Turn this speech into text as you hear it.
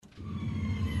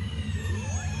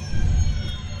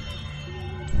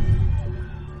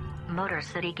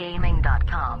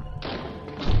MotorCityGaming.com.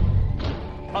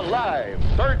 Alive,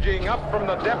 surging up from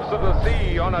the depths of the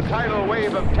sea on a tidal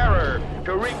wave of terror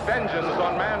to wreak vengeance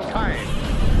on mankind.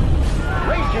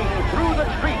 Raging through the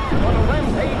streets on a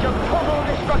rampage of total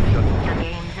destruction. The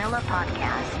Gamezilla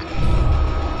Podcast.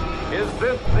 Is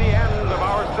this the end of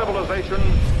our civilization?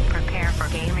 Prepare for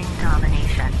gaming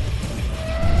domination.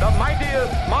 The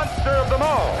mightiest monster of them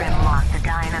all. Grimlock the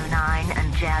Dino 9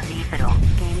 and Jazzy Fiddle.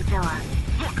 Gamezilla.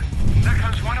 Look, there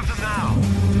comes one of them now.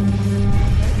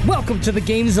 Welcome to the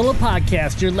Gamezilla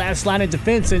Podcast, your last line of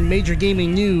defense in major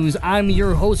gaming news. I'm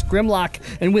your host, Grimlock,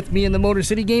 and with me in the Motor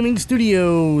City Gaming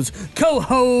Studios,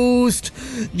 co-host,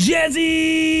 Jazzy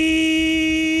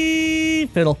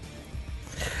Fiddle.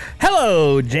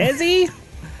 Hello, Jazzy.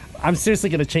 I'm seriously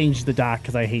going to change the doc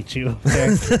because I hate you.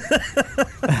 Okay?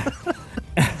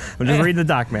 I'm just reading the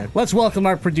doc, man. Let's welcome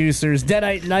our producers,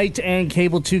 Deadite Knight and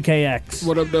Cable 2KX.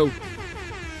 What up, though?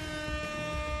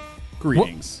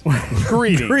 Greetings.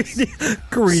 Greetings.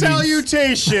 Greetings.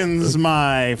 Salutations,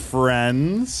 my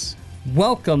friends.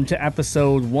 Welcome to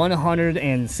episode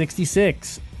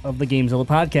 166 of the Gamezilla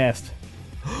Podcast.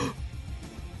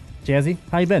 Jazzy,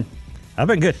 how you been? I've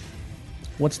been good.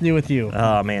 What's new with you?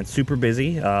 Oh, man, super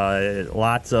busy.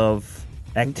 Lots of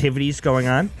activities going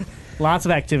on. Lots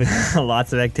of activities.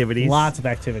 Lots of activities. Lots of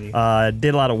activity.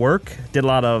 Did a lot of work. Did a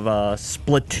lot of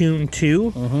Splatoon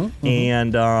 2.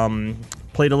 And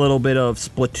played a little bit of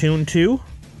Splatoon 2.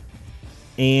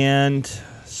 And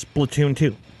Splatoon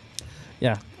 2.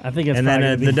 Yeah, I think it's And probably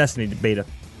then gonna be- the Destiny beta.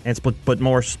 And but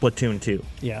more Splatoon 2.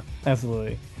 Yeah,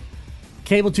 absolutely.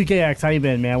 Cable 2KX, how you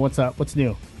been, man? What's up? What's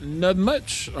new? Not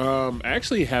much.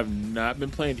 Actually have not been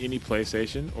playing any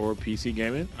PlayStation or PC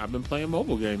gaming. I've been playing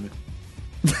mobile gaming.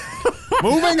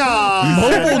 Moving on.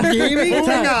 Mobile gaming?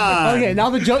 Moving on. Okay,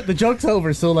 now the joke's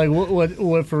over. So like,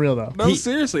 what for real though? No,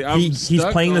 seriously. I'm He's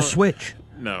stuck playing the on- Switch.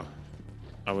 No,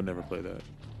 I would never play that.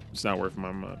 It's not worth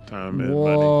my time and money.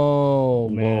 Whoa,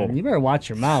 man! Whoa. You better watch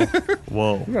your mouth.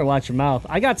 Whoa. You better watch your mouth.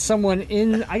 I got someone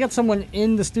in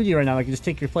the studio right now that can just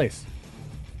take your place.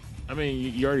 I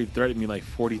mean, you already threatened me like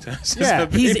 40 times. since Yeah,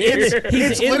 I've been he's in here. it.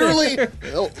 He's It's in literally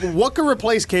what could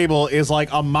replace cable is like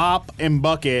a mop and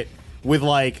bucket with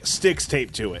like sticks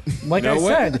taped to it. Like You I know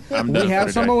what? said, I'm we done have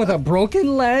for someone with today. a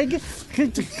broken leg.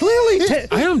 Clearly,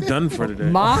 I am done for today.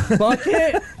 mop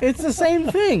bucket. It's the same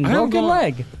thing. I am Broken going-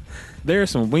 leg.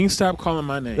 There's some Wingstop calling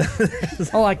my name.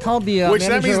 Oh, I called the Which that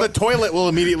manager. means the toilet will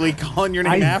immediately call your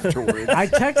name afterwards. I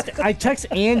text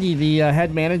Andy, the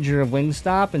head manager of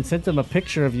Wingstop, and sent him a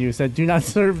picture of you. Said, "Do not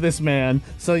serve this man."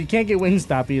 So you can't get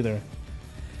Wingstop either.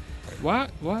 Why?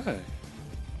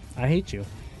 I hate you.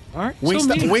 All right.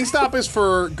 Wingstop is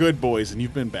for good boys, and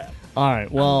you've been bad. All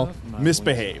right. Well,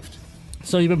 Misbehaved.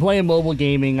 so you've been playing mobile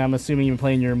gaming. I'm assuming you've been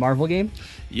playing your Marvel game.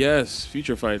 Yes,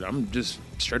 Future Fight. I'm just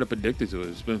straight up addicted to it.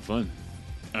 It's been fun.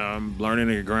 Learning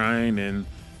to grind and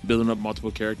building up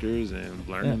multiple characters and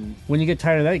Yeah. learning. When you get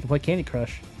tired of that, you can play Candy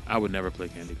Crush I would never play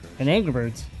Candy Crush. and Angry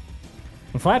Birds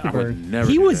and Flappy I Bird. would never.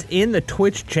 He do was that. in the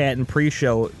Twitch chat and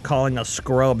pre-show calling us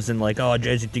scrubs and like, oh,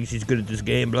 Jazzy thinks he's good at this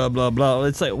game, blah, blah, blah.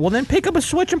 It's like, well, then pick up a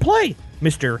Switch and play,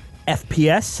 Mr.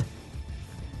 FPS.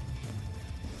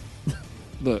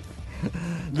 Look.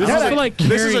 This I is feel a, like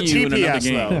this is a carrying you in another TPS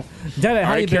game. though. Dead,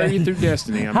 how I you carry you been? through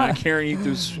Destiny. I'm not carrying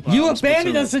you through. You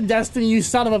abandoned Splatoon. us in Destiny, you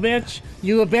son of a bitch.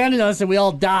 You abandoned us and we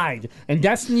all died. And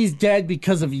Destiny's dead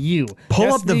because of you.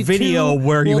 Pull up the Destiny video 2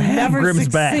 where you will have never Grimm's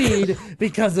back. succeed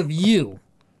because of you.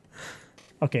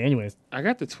 Okay, anyways. I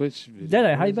got the Twitch video.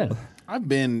 Deadeye, how you been? I've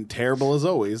been terrible as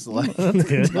always. Like That's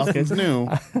good. nothing's new.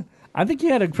 I think you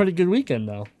had a pretty good weekend,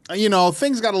 though. You know,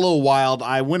 things got a little wild.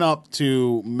 I went up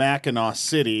to Mackinac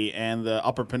City and the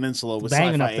Upper Peninsula with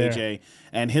Banging Sci-Fi up there. AJ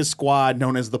and his squad,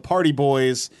 known as the Party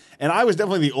Boys. And I was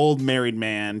definitely the old married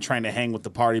man trying to hang with the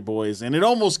Party Boys, and it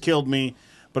almost killed me,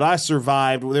 but I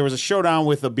survived. There was a showdown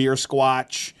with a beer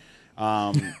squatch.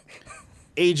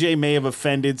 AJ may have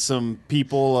offended some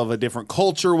people of a different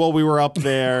culture while we were up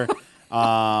there.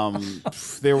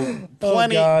 There were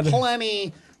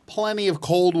God. plenty of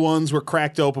cold ones were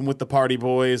cracked open with the Party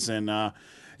Boys, and you know,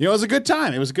 it was a good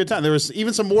time. It was a good time. There was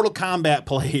even some Mortal Kombat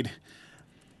played,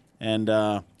 and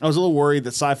I was a little worried that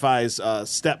Sci-Fi's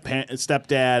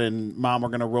stepdad and mom were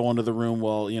going to roll into the room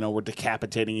while we're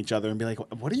decapitating each other and be like,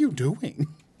 "What are you doing?"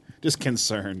 Just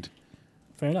concerned,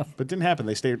 Fair enough. but it didn't happen.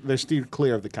 They steered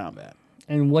clear of the combat.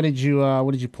 And what did you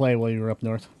play while you were up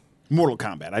north? Mortal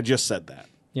Kombat. I just said that.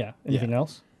 Yeah. Anything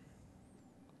else?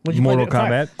 What'd you Mortal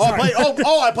play? Sorry. Kombat.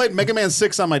 I played Mega Man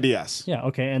 6 on my DS. Yeah,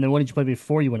 okay. And then what did you play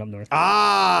before you went up north?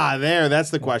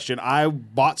 That's the question. I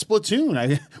bought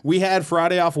Splatoon. We had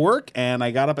Friday off work, and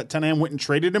I got up at 10 a.m., went and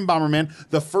traded in Bomberman,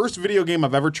 the first video game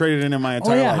I've ever traded in my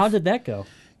entire life. How did that go?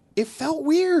 It felt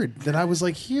weird that I was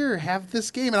like, here, have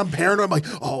this game. And I'm paranoid. I'm like,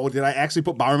 oh, did I actually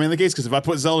put Bomberman in the case? Because if I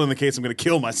put Zelda in the case, I'm going to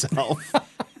kill myself.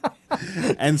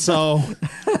 And so...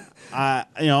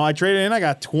 I traded in. I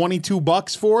got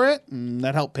 $22 for it, and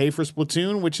that helped pay for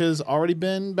Splatoon, which has already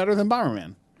been better than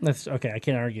Bomberman. That's okay. I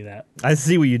can't argue that. I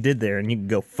see what you did there, and you can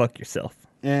go fuck yourself.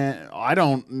 And I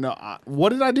don't know. What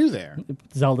did I do there?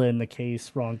 Zelda in the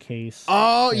case, wrong case.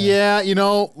 Oh, yeah.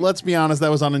 Let's be honest. That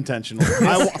was unintentional.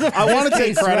 I want to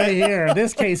take credit. Right here.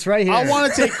 This case right here. I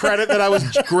want to take credit that I was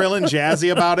grilling Jazzy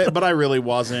about it, but I really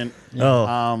wasn't.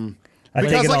 Oh. I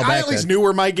Because take it all I back at least then. knew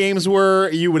where my games were.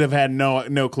 You would have had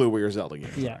no clue where your Zelda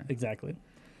games were. Yeah, exactly.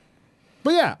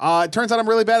 But yeah, it turns out I'm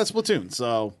really bad at Splatoon,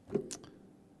 so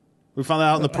we found that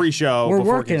out in the pre-show. We're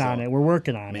before working King's on Zelda. it. We're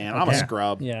working on it. Man, I'm a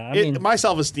scrub. Yeah, I mean- my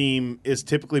self-esteem is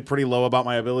typically pretty low about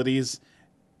my abilities,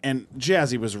 and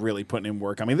Jazzy was really putting in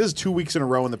work. I mean, this is 2 weeks in a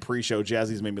row in the pre-show.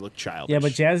 Jazzy's made me look childish. Yeah,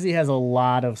 but Jazzy has a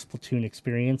lot of Splatoon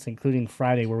experience, including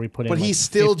Friday where we put in. But like he's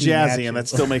still 50 Jazzy, matches. and that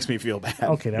still makes me feel bad.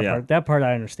 Okay, Yeah. that part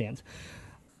I understand.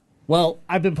 Well,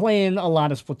 I've been playing a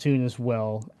lot of Splatoon as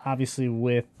well. Obviously,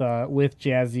 with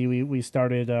Jazzy, we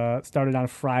started on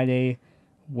Friday,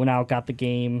 went out, got the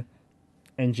game,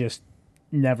 and just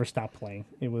never stopped playing.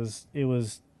 It was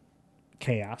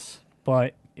chaos,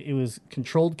 but it was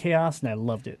controlled chaos, and I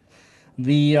loved it.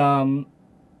 The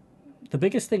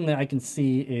biggest thing that I can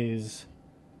see is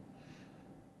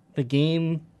the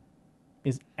game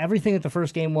is everything that the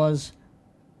first game was,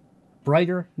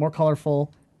 brighter, more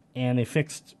colorful, and they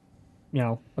fixed,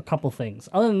 a couple things.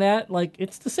 Other than that,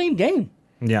 it's the same game,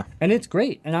 Yeah. and it's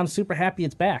great, and I'm super happy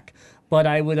it's back. But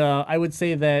I would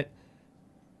say that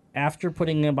after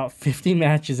putting about 50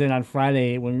 matches in on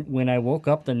Friday, when I woke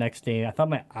up the next day, I thought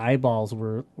my eyeballs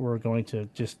were going to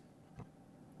just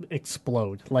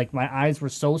explode. Like, my eyes were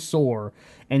so sore,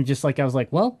 and just I was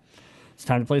like, well, it's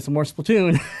time to play some more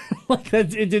Splatoon.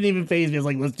 It didn't even faze me. I was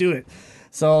like, let's do it.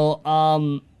 So,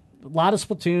 a lot of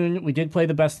Splatoon. We did play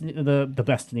the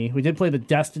Destiny. We did play the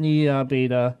Destiny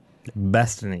beta.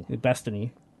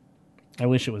 Bestiny. I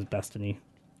wish it was Destiny.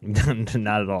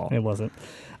 Not at all. It wasn't.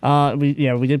 We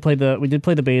did play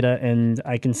the beta, and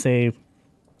I can say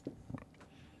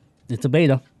it's a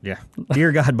beta. Yeah.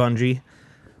 Dear God, Bungie,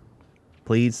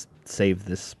 please save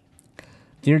this.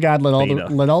 Dear God, let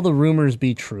Beta. all the rumors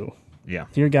be true. Yeah.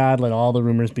 Dear God, let all the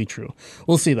rumors be true.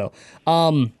 We'll see though.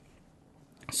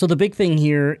 So the big thing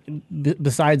here,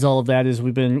 besides all of that, is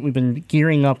we've been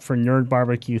gearing up for Nerd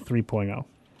Barbecue 3.0,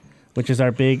 which is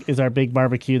our big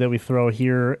barbecue that we throw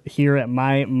here at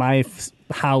my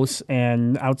house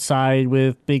and outside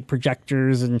with big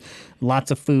projectors and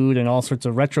lots of food and all sorts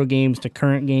of retro games to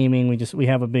current gaming. We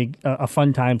have a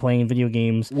fun time playing video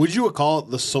games. Would you call it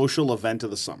the social event of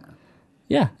the summer?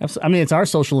 Yeah, I mean it's our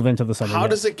social event of the summer. How yeah.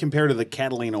 does it compare to the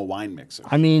Catalina wine mixer?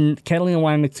 I mean, Catalina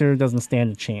Wine Mixer doesn't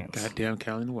stand a chance. Goddamn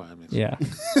Catalina Wine. Yeah,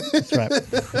 that's right.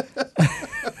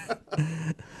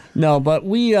 No, but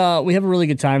we have a really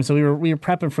good time. So we were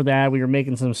prepping for that. We were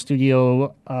making some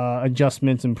studio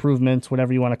adjustments, improvements,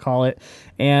 whatever you want to call it,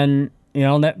 and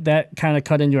that kind of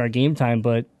cut into our game time.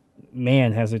 But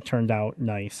man, has it turned out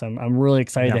nice. I'm really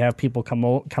excited to have people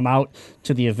come out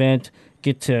to the event,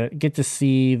 get to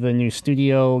see the new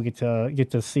studio, get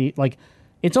to see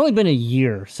it's only been a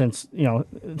year since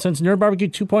Nerd Barbecue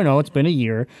 2.0. It's been a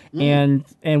year, and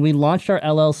we launched our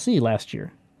LLC last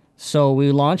year. So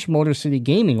we launched Motor City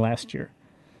Gaming last year.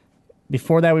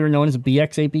 Before that, we were known as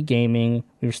BX8B Gaming.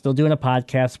 We were still doing a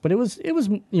podcast, but it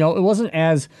wasn't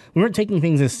as, we weren't taking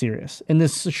things as serious. In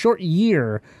this short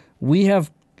year, we have,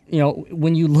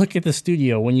 when you look at the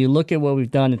studio, when you look at what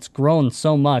we've done, it's grown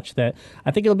so much that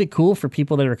I think it'll be cool for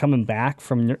people that are coming back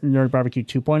from Nerd Barbecue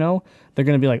 2.0. They're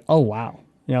going to be like, oh wow.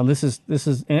 This is,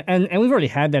 and we've already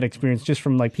had that experience just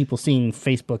from people seeing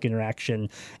Facebook interaction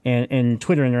and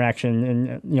Twitter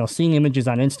interaction and seeing images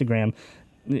on Instagram.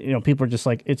 People are just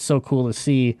like, it's so cool to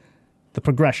see the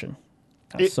progression.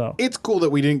 It's cool that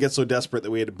we didn't get so desperate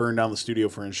that we had to burn down the studio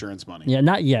for insurance money. Yeah,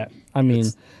 not yet. I mean,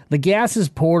 the gas is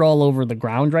poured all over the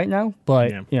ground right now,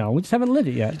 but Yeah. we just haven't lit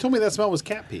it yet. You told me that smell was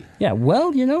cat pee. Yeah,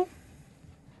 well,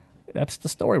 that's the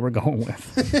story we're going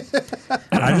with.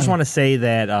 I just want to say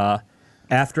that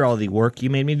after all the work you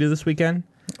made me do this weekend,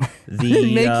 I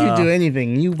didn't make you do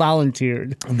anything. You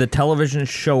volunteered. the television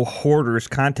show Hoarders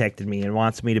contacted me and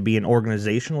wants me to be an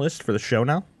organizationalist for the show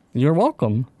now. You're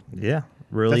welcome. Yeah.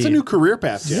 really That's a new career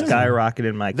path, Jesse.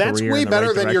 skyrocketed my That's career. way in the better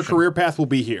right than your direction. career path will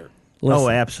be here. Oh,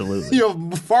 absolutely. You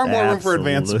have far more room for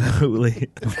advancement. Absolutely.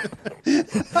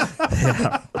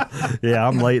 yeah,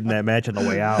 I'm late in that match on the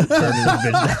way out. Turning this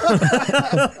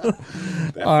bitch down.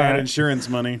 That bad insurance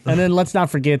money. And then let's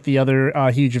not forget the other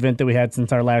huge event that we had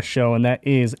since our last show, and that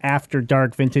is After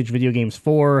Dark Vintage Video Games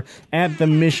 4 at the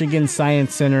Michigan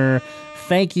Science Center.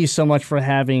 Thank you so much for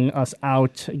having us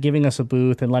out, giving us a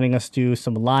booth, and letting us do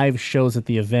some live shows at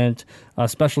the event. A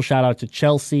special shout out to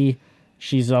Chelsea.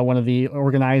 She's one of the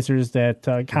organizers that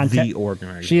contact. The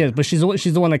organizer. She is, but she's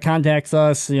the one that contacts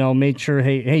us. Made sure,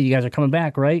 hey, you guys are coming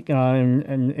back, right?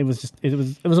 And it was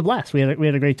a blast. We had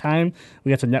a great time.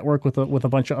 We got to network with a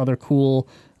bunch of other cool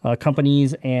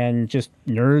companies and just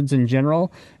nerds in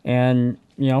general. And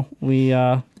we'll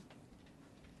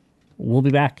be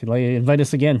back. Invite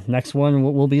us again. Next one,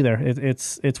 we'll be there.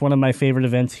 It's one of my favorite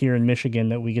events here in Michigan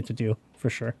that we get to do for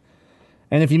sure.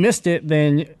 And if you missed it,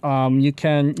 then you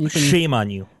can Shame on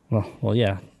you. Well,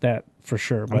 yeah, that for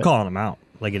sure. I'm But calling them out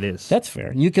like it is. that's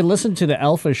fair. You can listen to the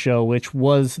Alpha show, which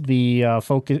was the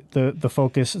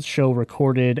Focus show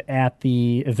recorded at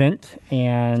the event,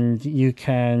 and you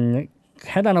can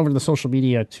head on over to the social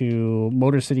media to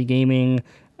Motor City Gaming,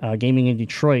 Gaming in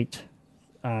Detroit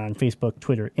on Facebook,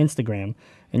 Twitter, Instagram,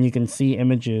 and you can see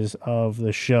images of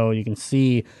the show. You can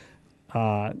see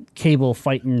Cable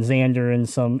fighting Xander in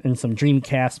some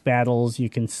Dreamcast battles. You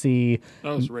can see.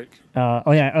 That was Rick.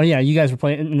 Oh yeah. You guys were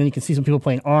playing, and then you can see some people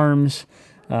playing ARMS.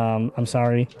 I'm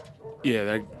sorry.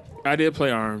 Yeah, I did play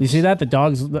ARMS. You see that the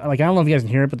dogs? I don't know if you guys can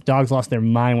hear it, but the dogs lost their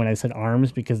mind when I said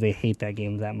ARMS because they hate that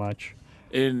game that much.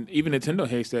 And even Nintendo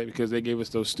hates that because they gave us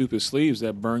those stupid sleeves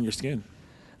that burn your skin.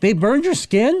 They burned your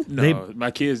skin? No, my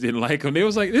kids didn't like them. They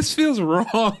was like, "This feels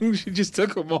wrong." She just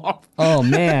took them off. Oh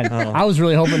man, I was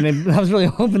really hoping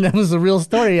that was the real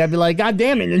story. I'd be like, "God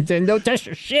damn it, Nintendo, test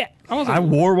your shit." I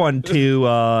wore one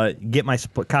to get my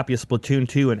copy of Splatoon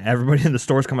 2, and everybody in the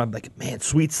stores come up like, man,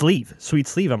 sweet sleeve.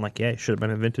 I'm like, yeah, it should have been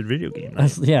a vintage video game.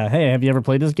 Yeah, hey, have you ever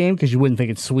played this game? Because you wouldn't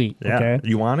think it's sweet. Yeah. Okay.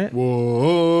 You want it? Whoa.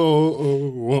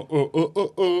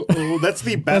 That's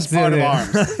the best part of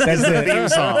ARMS. That's The it. theme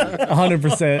song.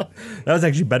 100%. That was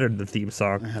actually better than the theme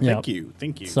song. Thank you.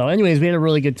 So, anyways, we had a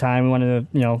really good time. We wanted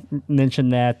to, mention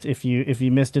that if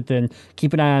you missed it, then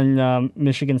keep an eye on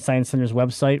Michigan Science Center's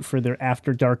website for their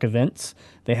After Dark events.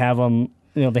 They have them.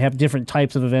 They have different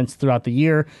types of events throughout the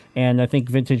year, and I think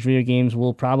Vintage Video Games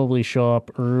will probably show up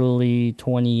early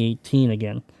 2018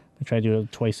 again. They try to do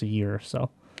it twice a year or so.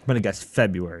 I'm gonna guess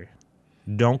February.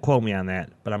 Don't quote me on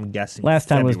that, but I'm guessing. Last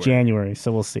time was February. January,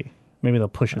 so we'll see. Maybe they'll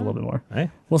push it a little bit more.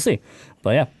 Hey. We'll see.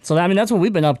 But yeah, so that's what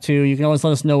we've been up to. You can always let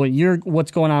us know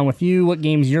what's going on with you, what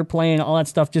games you're playing, all that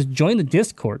stuff. Just join the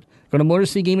Discord. Go to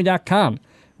MotorCityGaming.com.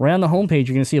 Right on the homepage,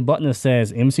 you're going to see a button that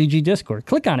says MCG Discord.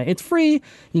 Click on it. It's free. You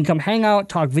can come hang out,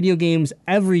 talk video games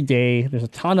every day. There's a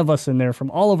ton of us in there from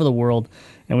all over the world,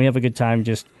 and we have a good time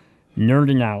just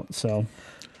nerding out. So,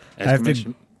 I have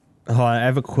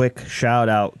a quick shout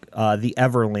out. The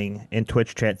Everling in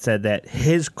Twitch chat said that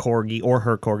his corgi, or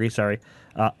her corgi,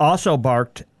 also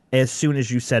barked as soon as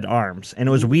you said ARMS. And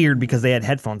it was weird because they had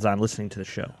headphones on listening to the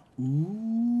show.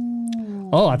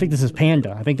 oh, I think this is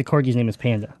Panda. I think the corgi's name is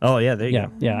Panda. Oh, yeah, there you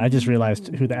go. Yeah, I just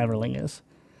realized who the Everling is.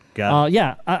 Got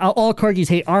it. All corgis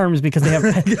hate arms because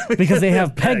they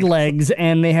have peg legs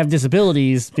and they have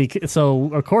disabilities.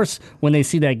 So of course, when they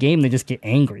see that game, they just get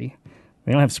angry.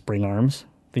 They don't have spring arms.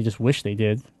 They just wish they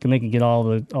did, and they can get all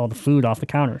the food off the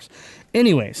counters.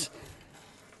 Anyways,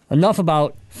 enough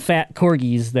about fat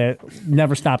corgis that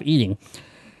never stop eating.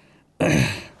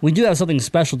 We do have something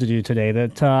special to do today.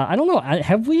 That I don't know.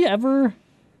 Have we ever?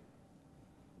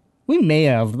 We may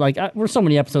have, we're so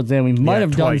many episodes in, we might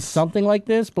have done twice. something like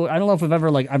this, but I don't know if we've ever,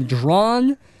 I've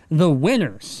drawn the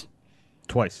winners.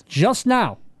 Twice. Just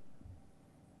now,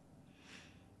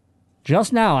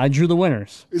 I drew the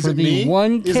winners Is for it the me?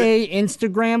 1K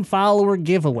Instagram follower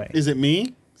giveaway. Is it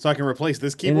me? So I can replace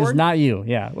this It keyboard? is not you,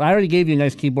 yeah. I already gave you a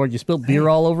nice keyboard. You spilled beer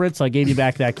all over it, so I gave you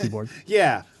back that keyboard.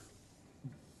 Yeah.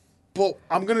 But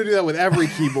I'm going to do that with every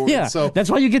keyboard. Yeah, So that's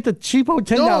why you get the cheapo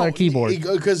 $10 keyboard.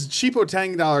 Because cheapo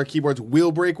 $10 keyboards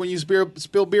will break when you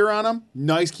spill beer on them.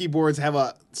 Nice keyboards have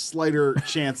a slighter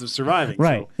chance of surviving.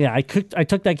 Right, So. yeah, I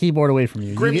took that keyboard away from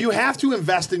you. Grim, You you have to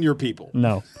invest in your people.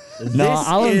 No,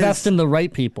 I'll invest in the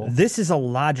right people. This is a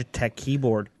Logitech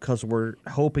keyboard because we're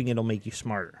hoping it'll make you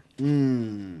smarter.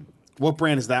 What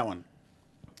brand is that one?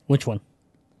 Which one?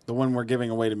 The one we're giving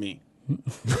away to me.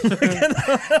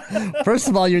 First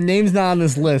of all, your name's not on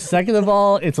this list. Second of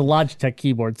all, it's a Logitech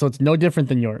keyboard, so it's no different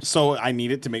than yours. So I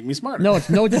need it to make me smarter. No, it's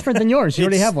no different than yours. You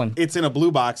already have one. It's in a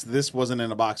blue box. This wasn't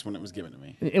in a box when it was given to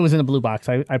me. It was in a blue box.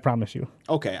 I promise you.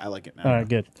 Okay, I like it now. All right,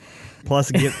 good.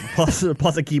 Plus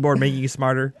a keyboard making you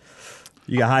smarter.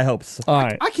 You got high hopes. All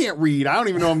right. I can't read. I don't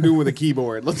even know what I'm doing with a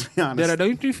keyboard. Let's be honest. Dad,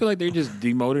 don't you feel like they're just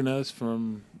demoting us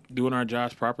from doing our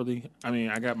jobs properly? I mean,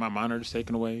 I got my monitors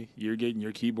taken away. You're getting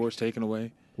your keyboards taken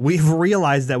away. We've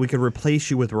realized that we could replace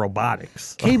you with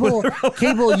robotics. Cable,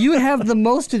 you have the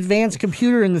most advanced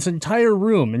computer in this entire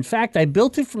room. In fact, I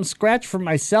built it from scratch for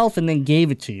myself and then gave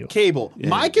it to you. Cable.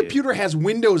 My computer has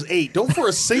Windows 8. Don't for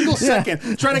a single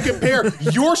second try to compare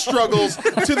your struggles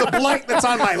to the blight that's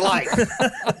on my life.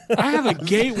 I have a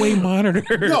gateway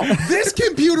monitor. No, this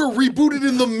computer rebooted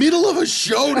in the middle of a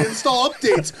show to install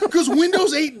updates because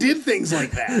Windows 8 did things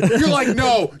like that. You're like,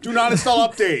 no, do not install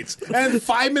updates. And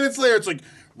 5 minutes later, it's like,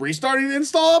 restarting to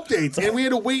install updates. And we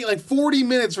had to wait like 40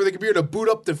 minutes for the computer to boot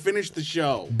up to finish the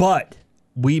show. But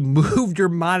we moved your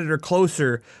monitor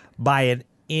closer by an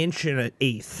inch and an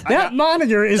eighth. That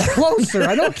monitor is closer.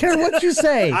 I don't care what you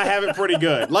say. I have it pretty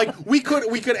good. Like we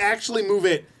could actually move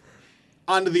it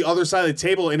onto the other side of the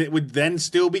table and it would then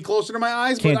still be closer to my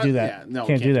eyes. Can't do that. Yeah, no,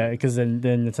 can't do that because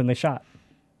then it's in the shot.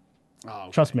 Oh,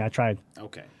 okay. Trust me, I tried.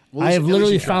 Okay. Well, I at have least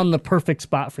literally you tried. found the perfect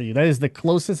spot for you. That is the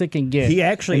closest it can get. He in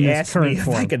actually this asked current me if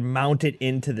form. I could mount it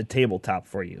into the tabletop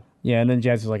for you. Yeah, and then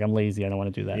Jazz was like, I'm lazy. I don't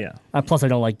want to do that. Yeah. Plus, I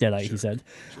don't like Deadeye, he said.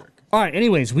 All right,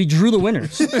 anyways, we drew the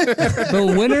winners.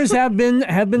 The winners have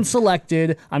been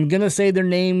selected. I'm going to say their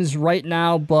names right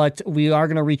now, but we are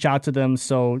going to reach out to them.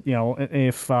 So, you know,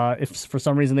 if for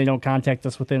some reason they don't contact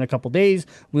us within a couple days,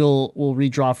 we'll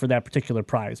redraw for that particular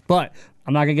prize. But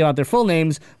I'm not going to give out their full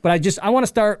names, but I want to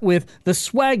start with the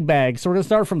swag bag. So we're going to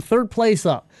start from third place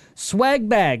up. Swag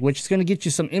bag, which is going to get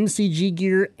you some MCG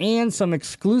gear and some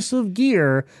exclusive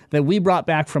gear that we brought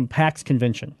back from PAX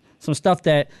Convention. Some stuff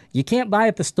that you can't buy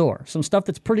at the store. Some stuff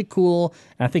that's pretty cool,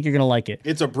 and I think you're going to like it.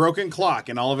 It's a broken clock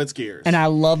in all of its gears. And I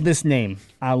love this name.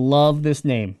 I love this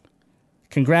name.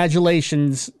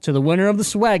 Congratulations to the winner of the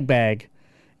swag bag,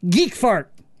 Geek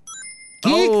Fart.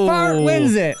 Geek Fart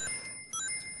wins it.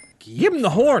 Give him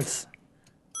the horns.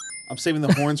 I'm saving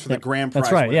the horns for the grand prize.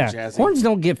 That's right, winner, yeah. Jazzy. Horns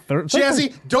don't get third.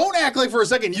 Jazzy, don't act like for a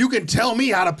second you can tell me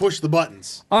how to push the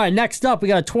buttons. All right, next up, we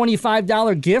got a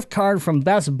 $25 gift card from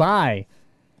Best Buy.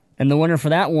 And the winner for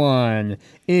that one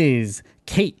is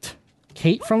Kate.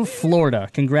 Kate from Florida.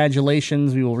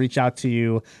 Congratulations. We will reach out to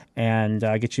you and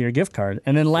get you your gift card.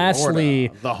 And then lastly...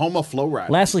 Florida, the home of Flow Ride.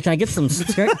 Lastly, can I get some...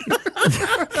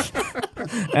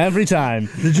 Every time.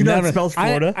 Did you not spell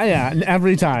Florida? Yeah,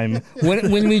 every time.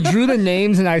 When we drew the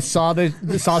names and I saw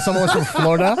someone was from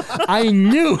Florida, I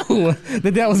knew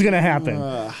that was going to happen.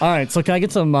 All right, so can I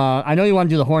get some... I know you want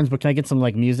to do the horns, but can I get some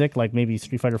like music, like maybe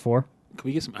Street Fighter 4? Can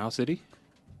we get some Owl City?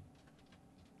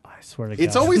 I swear to God.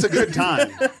 It's always a good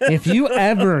time. If you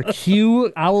ever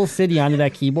cue Owl City onto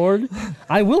that keyboard,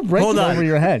 I will break it over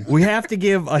your head. We have to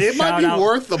give a It might shout be out.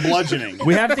 worth the bludgeoning.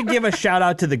 We have to give a shout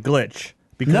out to the glitch.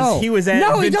 Because No. he was at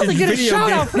No, he Vintage doesn't get a Video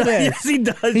shout out Games. for this. Yes, he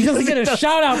does. He doesn't get a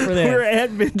shout out for this. We're at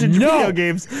Vintage No. Video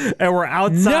Games, and we're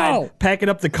outside No. packing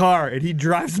up the car, and he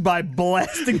drives by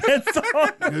blasting that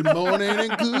song. Good morning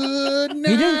and good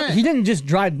night. He didn't just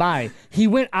drive by. He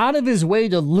went out of his way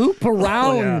to loop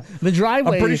around yeah. the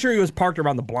driveway. I'm pretty sure he was parked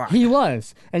around the block. He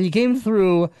was. And he came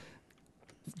through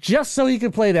just so he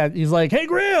could play that. He's like, "Hey,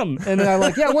 Grim." And then I'm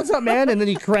like, "Yeah, what's up, man?" And then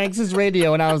he cranks his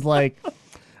radio, and I was like,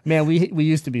 "Man, we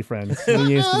used to be friends. We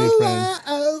used to be friends."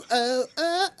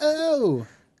 Oh.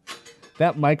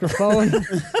 That microphone,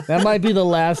 that might be the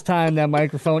last time that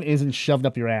microphone isn't shoved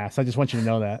up your ass. I just want you to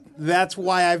know that. That's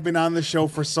why I've been on the show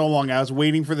for so long. I was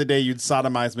waiting for the day you'd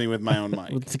sodomize me with my own mic.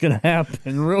 It's going to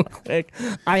happen real quick.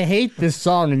 I hate this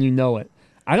song, and you know it.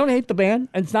 I don't hate the band.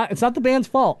 It's not the band's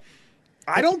fault.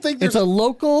 I don't think there's It's a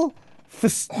local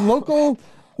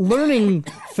learning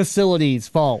facility's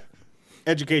fault.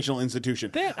 educational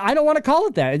institution. I don't want to call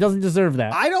it that. It doesn't deserve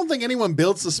that. I don't think anyone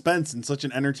builds suspense in such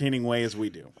an entertaining way as we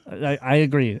do. I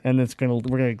agree, and we're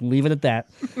gonna leave it at that.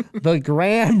 The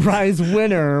grand prize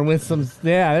winner with some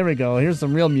there we go. Here's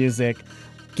some real music.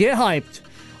 Get hyped.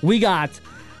 We got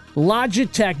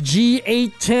Logitech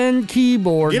G810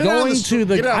 keyboard Get it on going the to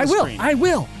the. get it on the screen. I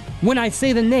will when I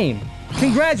say the name.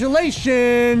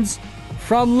 Congratulations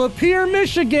from Lapeer,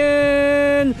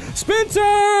 Michigan, Spencer.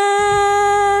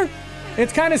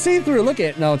 It's kind of see-through. Look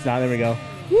at no, it's not. There we go.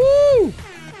 Woo!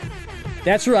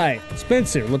 That's right,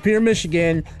 Spencer, Lapeer,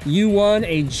 Michigan. You won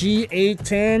a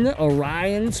G810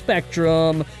 Orion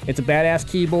Spectrum. It's a badass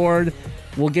keyboard.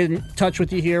 We'll get in touch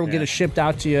with you here. We'll get it shipped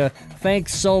out to you.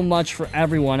 Thanks so much for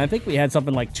everyone. I think we had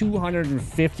something like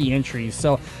 250 entries.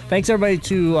 So thanks everybody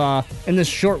to in this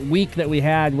short week that we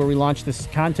had where we launched this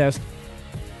contest.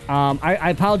 I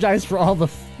apologize for all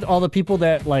the people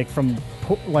that from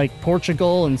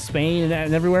Portugal and Spain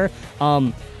and everywhere.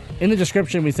 In the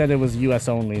description, we said it was U.S.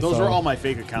 only. Those were all my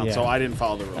fake accounts, so I didn't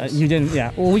follow the rules. You didn't,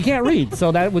 yeah. Well, we can't read,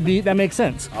 so that makes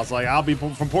sense. I was like, I'll be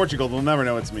from Portugal. They'll never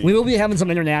know it's me. We will be having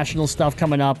some international stuff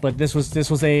coming up, but this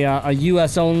was a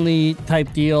U.S. only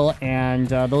type deal, and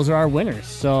those are our winners.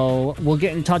 So we'll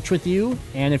get in touch with you,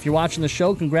 and if you're watching the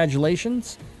show,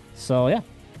 congratulations. So yeah,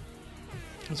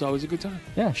 it's always a good time.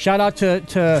 Yeah, shout out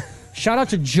to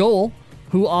Joel,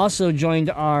 who also joined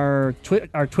our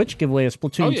Twitch giveaway of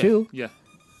Splatoon 2. Yeah.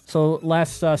 So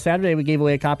last Saturday, we gave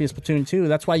away a copy of Splatoon 2.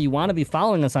 That's why you want to be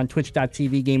following us on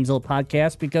twitch.tv Gamezilla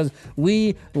Podcast, because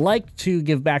we like to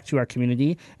give back to our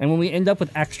community. And when we end up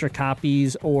with extra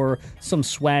copies or some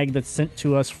swag that's sent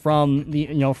to us from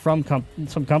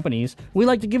some companies, we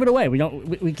like to give it away.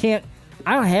 We can't.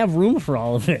 I don't have room for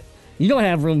all of it. You don't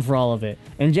have room for all of it.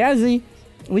 And Jazzy,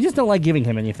 we just don't like giving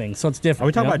him anything, so it's different. Are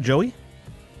we talking about Joey?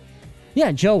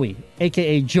 Yeah, Joey,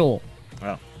 a.k.a. Joel.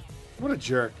 Oh. What a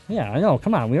jerk. Yeah, I know.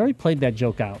 Come on. We already played that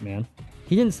joke out, man.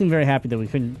 He didn't seem very happy that we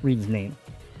couldn't read his name.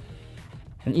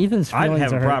 And Ethan's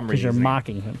feelings are hurt because you're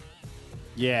mocking him.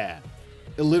 Yeah.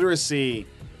 Illiteracy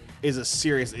is a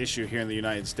serious issue here in the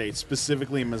United States,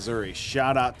 specifically in Missouri.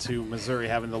 Shout out to Missouri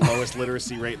having the lowest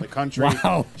literacy rate in the country.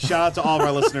 Wow. Shout out to all of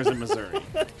our listeners in Missouri.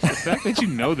 The fact that you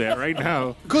know that right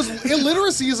now. Because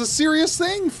illiteracy is a serious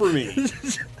thing for me.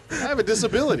 I have a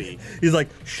disability. He's like,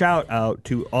 shout out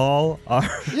to all our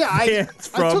fans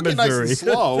from I took Missouri. it nice and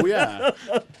slow, yeah.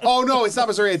 Oh, no, it's not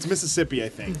Missouri. It's Mississippi, I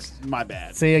think. My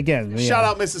bad. Say again. Shout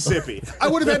out Mississippi. I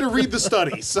would have had to read the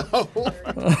study, so.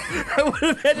 I would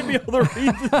have had to be able to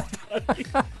read the study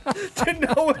to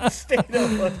know what state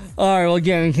it was. All right, well,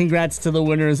 again, congrats to the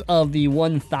winners of the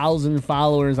 1,000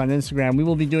 followers on Instagram. We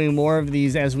will be doing more of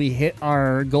these as we hit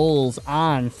our goals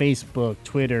on Facebook,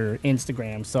 Twitter,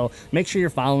 Instagram. So make sure you're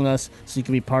following us so you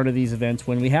can be part of these events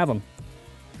when we have them.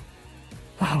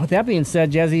 With that being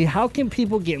said, Jazzy, how can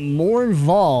people get more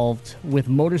involved with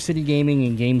Motor City Gaming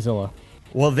and Gamezilla?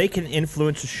 Well, they can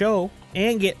influence the show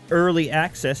and get early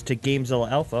access to Gamezilla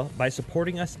Alpha by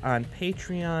supporting us on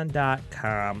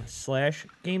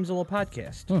patreon.com/Gamezilla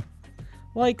Podcast.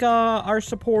 Like our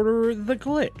supporter, The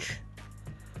Glitch,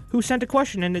 who sent a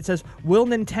question, and it says, will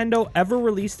Nintendo ever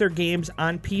release their games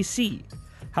on PC?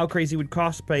 How crazy would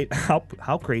crossplay?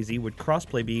 How crazy would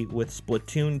crossplay be with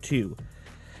Splatoon 2?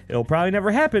 It'll probably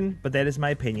never happen, but that is my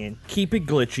opinion. Keep it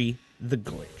glitchy, The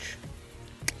Glitch.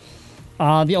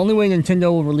 The only way Nintendo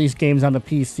will release games on the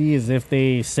PC is if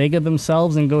they Sega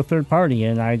themselves and go third party,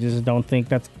 and I just don't think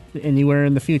that's anywhere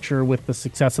in the future with the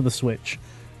success of the Switch.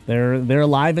 They're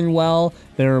alive and well.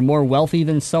 They're more wealthy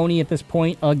than Sony at this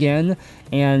point again,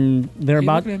 and they're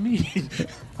about. Look at me.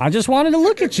 I just wanted to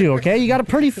look at you, okay? You got a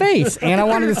pretty face, and I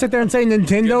wanted to sit there and say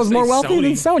Nintendo's more wealthy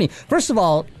than Sony. First of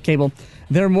all, Cable,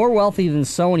 they're more wealthy than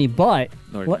Sony, but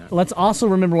let's also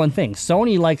remember one thing.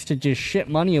 Sony likes to just ship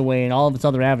money away in all of its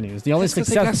other avenues. The only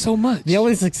they got so much. The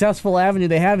only successful avenue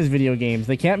they have is video games.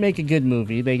 They can't make a good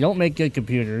movie. They don't make good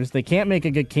computers. They can't make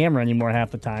a good camera anymore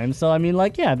half the time. So, I mean,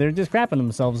 they're just crapping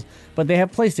themselves, but they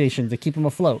have PlayStation to keep them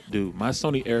afloat. Dude, my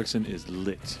Sony Ericsson is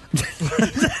lit.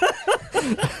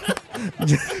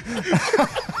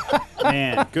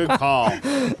 Man, good call.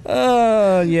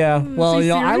 Yeah.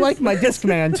 Well, I like my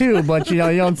Discman too, but you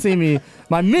don't see me.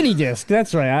 My mini disc.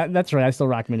 That's right. I still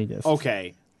rock mini discs.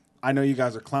 Okay. I know you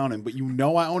guys are clowning, but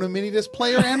I own a mini disc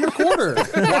player and recorder.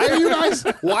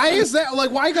 Why is that?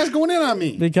 Like, why are you guys going in on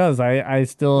me? Because I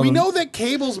still. We know that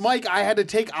Cable's mic I had to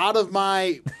take out of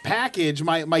my package,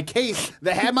 my case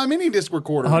that had my mini disc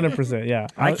recorder. 100%, yeah.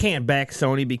 I can't back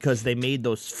Sony because they made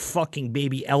those fucking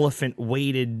baby elephant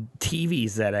weighted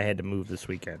TVs that I had to move this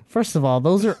weekend. First of all,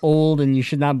 those are old and you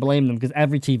should not blame them because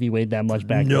every TV weighed that much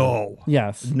back then.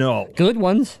 Yes. No. Good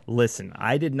ones. Listen,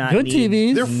 I did not Good need...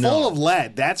 TVs. They're full of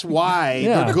lead. That's why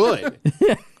they're good.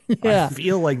 Yeah. I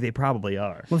feel like they probably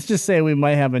are. Let's just say we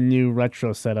might have a new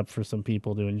retro setup for some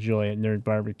people to enjoy at Nerd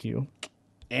Barbecue.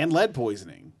 And lead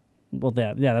poisoning. Well,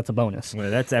 that's a bonus.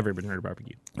 Well, that's every Nerd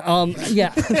Barbecue.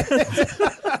 Yeah.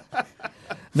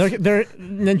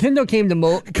 Nintendo came to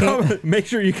Make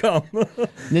sure you come.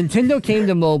 Nintendo came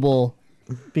to mobile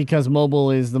because mobile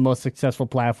is the most successful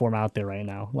platform out there right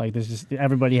now. Like, there's just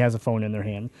everybody has a phone in their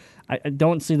hand. I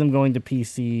don't see them going to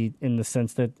PC in the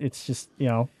sense that it's just,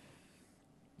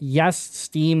 yes,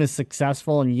 Steam is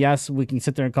successful, and yes, we can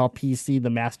sit there and call PC the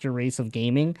master race of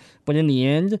gaming. But in the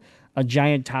end, a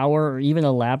giant tower or even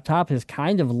a laptop has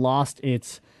kind of lost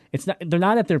they're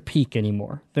not at their peak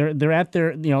anymore. They're at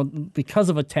their, because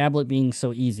of a tablet being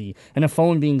so easy and a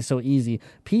phone being so easy,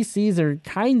 PCs are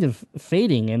kind of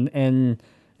fading and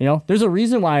there's a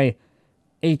reason why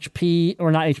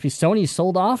Sony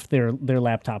sold off their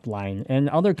laptop line, and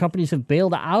other companies have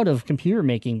bailed out of computer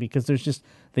making because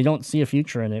they don't see a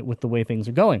future in it with the way things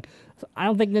are going. So I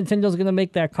don't think Nintendo's going to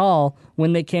make that call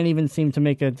when they can't even seem to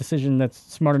make a decision that's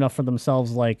smart enough for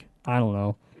themselves, like, I don't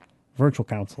know, Virtual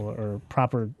Console or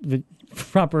proper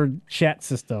chat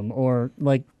system, or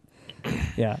like,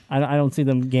 yeah, I don't see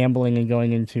them gambling and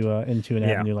going into an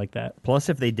avenue like that. Plus,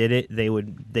 if they did it, they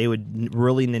would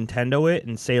really Nintendo it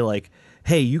and say like,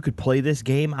 hey, you could play this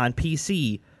game on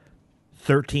PC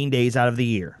 13 days out of the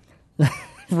year.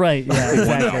 Right, yeah,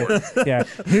 exactly. Yeah.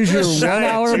 Here's your 1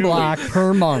 hour block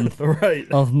per month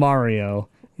of Mario.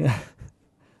 Yeah.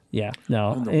 Yeah, no.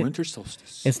 On the winter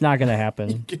solstice. It's not going to happen.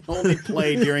 You can only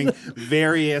play during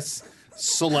various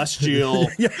celestial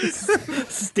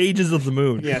stages of the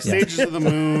moon. Yeah, stages of the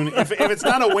moon. If it's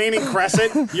not a waning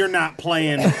crescent, you're not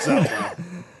playing Zelda.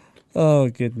 Oh,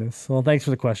 goodness. Well, thanks for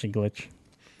the question, Glitch.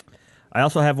 I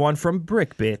also have one from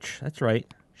Brick Bitch. That's right.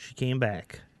 She came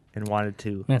back and wanted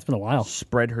to Man, it's been a while.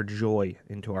 spread her joy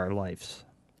into our lives.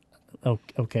 Oh,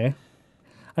 okay.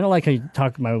 I don't like how you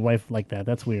talk to my wife like that.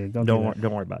 That's weird. Don't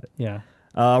worry about it. Yeah.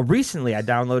 Recently, I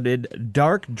downloaded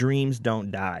Dark Dreams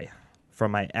Don't Die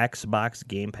from my Xbox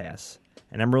Game Pass,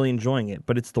 and I'm really enjoying it,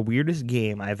 but it's the weirdest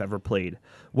game I've ever played.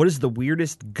 What is the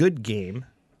weirdest good game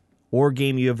or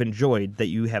game you have enjoyed that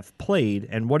you have played,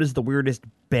 and what is the weirdest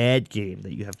bad game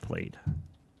that you have played?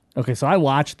 Okay, so I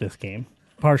watched this game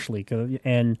partially,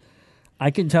 and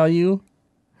I can tell you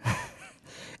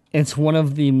it's one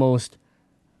of the most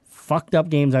fucked up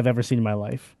games I've ever seen in my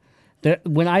life.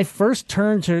 When I first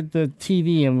turned to the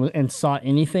TV and saw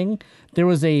anything, there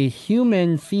was a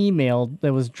human female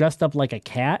that was dressed up like a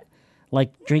cat,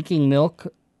 like drinking milk.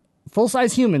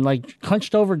 Full-size human, like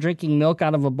hunched over drinking milk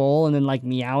out of a bowl and then like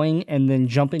meowing and then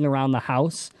jumping around the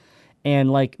house.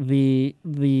 And like the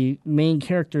main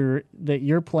character that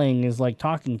you're playing is like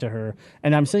talking to her.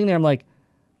 And I'm sitting there, I'm like,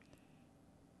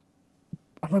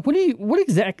 what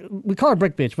exactly? We call her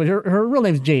Brick Bitch, but her real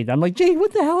name's Jade. I'm like, Jade,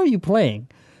 what the hell are you playing?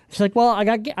 She's like, well,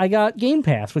 I got Game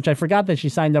Pass, which I forgot that she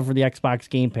signed up for the Xbox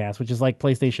Game Pass, which is like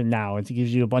PlayStation Now. It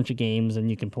gives you a bunch of games and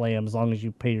you can play them as long as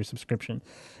you pay your subscription.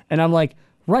 And I'm like,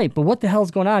 right, but what the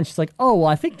hell's going on? She's like, oh, well,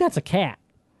 I think that's a cat.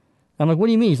 I'm like, what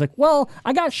do you mean? He's like, well,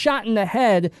 I got shot in the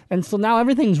head, and so now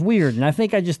everything's weird. And I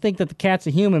just think that the cat's a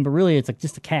human, but really it's like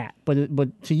just a cat.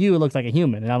 But to you, it looks like a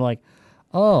human. And I'm like,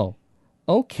 oh,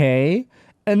 okay.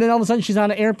 And then all of a sudden she's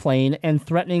on an airplane and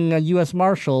threatening a U.S.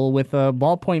 Marshal with a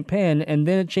ballpoint pen, and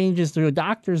then it changes to a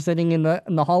doctor sitting in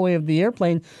the hallway of the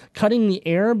airplane, cutting the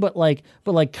air, but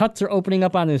cuts are opening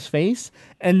up on his face,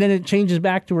 and then it changes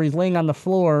back to where he's laying on the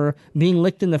floor, being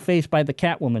licked in the face by the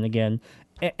Catwoman again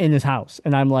in his house,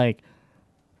 and I'm like,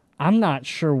 I'm not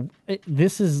sure.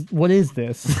 What is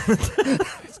this?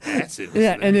 Acid.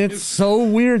 Yeah, and it's so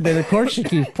weird that, of course, she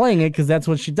keeps playing it because that's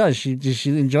what she does. She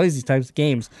enjoys these types of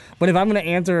games. But if I'm going to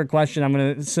answer her question, I'm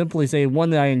going to simply say one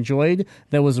that I enjoyed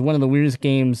that was one of the weirdest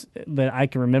games that I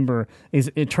can remember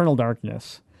is Eternal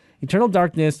Darkness. Eternal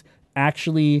Darkness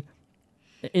actually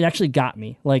got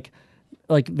me. Like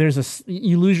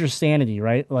you lose your sanity,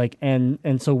 right? Like,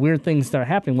 and so weird things start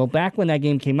happening. Well, back when that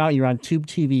game came out, you're on tube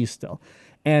TV still.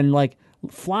 And like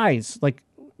flies, like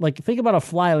think about a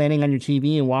fly landing on your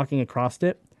TV and walking across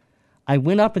it. I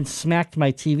went up and smacked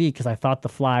my TV because I thought the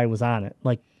fly was on it.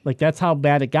 Like that's how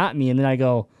bad it got me. And then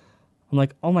I'm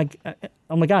like, oh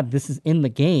my God, this is in the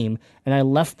game. And I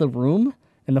left the room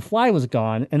and the fly was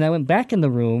gone. And I went back in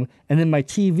the room and then my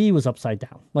TV was upside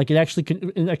down. Like it actually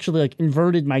like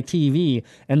inverted my TV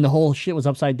and the whole shit was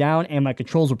upside down and my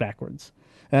controls were backwards.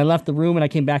 And I left the room and I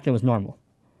came back and it was normal.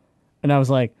 And I was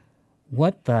like,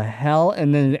 what the hell?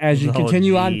 And then as you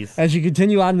continue on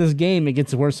this game, it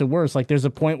gets worse and worse. Like there's a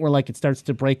point where like it starts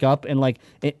to break up and like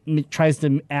it tries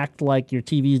to act like your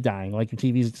TV's dying, like your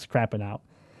TV's just crapping out.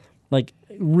 Like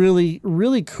really,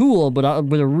 really cool, but a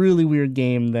really weird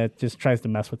game that just tries to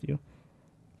mess with you.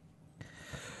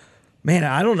 Man,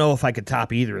 I don't know if I could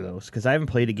top either of those because I haven't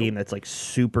played a game that's like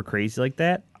super crazy like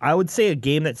that. I would say a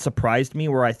game that surprised me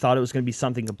where I thought it was going to be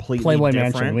something completely Playboy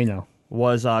different. Mansion, we know.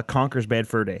 Was Conker's Bad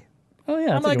Fur Day. Oh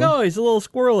yeah, I'm like, oh, he's a little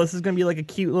squirrel. This is gonna be like a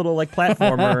cute little like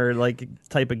platformer like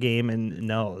type of game, and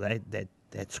no,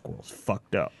 that squirrel's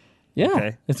fucked up. Yeah,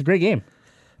 okay? It's a great game.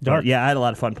 Dark. Yeah, I had a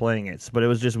lot of fun playing it, but it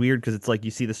was just weird because it's like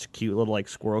you see this cute little like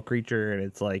squirrel creature, and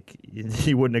it's like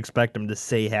you wouldn't expect him to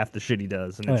say half the shit he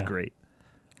does, and it's great.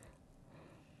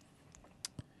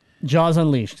 Jaws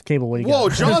Unleashed. Cable, what do you Whoa,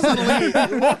 got? Jaws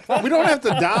Unleashed. We don't have to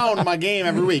down my game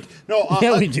every week. No,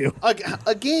 Yeah, we do.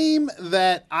 A game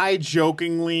that I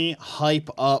jokingly hype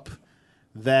up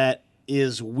that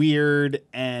is weird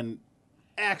and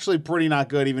actually pretty not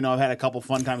good, even though I've had a couple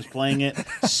fun times playing it.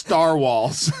 Star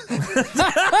Wars.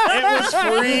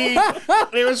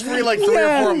 It was free like 3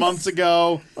 or 4 months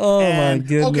ago. Oh, and, my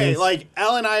goodness. Okay, like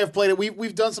Elle and I have played it.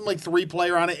 We've done some like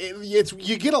 3-player on it. It's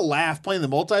you get a laugh playing the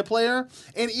multiplayer,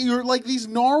 and you're like these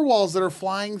narwhals that are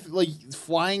flying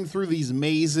through these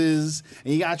mazes,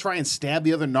 and you gotta try and stab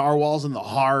the other narwhals in the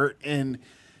heart, and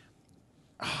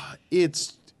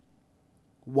it's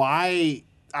why.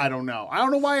 I don't know. I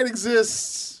don't know why it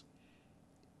exists.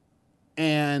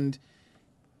 And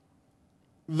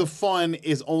the fun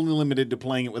is only limited to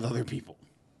playing it with other people.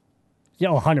 Yeah,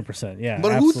 100%. Yeah.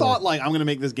 But absolutely. who thought, like, I'm going to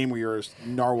make this game where you're a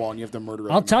narwhal and you have to murder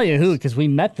I'll tell you who, because we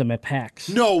met them at PAX.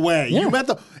 No way. Yeah. You met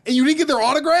them and you didn't get their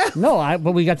autograph? No,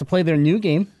 but we got to play their new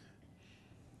game,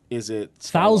 Is it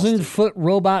Star Wars 1,000-foot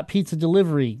robot pizza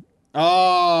delivery.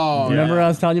 Oh. Remember I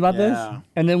was telling you about Yeah. this?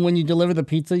 And then when you deliver the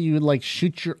pizza, you would like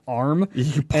shoot your arm. You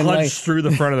and, punch like, through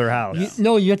the front of their house.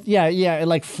 it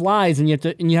like flies, and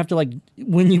you have to like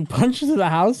when you punch through the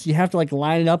house, you have to like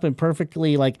line it up and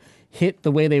perfectly like hit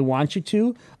the way they want you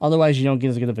to. Otherwise, you don't get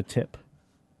as good of a tip.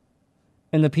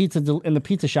 And the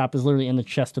pizza shop is literally in the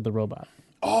chest of the robot.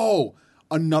 Oh,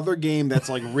 another game that's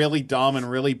like really dumb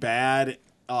and really bad.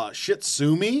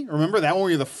 Shitsumi. Remember that one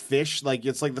where you're the fish? Like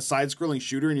it's like the side-scrolling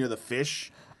shooter and you're the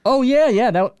fish. Oh yeah.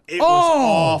 It was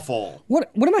awful. What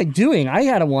am I doing? I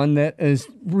had one that is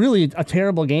really a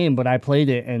terrible game, but I played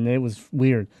it and it was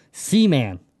weird.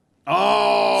 Seaman.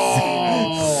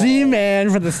 Oh. Seaman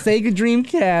for the Sega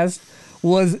Dreamcast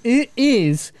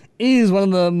is one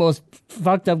of the most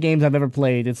fucked up games I've ever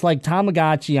played. It's like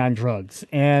Tamagotchi on drugs.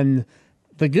 And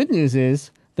the good news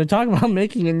is they're talking about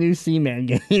making a new Seaman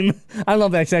game. I don't know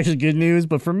if that's actually good news,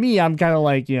 but for me, I'm kind of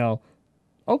like,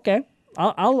 okay,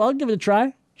 I'll give it a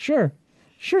try. Sure,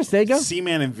 Sega.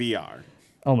 Seaman in VR.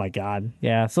 Oh my god,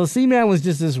 yeah. So Seaman was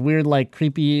just this weird, like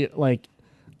creepy, like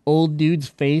old dude's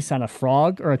face on a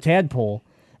frog or a tadpole,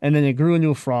 and then it grew into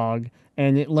a frog,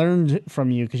 and it learned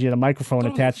from you because you had a microphone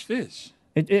attached. Fish.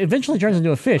 It eventually turns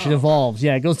into a fish. It evolves.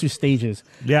 Yeah, it goes through stages.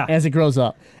 Yeah. As it grows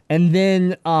up, and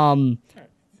then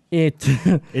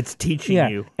It's teaching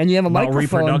you and you have a about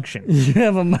microphone. reproduction. You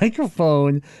have a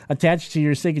microphone attached to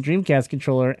your Sega Dreamcast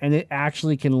controller, and it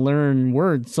actually can learn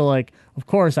words. So, like, of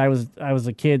course, I was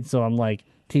a kid, so I'm like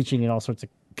teaching it all sorts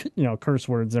of curse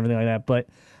words and everything like that. But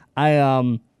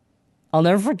I'll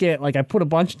never forget. Like, I put a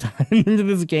bunch of time into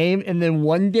this game, and then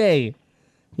one day,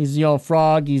 he's a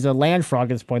frog. He's a land frog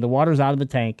at this point. The water's out of the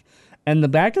tank, and the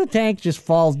back of the tank just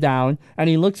falls down, and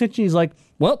he looks at you. He's like,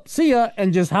 well, see ya,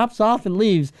 and just hops off and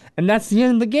leaves, and that's the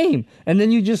end of the game. And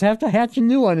then you just have to hatch a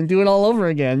new one and do it all over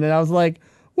again. And I was like,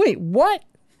 wait, what?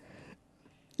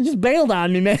 He just bailed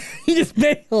on me, man. He just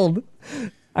bailed.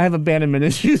 I have abandonment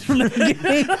issues from that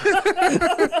game.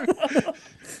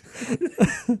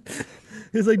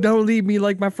 It's like, don't leave me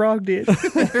like my frog did.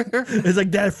 It's like,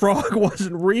 that frog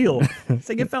wasn't real. It's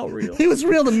like, it felt real. He was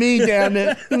real to me, damn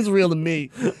it. He was real to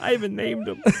me. I even named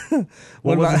him.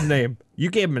 What was his name? You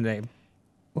gave him a name.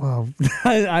 Well,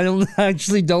 I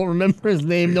actually don't remember his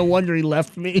name. No wonder he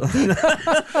left me.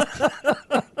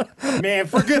 Man,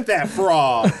 forget that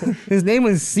frog. His name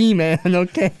was Seaman,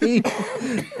 okay?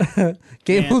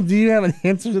 Gable, do you have an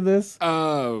answer to this?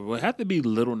 Would have to be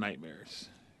Little Nightmares.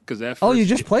 Because that. Oh, you first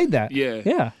just played that? Yeah.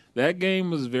 Yeah. That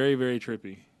game was very, very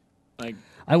trippy. Like,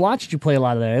 I watched you play a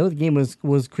lot of that. The game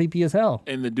was creepy as hell.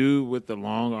 and the dude with the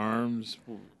long arms,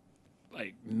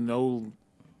 like no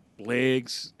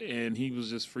legs, and he was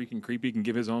just freaking creepy. He can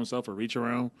give his own self a reach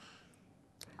around.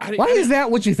 Why is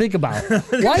that what you think about?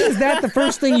 Why is that the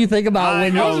first thing you think about I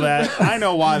when know you that. I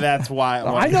know why that's why.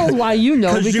 I know why you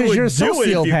know because you would you're a do it if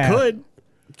you sociopath. could.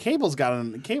 Cable's got a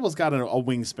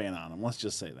wingspan on him. Let's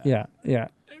just say that. Yeah.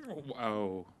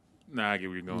 Oh, nah, I get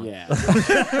where you're going.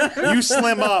 Yeah. You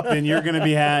slim up and you're gonna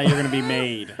be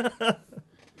made.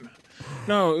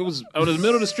 No, it was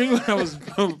middle of the stream when I was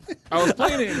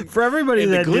playing it. For everybody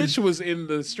And the that glitch was in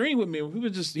the stream with me.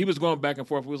 He was going back and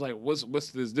forth. We was like, what's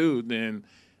this dude? And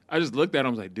I just looked at him. I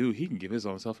was like, dude, he can give his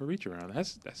own self a reach around.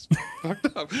 That's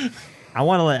fucked up. I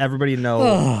want to let everybody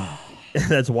know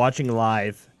that's watching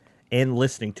live and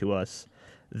listening to us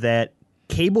that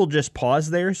Cable just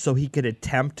paused there so he could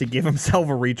attempt to give himself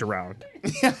a reach around.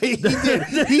 Yeah, he did.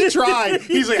 He tried.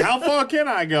 He's like, how far can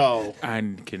I go? I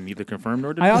can neither confirm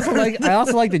nor I deny. also like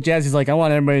that Jazzy's like, I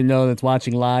want everybody to know that's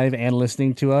watching live and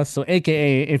listening to us. So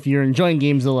AKA if you're enjoying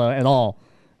Gamezilla at all,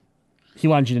 He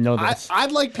wanted you to know this.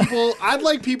 I'd like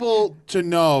people to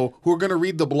know who are going to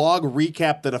read the blog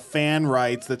recap that a fan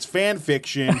writes that's fan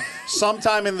fiction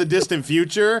sometime in the distant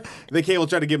future. The Cable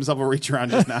tried to give himself a reach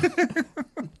around just now.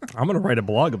 I'm going to write a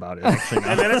blog about it, actually.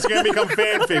 And then it's going to become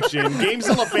fan fiction.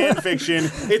 Gamezilla fan fiction.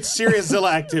 It's serious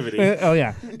Zilla activity. Oh,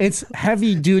 yeah. It's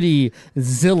heavy-duty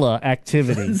Zilla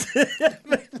activity.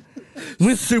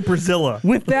 With Super Zilla.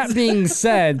 With that being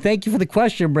said, thank you for the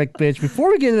question, Brick Bitch.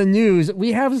 Before we get into the news,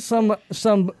 we have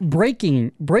some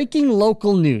breaking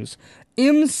local news.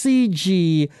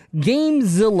 MCG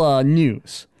Gamezilla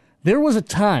news. There was a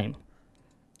time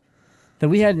that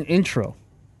we had an intro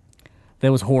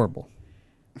that was horrible.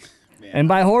 And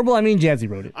by horrible, I mean Jazzy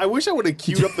wrote it. I wish I would have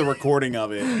queued up the recording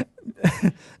of it.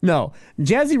 No,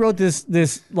 Jazzy wrote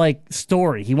this like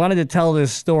story. He wanted to tell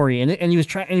this story, and he was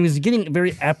trying, and he was getting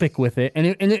very epic with it. And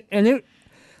it,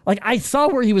 like I saw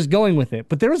where he was going with it,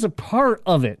 but there was a part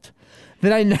of it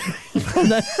that I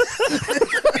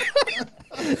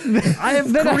I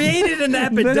have created an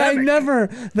epidemic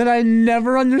that I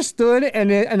never understood,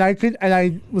 and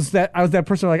I was that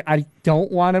person like I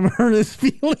don't want to hurt his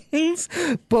feelings,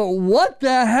 but what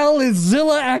the hell is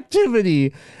Zilla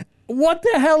activity? What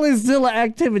the hell is Zilla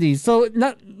activity? So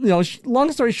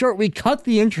long story short, we cut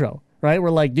the intro. Right,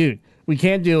 we're like, dude, we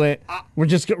can't do it. We're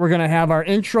gonna have our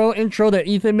intro that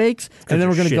Ethan makes, and then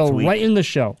we're gonna go right in the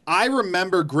show. I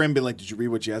remember Grim being like, "Did you read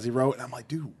what Jazzy wrote?" And I'm like,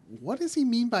 "Dude, what does he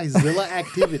mean by Zilla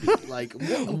activity? Like,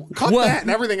 cut that, and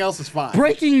everything else is fine."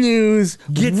 Breaking news: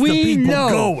 Gets the people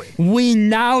going. We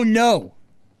now know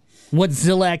what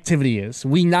Zilla activity is.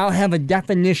 We now have a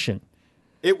definition.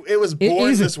 It was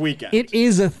born this weekend. It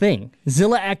is a thing.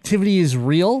 Zilla activity is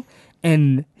real,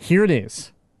 and here it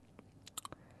is.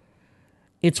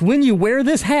 It's when you wear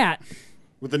this hat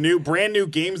with the brand new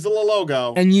Gamezilla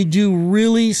logo, and you do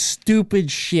really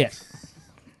stupid shit.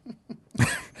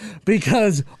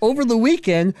 Because over the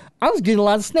weekend, I was getting a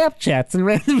lot of Snapchats and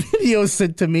random videos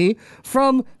sent to me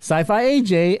from Sci-Fi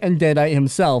AJ and Deadeye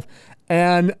himself,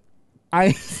 and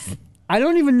I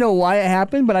don't even know why it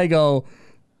happened, but I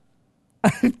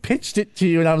pitched it to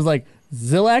you, and I was like,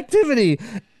 Zilla activity.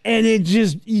 And you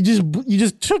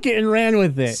just took it and ran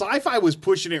with it. Sci-Fi was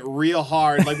pushing it real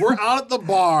hard. Like, we're out at the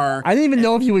bar. I didn't even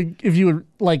know if you would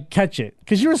like catch it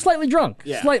because you were slightly drunk.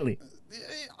 Yeah. Slightly.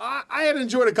 I had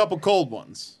enjoyed a couple cold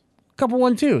ones. Couple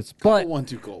 1-2s. Couple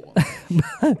 1-2 cold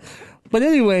ones. But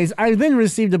anyways, I then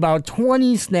received about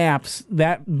 20 snaps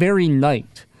that very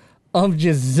night of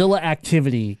just Zilla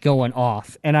activity going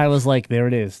off, and I was like, "There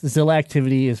it is. The Zilla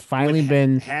activity has finally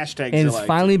been hashtag and Zilla it's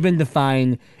finally been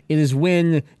defined. It is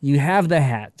when you have the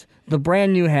hat, the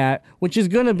brand new hat, which is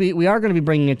going to be. We are going to be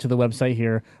bringing it to the website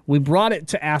here. We brought it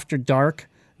to After Dark.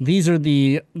 These are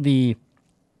the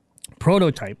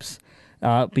prototypes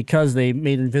because they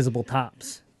made invisible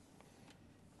tops.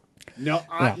 No,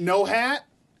 no hat.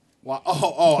 Wow.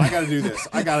 Oh, I got to do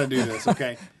this.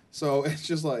 Okay, so it's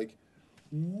just like.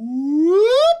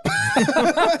 Whoop!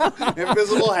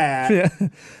 Invisible hat. Yeah.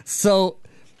 So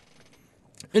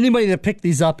anybody that picked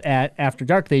these up at After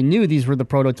Dark, they knew these were the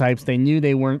prototypes. They knew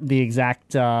they weren't the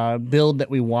exact build that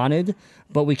we wanted,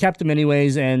 but we kept them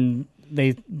anyways. And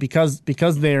they because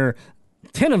they're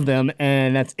 10 of them,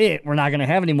 and that's it. We're not going to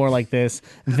have any more like this.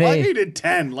 They did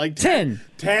 10. Like 10.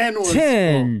 10 was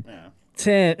 10. Oh, yeah.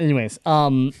 10. Anyways,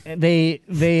 they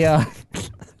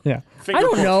yeah. I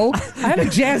don't know. I had a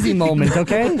Jazzy moment,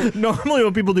 okay? Normally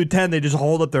when people do 10, they just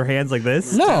hold up their hands like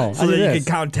this. No. So that you can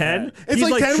count 10. It's He's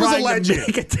like 10 was a trying to legend.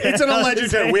 make a 10 It's an on alleged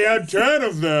his 10. hand. We had 10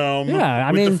 of them. Yeah,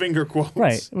 I with mean, the finger quotes.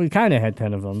 Right. We kind of had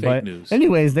 10 of them. Fake but news.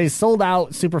 anyways, they sold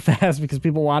out super fast because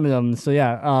people wanted them. So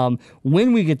yeah,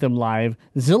 when we get them live,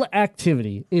 Zilla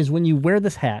activity is when you wear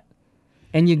this hat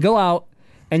and you go out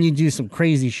and you do some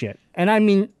crazy shit. And I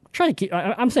mean, try to keep,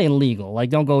 I'm saying legal. Like,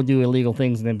 don't go do illegal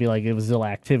things and then be like, it was Zilla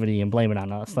activity and blame it on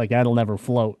us. Like, that'll never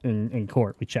float in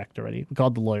court. We checked already. We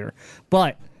called the lawyer.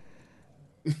 But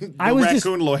I was just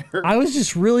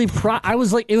really proud. I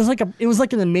was like, it was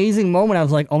like an amazing moment. I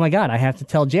was like, oh my God, I have to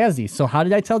tell Jazzy. So how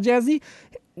did I tell Jazzy?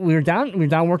 We were down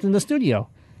working in the studio.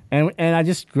 And I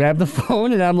just grabbed the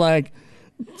phone and I'm like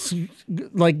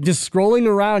just scrolling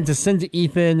around to send to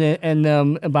Ethan and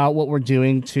them about what we're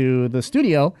doing to the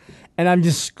studio. And I'm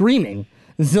just screaming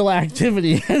Zilla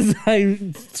activity as I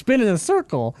spin in a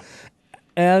circle.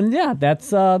 And yeah,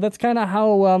 that's kind of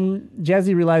how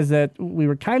Jazzy realized that we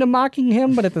were kind of mocking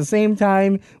him, but at the same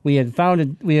time, we had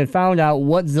found out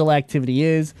what Zilla activity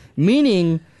is,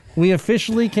 meaning we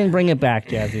officially can bring it back,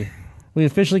 Jazzy. We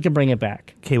officially can bring it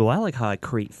back. Okay, well, I like how I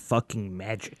create fucking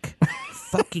magic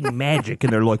fucking magic.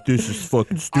 And they're like, this is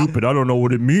fucking stupid. I don't know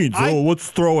what it means. Let's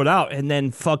throw it out. And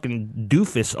then fucking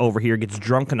doofus over here gets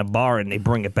drunk in a bar and they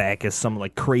bring it back as some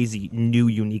like crazy new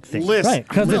unique thing. Listen, Right,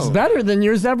 because it's better than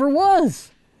yours ever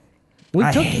was.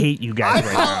 I hate you guys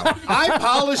right now. I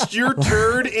polished your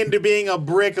turd into being a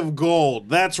brick of gold.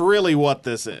 That's really what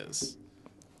this is.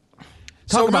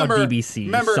 Talk about DBC,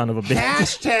 remember, son of a bitch.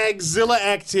 Hashtag Zilla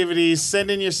activities.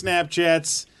 Send in your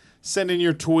Snapchats. Send in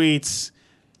your tweets.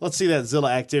 Let's see that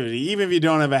Zilla activity. Even if you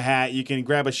don't have a hat, you can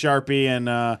grab a Sharpie and,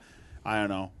 I don't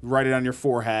know, write it on your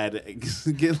forehead.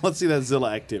 Let's see that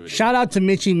Zilla activity. Shout out to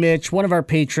Mitchy Mitch, one of our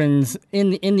patrons,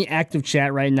 in the active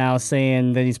chat right now,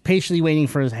 saying that he's patiently waiting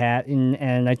for his hat.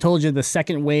 And I told you the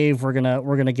second wave we're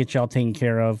gonna get y'all taken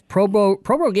care of. Pro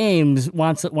Games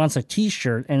wants a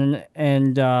T-shirt,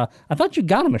 and I thought you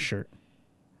got him a shirt.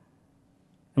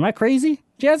 Am I crazy,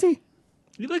 Jazzy?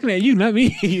 You're looking at you, not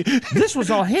me. This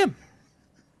was all him.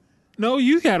 No,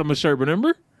 you got him a shirt,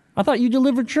 remember? I thought you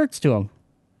delivered shirts to him.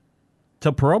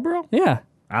 To Pro Bro? Yeah.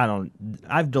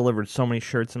 I've delivered so many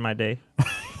shirts in my day.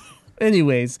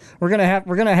 Anyways, we're gonna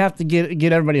have to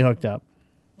get everybody hooked up.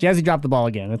 Jazzy dropped the ball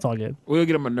again. That's all good. We'll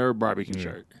get him a Nerd Barbecue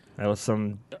shirt. That was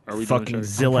some Are we doing fucking shirts?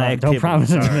 Zilla activity. Don't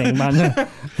promise anything, man.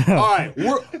 All right,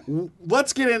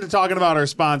 let's get into talking about our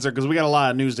sponsor because we got a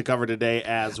lot of news to cover today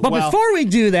as But well. before we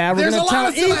do that, we're There's gonna a lot tell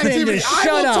of Zilla Ethan to activity. I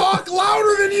shut will up. talk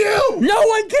louder than you. No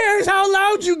one cares how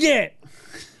loud you get.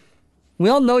 We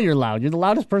all know you're loud. You're the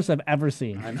loudest person I've ever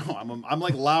seen. I know. I'm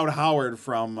like Loud Howard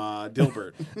from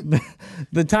Dilbert.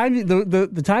 The time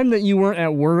that you weren't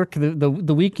at work,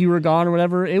 the week you were gone or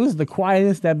whatever, it was the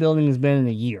quietest that building has been in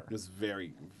a year. It was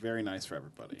very, very nice for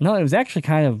everybody. No, it was actually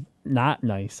kind of not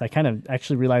nice. I kind of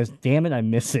actually realized, damn it, I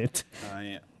miss it.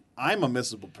 I'm a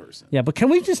missable person. Yeah, but can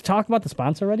we just talk about the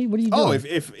sponsor already? What are you doing? Oh,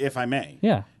 if I may.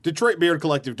 Yeah.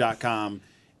 DetroitBeardCollective.com.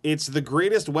 It's the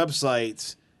greatest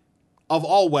website of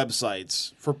all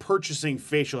websites for purchasing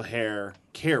facial hair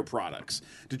care products.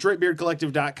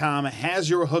 DetroitBeardCollective.com has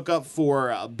your hookup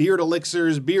for beard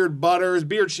elixirs, beard butters,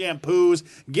 beard shampoos.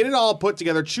 Get it all put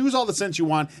together. Choose all the scents you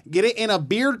want. Get it in a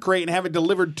beard crate and have it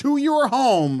delivered to your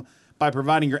home by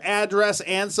providing your address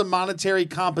and some monetary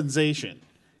compensation.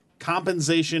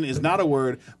 Compensation is not a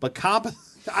word, but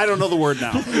I don't know the word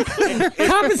now.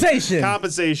 Compensation.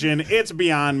 Compensation. It's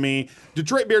beyond me.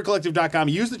 DetroitBeardCollective.com.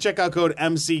 Use the checkout code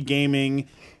MCGaming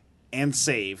and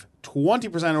save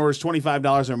 20% orders,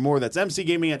 $25 or more. That's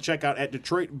MCGaming at checkout at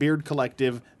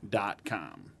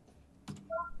DetroitBeardCollective.com.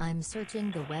 I'm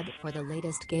searching the web for the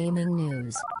latest gaming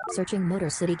news. Searching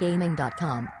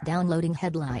MotorCityGaming.com. Downloading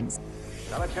headlines.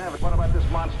 Now let's have it. What about this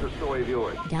monster story of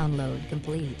yours? Download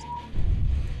complete.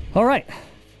 All right.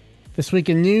 This week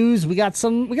in news, we got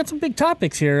some big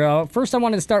topics here. First, I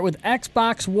wanted to start with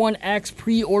Xbox One X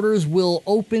pre-orders will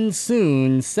open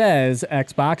soon, says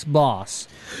Xbox boss.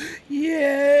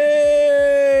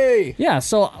 Yay! Yeah,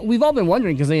 so we've all been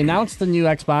wondering because they announced the new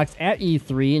Xbox at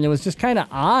E3, and it was just kind of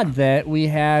odd that we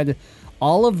had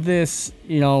all of this,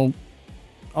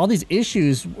 all these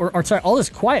issues, or sorry, all this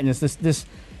quietness, this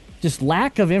just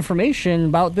lack of information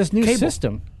about this new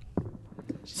system.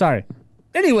 Sorry.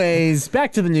 Anyways,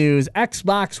 back to the news.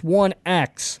 Xbox One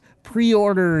X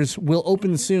pre-orders will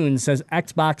open soon, says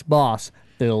Xbox boss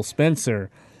Phil Spencer.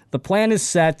 The plan is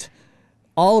set.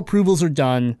 All approvals are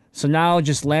done. So now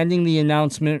just landing the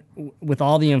announcement with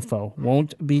all the info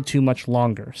won't be too much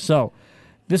longer. So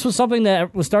this was something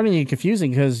that was starting to get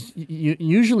confusing because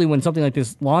usually when something like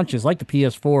this launches, like the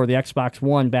PS4, the Xbox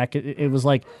One back, it was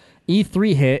like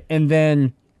E3 hit. And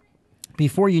then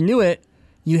before you knew it,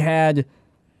 you had...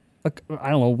 I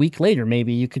don't know, a week later,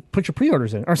 maybe you could put your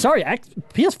pre-orders in. Or sorry,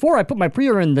 PS4, I put my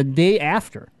pre-order in the day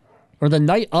after, or the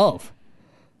night of.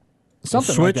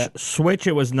 Something like that. Switch,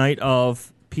 it was night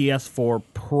of. PS4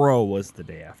 Pro was the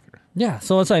day after. Yeah,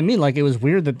 so that's what I mean. Like, it was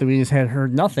weird that we just had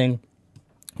heard nothing.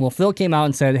 Well, Phil came out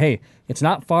and said, hey, it's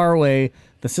not far away.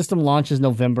 The system launches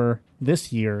November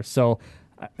this year. So,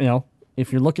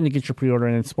 if you're looking to get your pre-order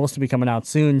and it's supposed to be coming out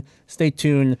soon, stay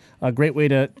tuned. A great way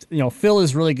to, Phil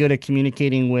is really good at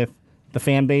communicating with the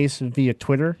fan base via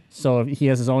Twitter. So he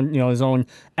has his own Xbox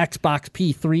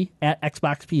P3 at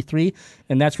Xbox P3,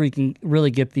 and that's where you can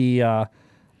really get the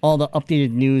all the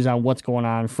updated news on what's going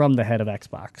on from the head of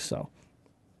Xbox. So,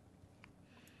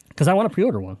 because I want to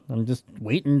pre-order one, I'm just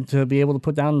waiting to be able to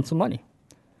put down some money.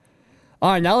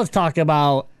 All right, now let's talk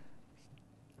about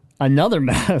another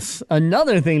mess,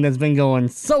 another thing that's been going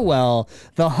so well.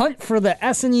 The hunt for the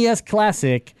SNES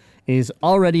Classic is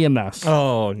already a mess.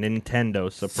 Oh,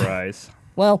 Nintendo surprise.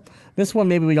 Well, this one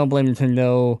maybe we don't blame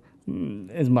Nintendo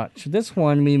as much. This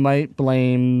one we might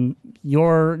blame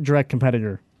your direct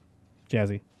competitor,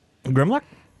 Jazzy. Grimlock?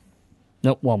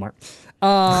 Nope, Walmart.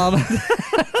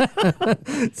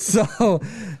 So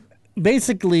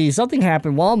basically, something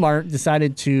happened. Walmart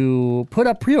decided to put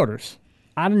up pre-orders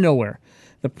out of nowhere.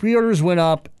 The pre-orders went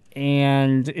up,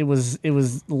 and it was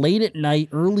late at night,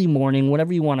 early morning,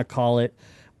 whatever you want to call it,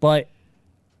 but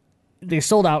they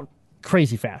sold out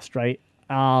crazy fast, right?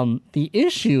 The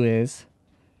issue is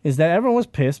that everyone was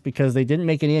pissed because they didn't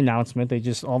make any announcement. They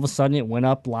just, all of a sudden, it went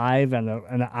up live at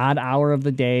an odd hour of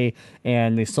the day,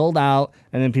 and they sold out,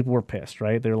 and then people were pissed,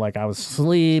 right? They're like, I was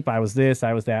asleep, I was this,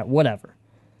 I was that, whatever.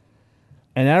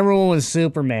 And everyone was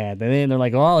super mad. They're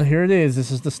like, oh, here it is.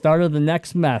 This is the start of the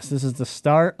next mess. This is the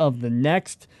start of the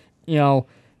next,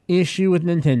 issue with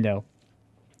Nintendo.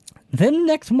 Then the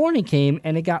next morning came,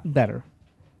 and it got better.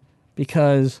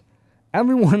 Because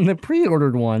everyone that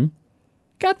pre-ordered one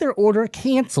got their order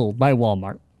canceled by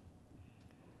Walmart.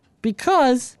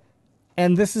 Because,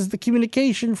 and this is the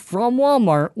communication from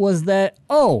Walmart, was that,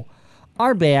 oh,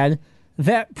 our bad,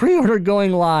 that pre-order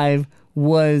going live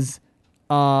was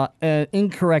an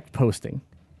incorrect posting.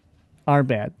 Our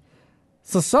bad.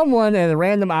 So someone at a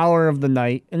random hour of the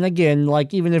night, and again,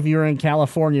 like even if you're in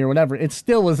California or whatever, it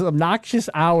still was an obnoxious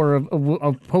hour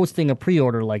of posting a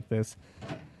pre-order like this,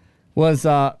 was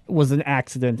an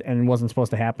accident and wasn't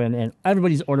supposed to happen, and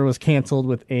everybody's order was canceled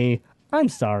with a "I'm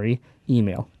sorry"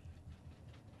 email.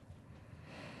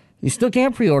 You still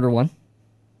can't pre-order one.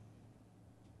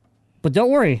 But don't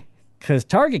worry, because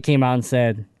Target came out and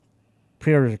said,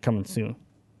 pre-orders are coming soon.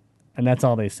 And that's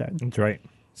all they said. That's right.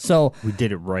 So We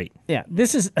did it right. yeah,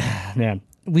 this is, man,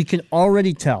 we can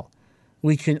already tell.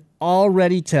 We can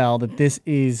already tell that this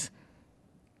is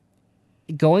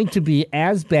going to be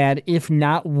as bad, if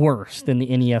not worse, than the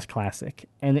NES Classic.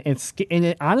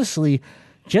 And honestly,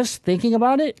 just thinking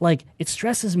about it, like, it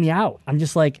stresses me out. I'm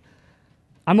just like,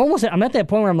 I'm at that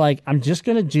point where I'm like, I'm just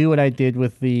going to do what I did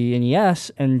with the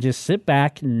NES and just sit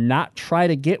back and not try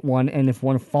to get one. And if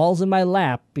one falls in my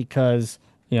lap because,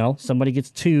 somebody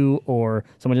gets two or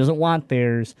somebody doesn't want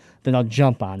theirs, then I'll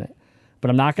jump on it. But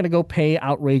I'm not going to go pay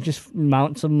outrageous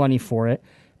amounts of money for it.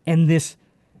 And this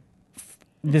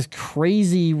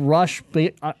crazy rush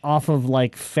off of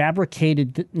like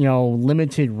fabricated,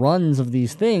 limited runs of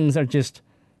these things are just,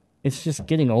 it's just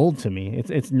getting old to me.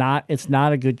 It's not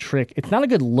a good trick. It's not a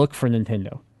good look for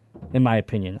Nintendo, in my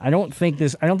opinion. I don't think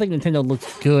Nintendo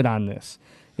looks good on this.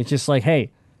 It's just like,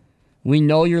 hey, we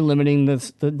know you're limiting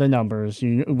the numbers.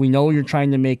 We know you're trying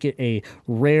to make it a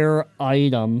rare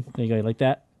item. There you go, like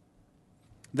that.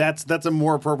 That's a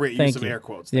more appropriate use of air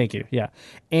quotes. Thank you. Yeah,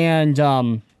 and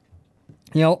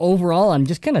overall, I'm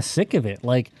just kind of sick of it.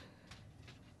 Like,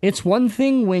 it's one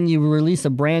thing when you release a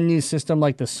brand new system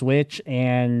like the Switch,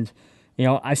 and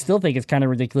I still think it's kind of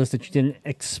ridiculous that you didn't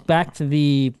expect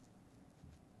the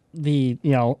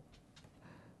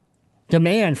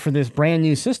demand for this brand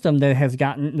new system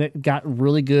that got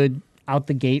really good out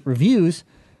the gate reviews.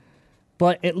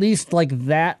 But at least like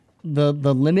that, the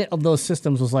limit of those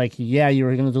systems was like, yeah, you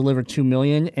were going to deliver 2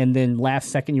 million, and then last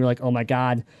second you're like, oh my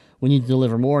god, we need to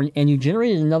deliver more, and you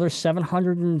generated another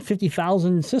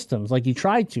 750,000 systems. Like, you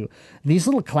tried to. These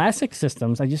little classic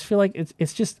systems, I just feel like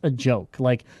it's just a joke.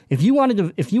 Like, if you wanted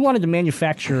to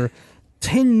manufacture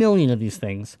 10 million of these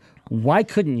things, why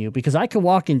couldn't you? Because I could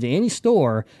walk into any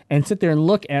store and sit there and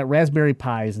look at Raspberry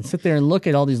Pis and sit there and look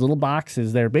at all these little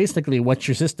boxes that are basically what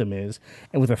your system is,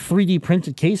 and with a 3D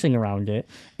printed casing around it,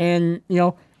 and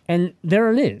and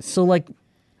there it is. So like,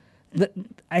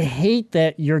 I hate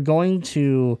that you're going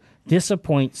to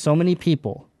disappoint so many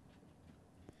people,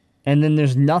 and then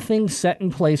there's nothing set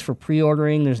in place for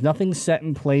pre-ordering. There's nothing set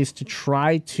in place to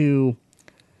try to,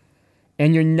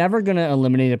 and you're never going to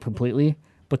eliminate it completely,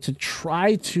 but to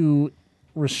try to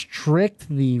restrict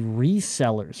the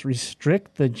resellers,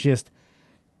 restrict the just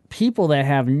people that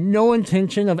have no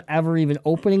intention of ever even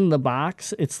opening the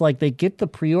box. It's like they get the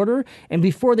pre-order, and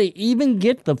before they even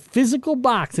get the physical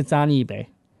box, it's on eBay.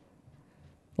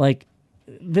 Like,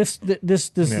 this.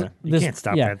 Yeah, you can't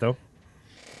stop that though.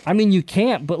 I mean, you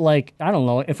can't, but like, I don't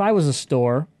know. If I was a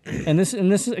store, and this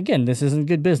is again, this isn't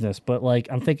good business, but like,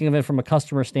 I'm thinking of it from a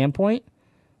customer standpoint.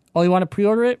 Oh, you want to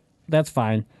pre-order it? That's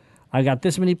fine. I got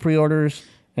this many pre-orders,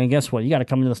 and guess what? You got to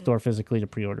come into the store physically to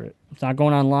pre-order it. It's not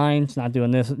going online. It's not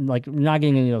doing this. Like, you're not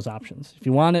getting any of those options. If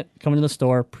you want it, come into the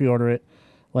store, pre-order it.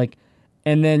 Like,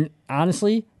 and then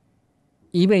honestly,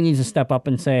 eBay needs to step up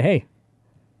and say, hey,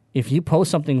 if you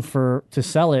post something to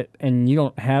sell it and you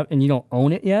don't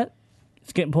own it yet,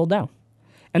 it's getting pulled down.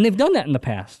 And they've done that in the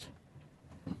past.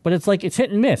 But it's like, it's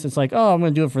hit and miss. It's like, oh, I'm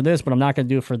going to do it for this, but I'm not going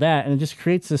to do it for that. And it just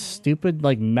creates this stupid,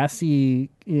 like, messy,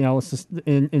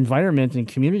 environment and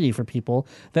community for people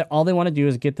that all they want to do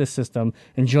is get this system,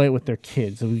 enjoy it with their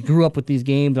kids. We grew up with these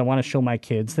games. I want to show my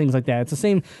kids, things like that. It's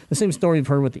the same story we've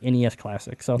heard with the NES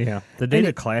Classic. So yeah, the day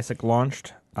the Classic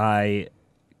launched, I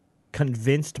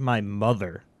convinced my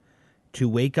mother to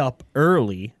wake up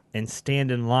early and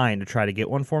stand in line to try to get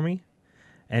one for me.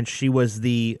 And she was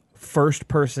the first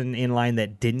person in line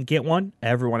that didn't get one.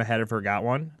 Everyone ahead of her got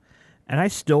one. And I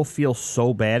still feel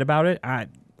so bad about it.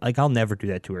 I'll never do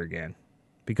that to her again.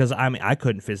 Because I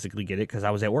couldn't physically get it because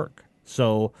I was at work.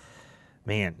 So,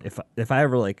 man, if I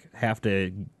ever have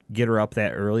to get her up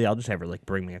that early, I'll just have her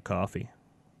bring me a coffee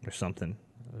or something.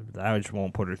 I just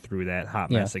won't put her through that hot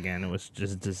mess again. It was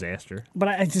just a disaster.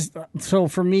 But so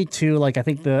for me too, I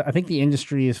think the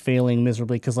industry is failing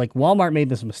miserably because Walmart made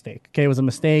this mistake. Okay, it was a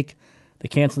mistake. They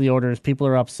canceled the orders. People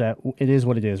are upset. It is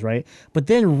what it is, right? But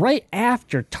then right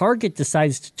after, Target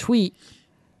decides to tweet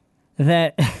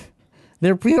that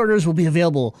their pre-orders will be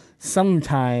available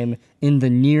sometime in the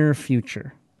near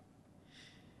future.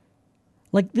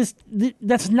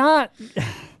 That's not...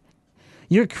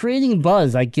 You're creating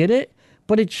buzz. I get it.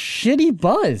 But it's shitty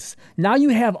buzz. Now you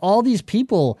have all these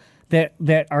people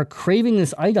that are craving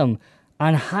this item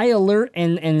on high alert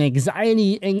and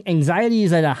anxiety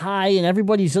is at a high and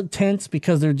everybody's tense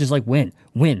because they're just like, when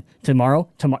tomorrow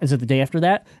is it the day after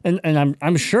that? And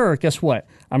I'm sure, guess what?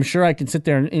 I'm sure I can sit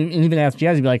there and even ask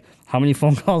Jazzy, be like, how many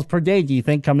phone calls per day do you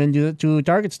think come into to a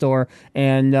Target store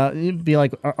and be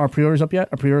like, are pre-orders up yet?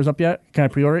 Are pre-orders up yet? Can I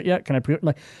pre-order it yet? Can I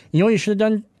pre-order? You know what you should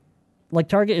have done?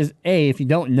 Target is, A, if you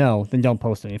don't know, then don't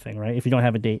post anything, right? If you don't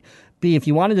have a date. B, if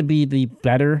you wanted to be the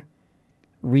better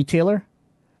retailer,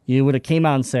 you would have came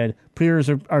out and said, pre-orders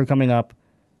are coming up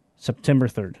September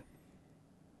 3rd.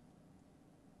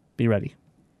 Be ready.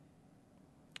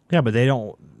 Yeah, but they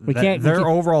don't... Their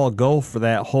overall goal for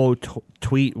that whole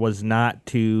tweet was not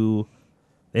to...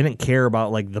 They didn't care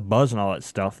about, the buzz and all that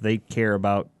stuff. They care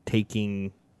about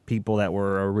taking... people that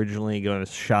were originally going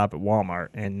to shop at Walmart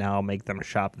and now make them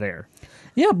shop there.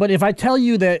 Yeah, but if I tell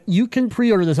you that you can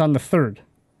pre-order this on the 3rd,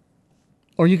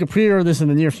 or you can pre-order this in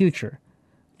the near future,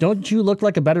 don't you look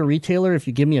like a better retailer if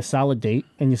you give me a solid date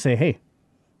and you say, hey,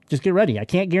 just get ready. I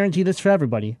can't guarantee this for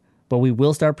everybody, but we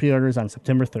will start pre-orders on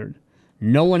September 3rd.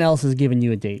 No one else has given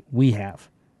you a date. We have.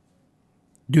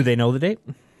 Do they know the date?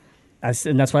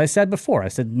 And that's what I said before. I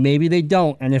said maybe they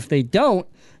don't, and if they don't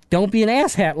be an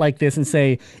asshat like this and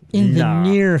say, in the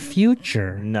near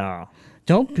future. No.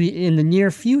 Don't be in the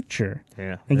near future.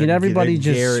 Yeah. And get everybody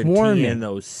just swarming. Guaranteeing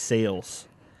those sales.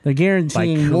 They're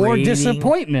guaranteeing more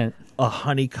disappointment. A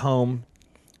honeycomb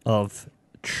of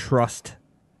trust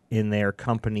in their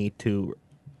company to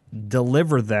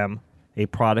deliver them a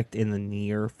product in the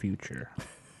near future.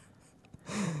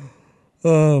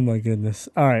 Oh, my goodness.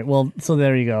 All right, well, so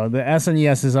there you go. The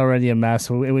SNES is already a mess,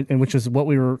 which is what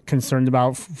we were concerned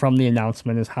about from the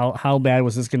announcement, is how bad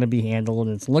was this going to be handled,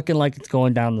 and it's looking like it's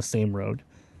going down the same road.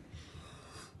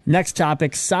 Next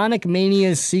topic, Sonic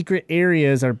Mania's secret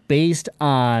areas are based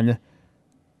on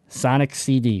Sonic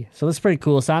CD. So that's pretty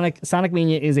cool. Sonic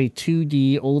Mania is a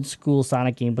 2D old-school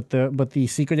Sonic game, but the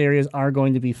secret areas are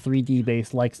going to be 3D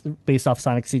based off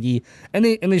Sonic CD. And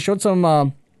they showed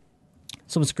some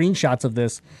screenshots of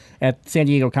this at San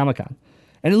Diego Comic-Con.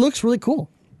 And it looks really cool.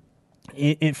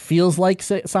 It feels like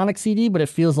Sonic CD, but it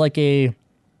feels like a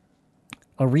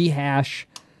rehash,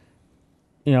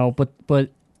 but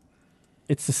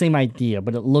it's the same idea,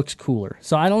 but it looks cooler.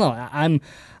 So I don't know.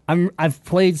 I've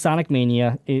played Sonic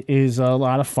Mania. It is a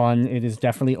lot of fun. It is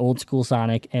definitely old school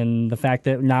Sonic, and the fact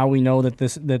that now we know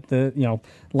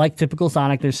that like typical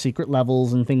Sonic, there's secret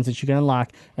levels and things that you can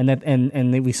unlock,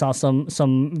 and we saw some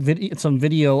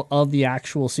video of the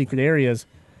actual secret areas.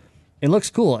 It looks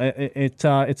cool.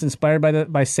 It's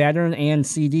inspired by Saturn and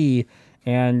CD,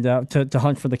 and to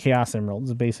hunt for the Chaos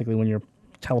Emeralds, basically when you're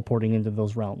teleporting into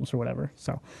those realms or whatever.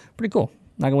 So pretty cool.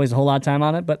 Not going to waste a whole lot of time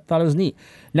on it, but thought it was neat.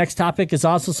 Next topic is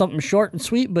also something short and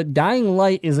sweet, but Dying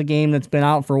Light is a game that's been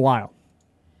out for a while.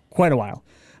 Quite a while.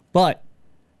 But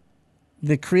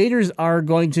the creators are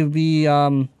going to be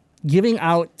giving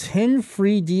out 10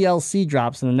 free DLC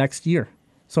drops in the next year.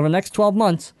 So for the next 12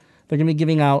 months, they're going to be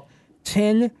giving out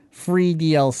 10 free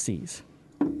DLCs.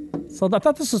 So I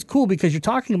thought this was cool because you're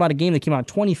talking about a game that came out in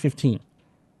 2015.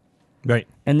 Right.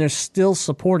 And they're still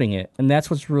supporting it, and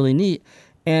that's what's really neat.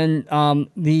 And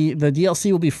the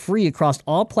DLC will be free across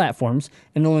all platforms,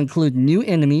 and it'll include new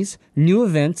enemies, new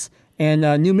events, and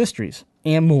new mysteries,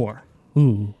 and more.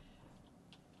 Ooh.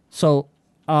 So,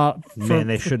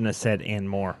 they shouldn't have said "and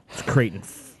more." It's creating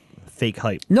fake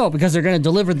hype. No, because they're going to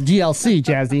deliver the DLC,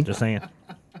 Jazzy. Just saying.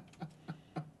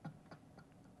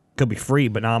 Could be free,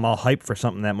 but now I'm all hyped for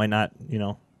something that might not,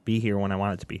 be here when I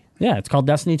want it to be. Yeah, it's called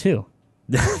Destiny 2.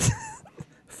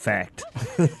 Fact.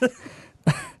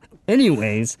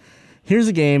 Anyways, here's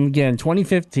a game again,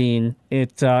 2015.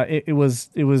 It was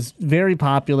very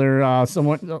popular.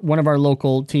 One of our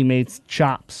local teammates,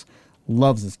 Chops,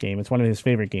 loves this game. It's one of his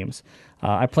favorite games.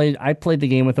 I played the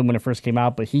game with him when it first came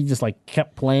out, but he just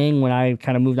kept playing when I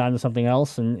kind of moved on to something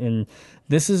else. And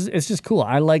it's just cool.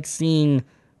 I like seeing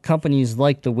companies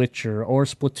like The Witcher or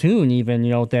Splatoon even,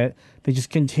 that they just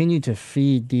continue to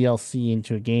feed DLC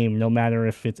into a game, no matter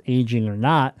if it's aging or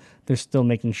not. They're still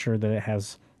making sure that it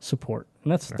has support,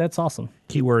 and that's awesome.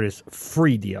 Keyword is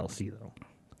free DLC though.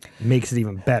 Makes it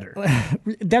even better.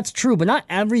 That's true, but not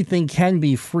everything can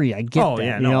be free. I get that.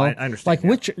 Yeah, no, I understand.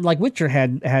 Witcher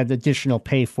had additional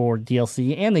pay for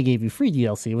DLC, and they gave you free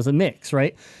DLC. It was a mix,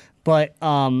 right? But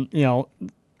I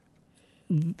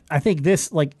think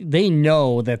this, they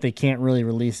know that they can't really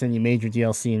release any major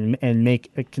DLC and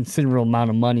make a considerable amount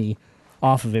of money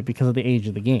off of it because of the age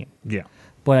of the game. Yeah.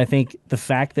 But I think the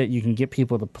fact that you can get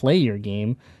people to play your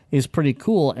game is pretty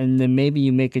cool, and then maybe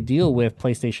you make a deal with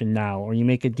PlayStation Now, or you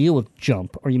make a deal with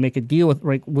Jump, or you make a deal with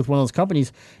one of those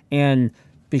companies, and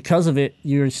because of it,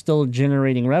 you're still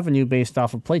generating revenue based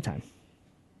off of playtime.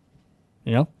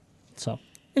 So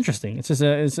interesting. It's just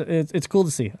it's cool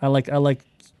to see. I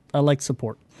like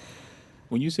support.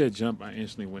 When you said Jump, I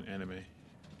instantly went anime.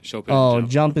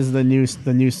 Jump is the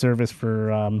new service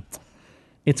for.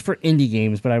 It's for indie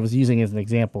games, but I was using it as an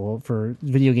example for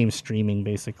video game streaming,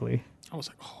 basically. I was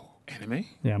like, anime?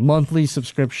 Yeah, monthly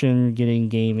subscription, getting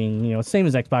gaming, same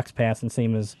as Xbox Pass and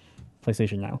same as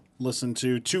PlayStation Now. Listen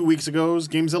to 2 weeks ago's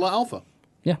Gamezilla Alpha.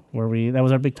 Yeah, that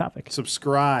was our big topic.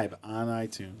 Subscribe on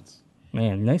iTunes.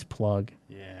 Man, nice plug.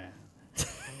 Yeah.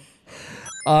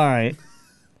 All right.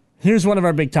 Here's one of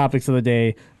our big topics of the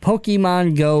day,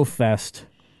 Pokemon Go Fest.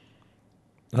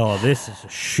 Oh, this is a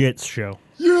shit show.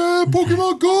 Yeah,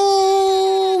 Pokemon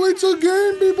Go! It's a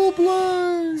game people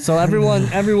play. So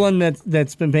everyone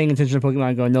that's been paying attention to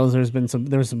Pokemon Go knows there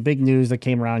was some big news that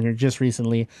came around here just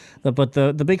recently. But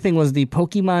the big thing was the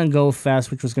Pokemon Go Fest,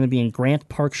 which was going to be in Grant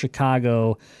Park,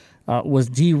 Chicago, was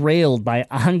derailed by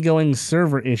ongoing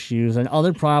server issues and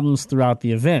other problems throughout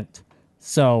the event.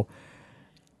 So,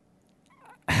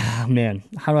 man,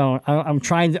 I'm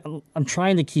trying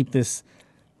to keep this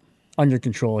under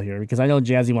control here because I know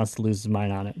Jazzy wants to lose his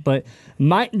mind on it. But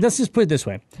let's just put it this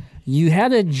way. You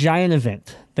had a giant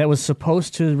event that was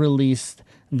supposed to release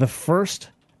the first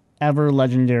ever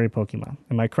legendary Pokemon.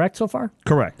 Am I correct so far?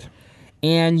 Correct.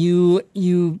 And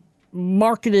you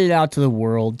marketed it out to the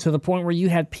world to the point where you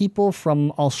had people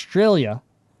from Australia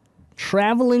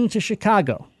traveling to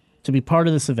Chicago to be part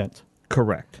of this event.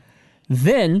 Correct.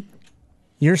 Then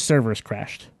your servers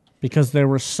crashed. Because there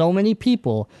were so many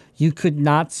people, you could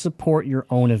not support your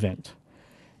own event.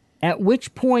 At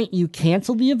which point you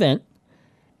cancel the event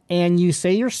and you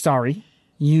say you're sorry.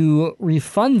 You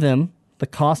refund them the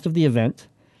cost of the event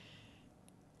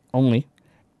only,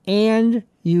 and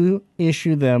you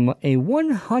issue them a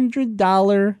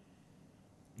 $100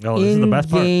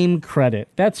 in-game credit.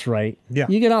 That's right. Yeah.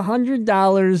 You get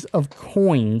 $100 of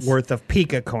coins worth of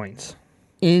Pika coins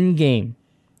in-game.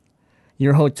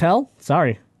 Your hotel?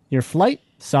 Sorry. Your flight?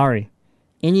 Sorry.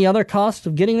 Any other cost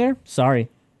of getting there? Sorry.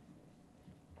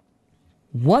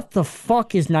 What the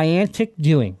fuck is Niantic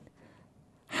doing?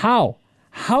 How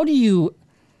do you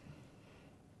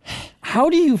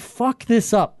fuck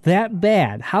this up that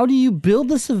bad? How do you build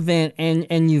this event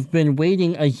and you've been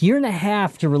waiting a year and a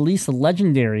half to release a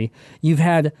legendary? You've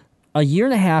had a year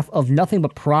and a half of nothing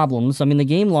but problems. I mean, the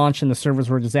game launched and the servers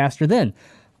were a disaster then.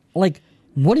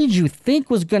 What did you think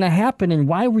was going to happen, and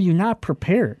why were you not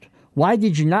prepared? Why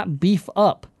did you not beef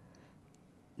up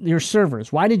your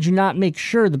servers? Why did you not make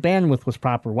sure the bandwidth was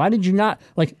proper? Why did you not,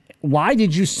 why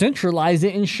did you centralize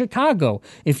it in Chicago?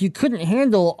 If you couldn't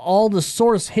handle all the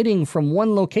source hitting from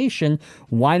one location,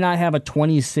 why not have a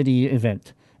 20-city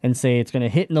event and say it's going to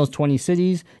hit in those 20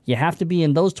 cities? You have to be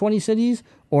in those 20 cities,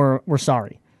 or we're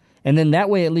sorry. And then that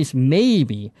way, at least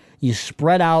maybe you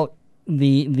spread out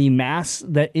the mass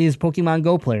that is Pokemon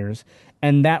Go players,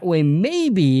 and that way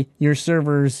maybe your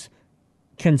servers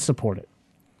can support it.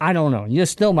 I don't know. You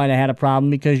still might have had a problem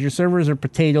because your servers are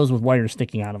potatoes with wires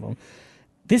sticking out of them.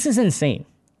 This is insane.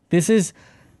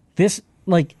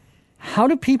 How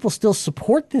do people still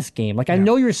support this game? I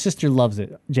know your sister loves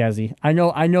it, Jazzy. I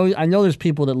know there's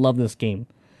people that love this game.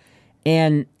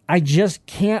 And I just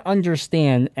can't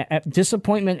understand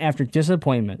disappointment after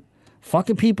disappointment,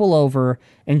 fucking people over,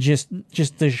 and just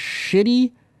the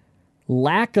shitty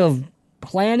lack of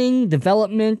planning,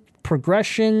 development,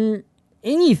 progression,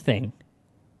 anything.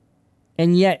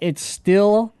 And yet it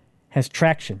still has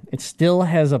traction. It still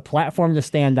has a platform to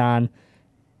stand on.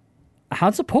 How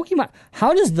does the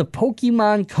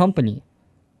Pokemon company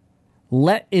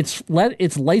let its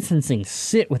licensing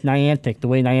sit with Niantic the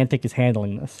way Niantic is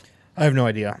handling this? I have no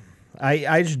idea.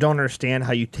 I just don't understand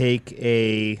how you take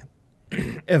a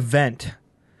event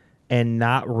and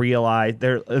not realize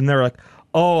they're like,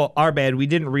 oh, our bad, we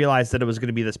didn't realize that it was going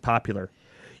to be this popular.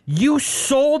 You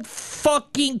sold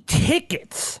fucking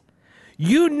tickets.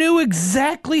 You knew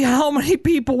exactly how many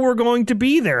people were going to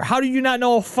be there. How did you not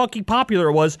know how fucking popular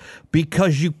it was?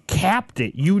 Because you capped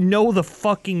it. You know the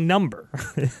fucking number.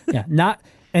 Yeah,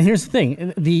 and here's the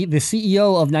thing. The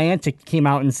CEO of Niantic came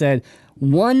out and said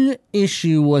one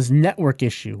issue was network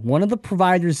issue. One of the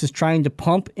providers is trying to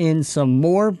pump in some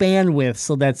more bandwidth,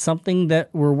 so that's something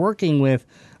that we're working with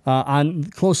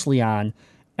closely on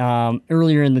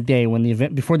earlier in the day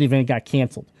before the event got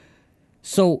canceled.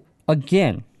 So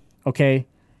again, okay,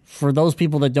 for those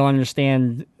people that don't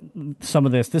understand some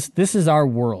of this is our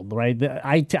world, right? The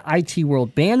IT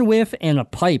world, bandwidth and a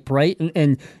pipe, right?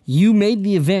 And you made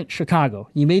the event Chicago.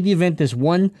 You made the event this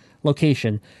one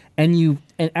location, and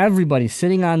everybody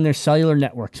sitting on their cellular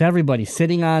networks, everybody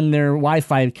sitting on their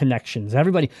Wi-Fi connections,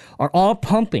 everybody are all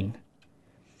pumping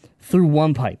through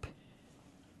one pipe.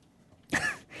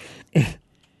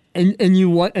 and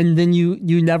then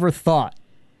you never thought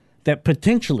that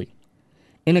potentially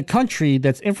in a country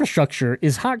that's infrastructure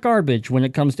is hot garbage when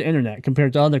it comes to internet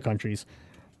compared to other countries,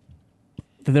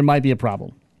 that there might be a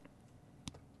problem.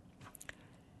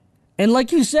 And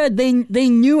like you said, they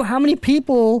knew how many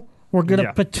people were going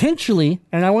to potentially,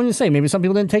 and I wanted to say, maybe some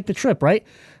people didn't take the trip, right?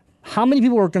 How many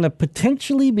people were going to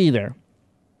potentially be there?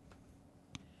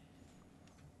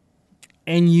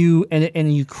 And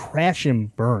you crash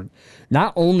and burn.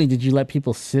 Not only did you let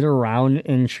people sit around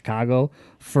in Chicago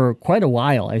for quite a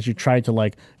while as you tried to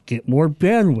like get more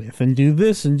bandwidth and do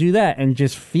this and do that and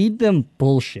just feed them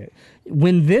bullshit.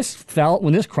 When this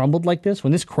crumbled like this,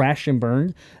 when this crashed and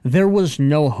burned, there was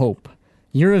no hope.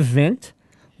 Your event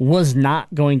was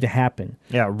not going to happen.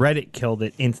 Yeah, Reddit killed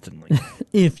it instantly.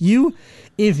 If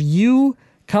you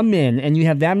come in and you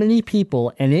have that many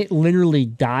people and it literally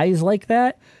dies like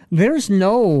that, there's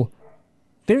no,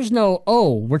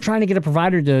 oh, we're trying to get a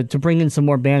provider to bring in some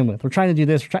more bandwidth. We're trying to do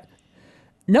this.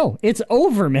 No, it's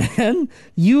over, man.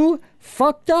 You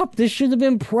fucked up. This should have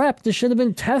been prepped. This should have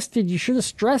been tested. You should have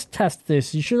stress tested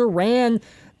this. You should have ran.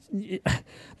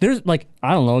 There's like,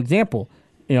 I don't know, example.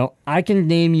 I can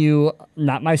name you,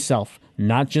 not myself,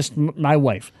 not just my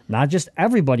wife, not just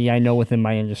everybody I know within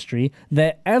my industry,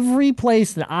 that every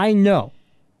place that I know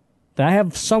that I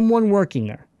have someone working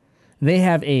there, they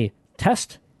have a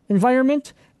test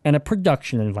environment and a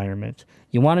production environment.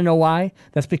 You want to know why?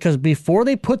 That's because before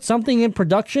they put something in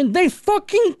production, they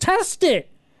fucking test it.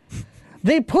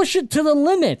 They push it to the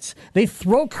limits. They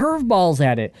throw curveballs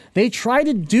at it. They try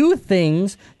to do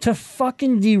things to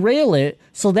fucking derail it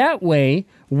so that way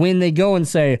when they go and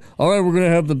say, all right, we're going to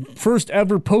have the first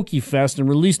ever PokeFest and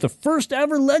release the first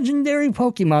ever legendary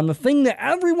Pokemon, the thing that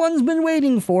everyone's been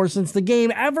waiting for since the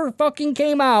game ever fucking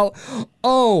came out.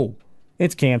 Oh,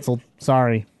 it's canceled.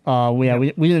 Sorry. We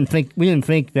didn't think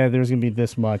that there was going to be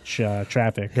this much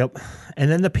traffic. Yep. And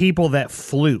then the people that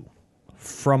flew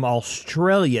from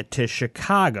Australia to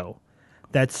Chicago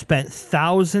that spent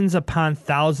thousands upon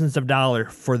thousands of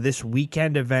dollars for this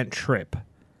weekend event trip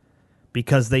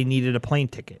because they needed a plane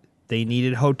ticket. They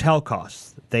needed hotel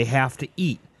costs. They have to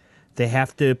eat. They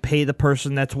have to pay the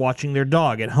person that's watching their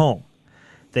dog at home.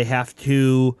 They have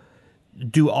to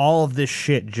do all of this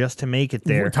shit just to make it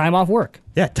there. Time off work.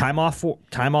 Yeah, time off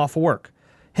work.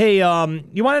 Hey,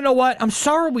 you want to know what? I'm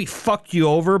sorry we fucked you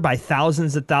over by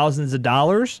thousands and thousands of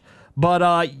dollars,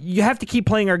 but you have to keep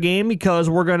playing our game because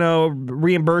we're going to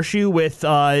reimburse you with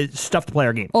stuff to play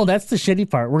our game. Oh, that's the shitty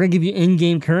part. We're going to give you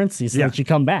in-game currency so that you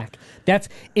come back. That's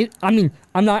it. I mean,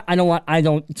 I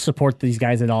don't support these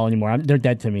guys at all anymore. They're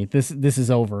dead to me. This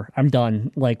is over. I'm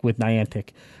done like with Niantic.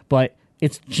 But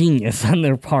it's genius on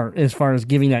their part as far as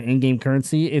giving that in-game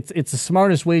currency. It's the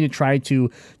smartest way to try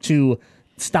to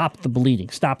stop the bleeding,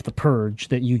 stop the purge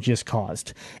that you just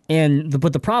caused.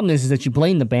 But the problem is that you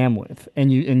blame the bandwidth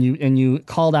and you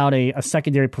called out a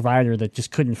secondary provider that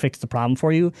just couldn't fix the problem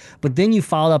for you. But then you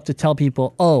followed up to tell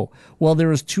people, oh, well, there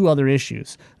was two other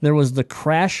issues. There was the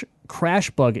crash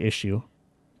bug issue.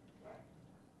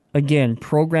 Again,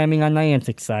 programming on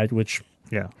Niantic's side, which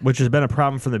has been a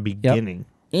problem from the beginning. Yep.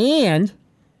 And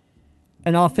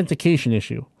an authentication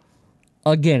issue.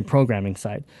 Again, programming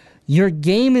side. Your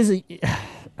game is...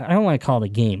 I don't want to call it a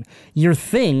game. Your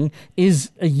thing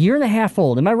is a year and a half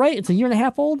old. Am I right? It's a year and a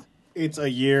half old? It's a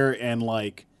year and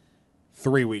like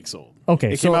 3 weeks old.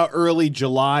 Okay, it so- came out early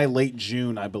July, late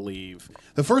June, I believe.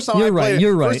 The first time You're right,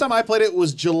 you're right. First time I played it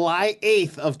was July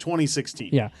 8th of 2016.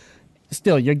 Yeah.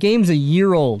 Still, your game's a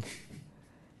year old.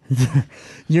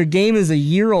 Your game is a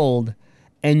year old,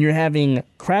 and you're having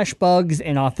crash bugs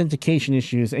and authentication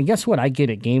issues. And guess what? I get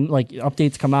it. Game like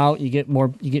updates come out, you get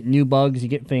new bugs, you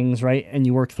get things, right? And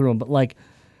you work through them. But like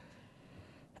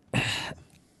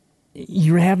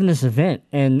you're having this event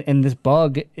and this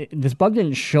bug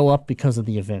didn't show up because of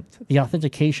the event. The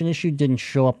authentication issue didn't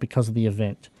show up because of the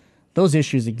event. Those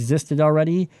issues existed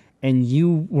already, and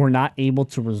you were not able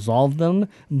to resolve them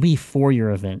before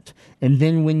your event. And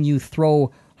then when you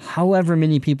throw however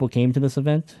many people came to this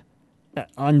event,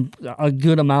 on a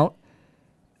good amount,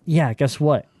 yeah, guess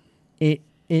what? It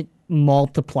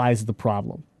multiplies the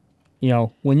problem. You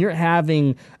know, when you're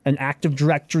having an Active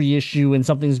Directory issue and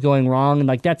something's going wrong, and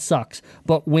like that sucks.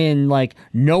 But when like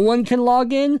no one can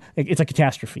log in, it's a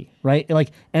catastrophe, right?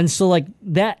 Like, and so like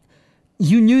that,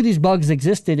 you knew these bugs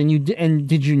existed, and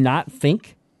did you not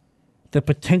think the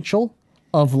potential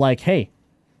of like, hey,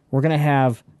 we're gonna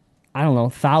have, I don't know,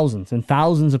 thousands and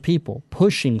thousands of people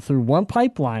pushing through one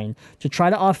pipeline to try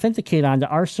to authenticate onto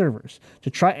our servers, to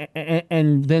try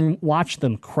and then watch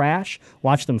them crash,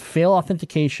 watch them fail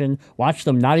authentication, watch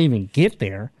them not even get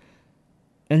there,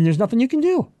 and there's nothing you can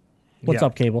do. What's Yeah.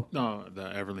 up, Cable? No,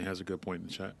 Everly has a good point in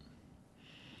the chat.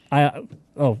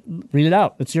 Read it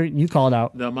out. You call it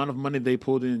out. The amount of money they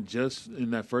pulled in just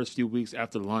in that first few weeks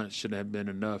after launch should have been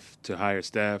enough to hire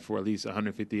staff for at least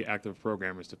 150 active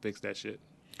programmers to fix that shit.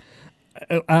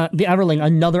 The Everling,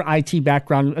 another IT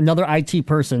background, another IT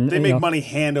person. They make money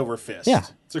hand over fist. Yeah.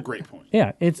 It's a great point.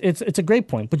 Yeah, it's a great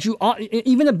point. But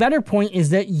even a better point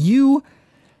is that you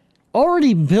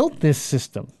already built this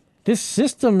system. This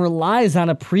system relies on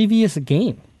a previous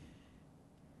game.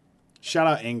 Shout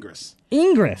out Ingress.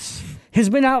 Ingress has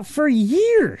been out for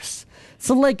years.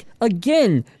 So, like,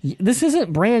 again, this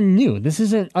isn't brand new. This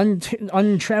isn't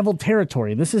untraveled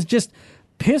territory. This is just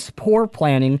piss poor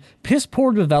planning, piss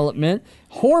poor development,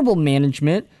 horrible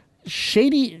management,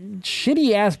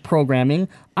 shitty ass programming.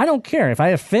 I don't care. If I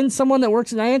offend someone that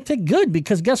works in Niantic, good,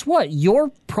 because guess what? Your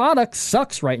product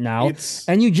sucks right now,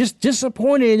 and you just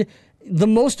disappointed the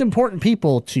most important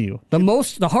people to you. The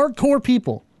hardcore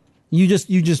people. You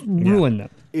just ruined them.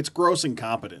 It's gross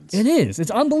incompetence. It is. It's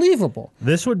unbelievable.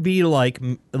 This would be like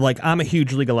I'm a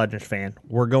huge League of Legends fan.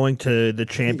 We're going to the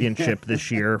championship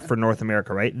this year for North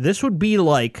America, right? This would be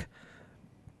like,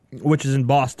 which is in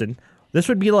Boston. This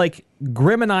would be like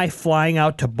Grim and I flying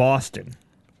out to Boston,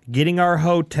 getting our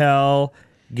hotel,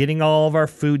 getting all of our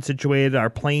food situated, our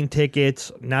plane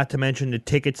tickets, not to mention the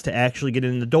tickets to actually get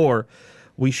in the door.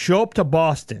 We show up to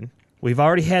Boston. We've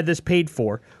already had this paid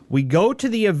for. We go to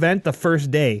the event the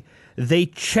first day. They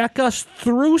check us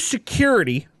through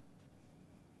security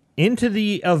into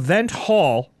the event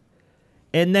hall,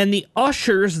 and then the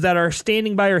ushers that are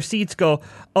standing by our seats go,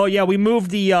 "Oh yeah, we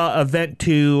moved the event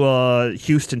to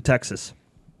Houston, Texas."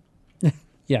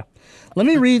 Yeah. Let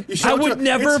me read. I would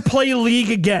never play League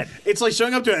again. It's like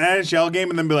showing up to an NHL game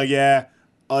and then be like, yeah,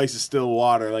 ice is still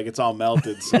water. Like, it's all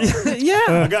melted. So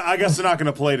Yeah. I guess they're not going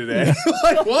to play today.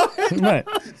 Like, what? Right.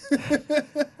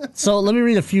 So let me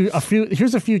read a few.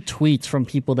 Here's a few tweets from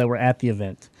people that were at the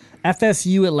event.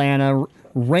 FSU Atlanta,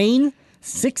 rain,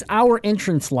 6-hour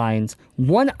entrance lines,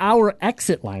 1-hour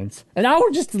exit lines, an hour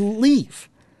just to leave.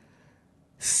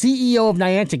 CEO of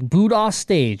Niantic booed off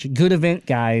stage. Good event,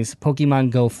 guys.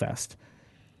 Pokemon Go Fest.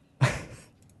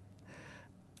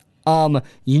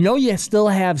 You still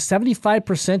have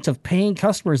 75% of paying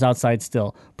customers outside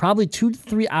still. Probably 2 to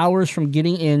 3 hours from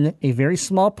getting in a very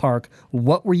small park.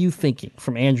 What were you thinking?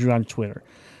 From Andrew on Twitter.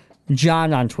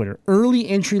 John on Twitter. Early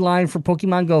entry line for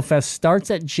Pokemon Go Fest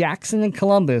starts at Jackson and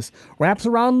Columbus, wraps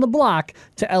around the block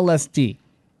to LSD.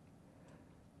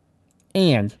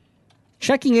 And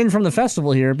checking in from the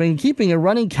festival here, been keeping a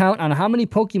running count on how many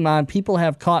Pokemon people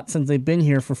have caught since they've been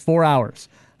here for 4 hours.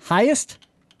 Highest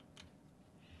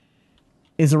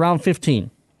is around 15.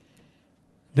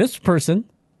 This person,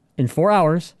 in 4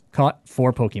 hours, caught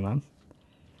 4 Pokemon.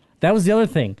 That was the other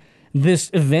thing.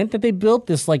 This event that they built,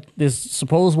 this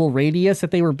supposable radius that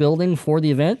they were building for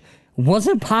the event,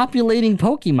 wasn't populating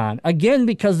Pokemon. Again,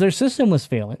 because their system was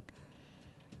failing.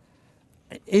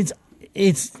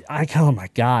 Oh my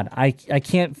God. I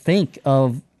can't think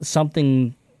of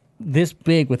something this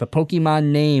big with a Pokemon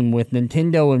name, with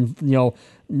Nintendo and,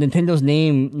 Nintendo's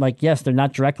name, like, yes, they're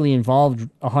not directly involved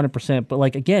 100%, but,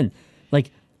 like, again,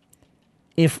 like,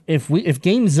 if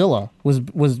Gamezilla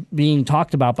was being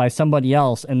talked about by somebody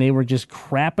else and they were just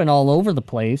crapping all over the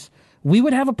place, we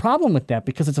would have a problem with that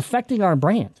because it's affecting our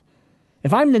brand.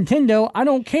 If I'm Nintendo, I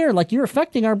don't care. Like, you're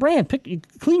affecting our brand.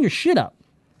 Clean your shit up.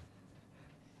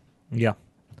 Yeah.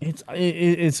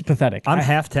 It's pathetic. I'm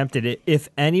half tempted. If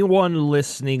anyone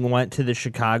listening went to the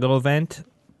Chicago event,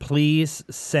 please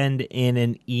send in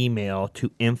an email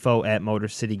to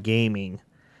info@MotorCityGaming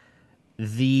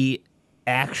the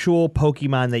actual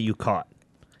Pokemon that you caught.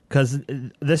 Because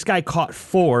this guy caught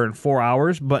 4 in 4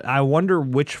 hours, but I wonder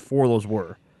which 4 those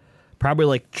were. Probably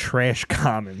like trash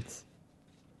commons.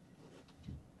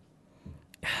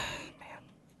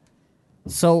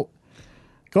 So,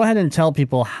 go ahead and tell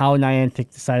people how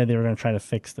Niantic decided they were going to try to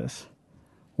fix this.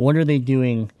 What are they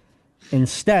doing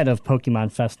instead of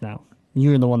Pokemon Fest now?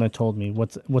 You're the one that told me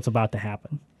what's about to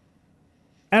happen.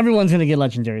 Everyone's going to get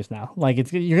legendaries now. Like,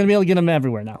 you're going to be able to get them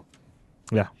everywhere now.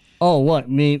 Yeah. Oh, what?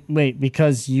 Wait,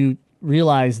 because you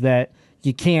realize that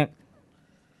you can't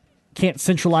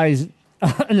centralize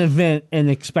an event and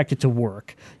expect it to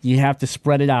work. You have to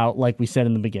spread it out, like we said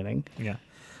in the beginning. Yeah.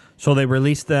 So they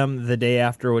released them the day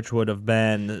after, which would have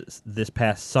been this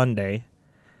past Sunday,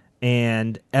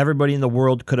 and everybody in the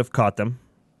world could have caught them.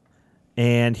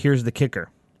 And here's the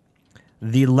kicker.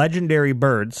 The legendary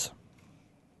birds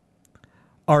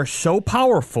are so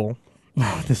powerful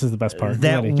This is the best part.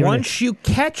 that once you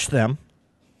catch them,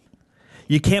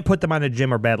 you can't put them on a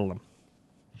gym or battle them.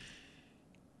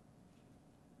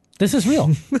 This is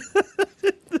real.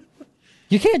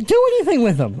 You can't do anything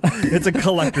with them. It's a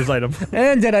collector's item.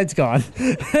 And Deadite's gone.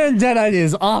 And Deadite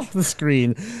is off the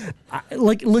screen.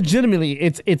 Like, legitimately,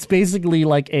 it's basically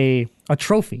like a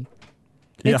trophy.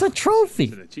 It's Yeah. a trophy.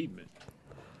 It's an achievement.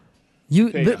 You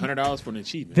Paid $100 for an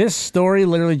achievement. This story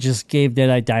literally just gave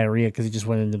Deadite diarrhea because he just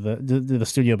went into the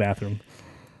studio bathroom.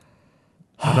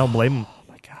 I don't blame him. Oh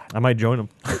my god! I might join him.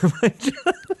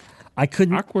 I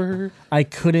couldn't. Awkward. I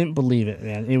couldn't believe it,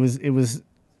 man.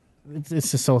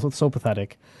 It's just so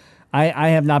pathetic. I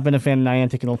have not been a fan of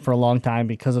Niantic for a long time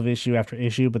because of issue after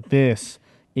issue, but this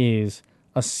is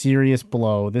a serious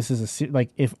blow. This is like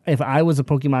if I was a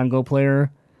Pokemon Go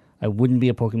player, I wouldn't be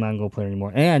a Pokemon Go player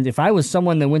anymore. And if I was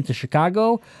someone that went to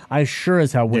Chicago, I sure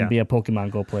as hell wouldn't be a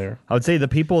Pokemon Go player. I would say the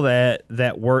people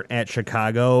that weren't at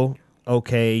Chicago,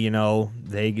 okay,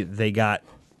 they got,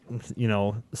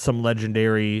 some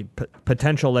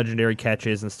potential legendary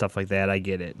catches and stuff like that. I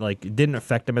get it. Like, it didn't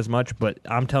affect them as much, but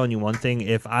I'm telling you one thing.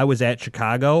 If I was at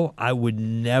Chicago, I would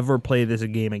never play this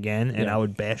game again, and I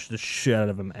would bash the shit out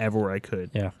of them everywhere I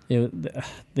could. Yeah.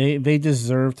 They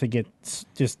deserve to get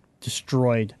just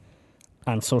destroyed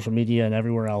on social media and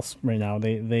everywhere else right now.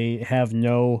 They have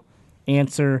no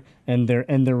answer, and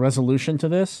their resolution to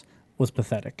this was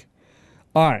pathetic.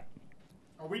 All right.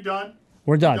 Are we done?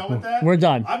 We're done. With that? We're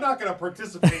done. I'm not going to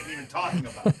participate in even talking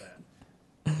about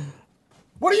that.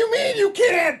 What do you mean you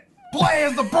can't play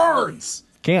as the birds?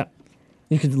 Can't.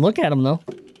 You can look at them, though.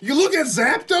 You look at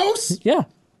Zapdos? Yeah.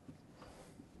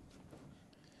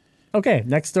 Okay,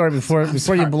 next story before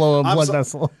you blow a blood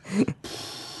vessel.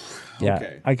 Yeah,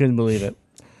 Okay. I couldn't believe it.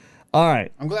 All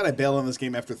right. I'm glad I bailed on this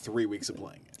game after 3 weeks of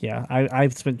playing it. Yeah,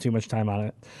 I've spent too much time on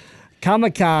it.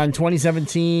 Comic-Con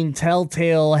 2017,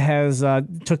 Telltale has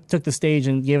took the stage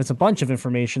and gave us a bunch of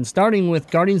information, starting with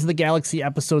Guardians of the Galaxy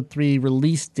Episode 3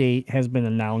 release date has been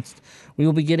announced. We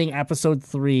will be getting Episode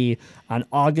 3 on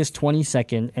August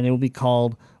 22nd, and it will be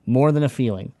called More Than a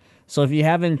Feeling. So if you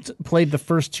haven't played the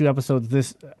first 2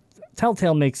 episodes,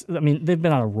 Telltale they've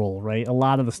been on a roll, right? A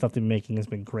lot of the stuff they've been making has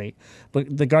been great.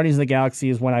 But the Guardians of the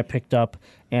Galaxy is one I picked up,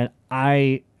 and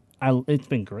it's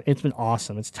been great. It's been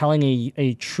awesome. It's telling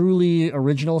a truly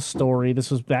original story.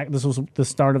 This was the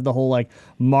start of the whole like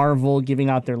Marvel giving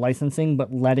out their licensing,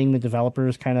 but letting the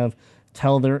developers kind of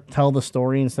tell the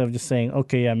story instead of just saying,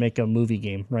 okay, yeah, make a movie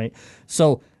game, right?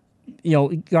 So,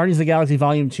 Guardians of the Galaxy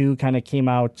Volume 2 kind of came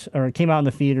out in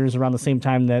the theaters around the same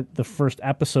time that the first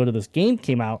episode of this game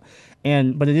came out.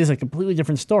 But it is a completely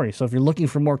different story. So if you're looking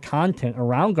for more content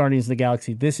around Guardians of the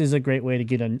Galaxy, this is a great way to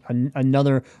get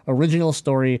another original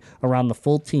story around the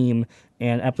full team.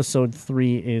 And Episode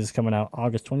 3 is coming out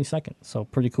August 22nd. So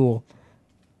pretty cool.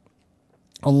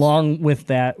 Along with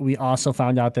that, we also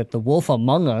found out that The Wolf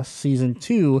Among Us Season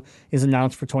 2 is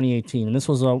announced for 2018. And this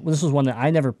was one that I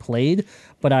never played,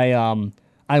 but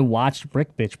I watched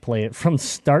Brick Bitch play it from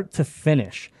start to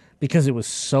finish because it was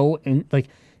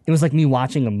it was like me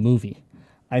watching a movie.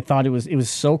 I thought it was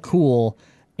so cool,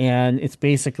 and it's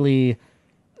basically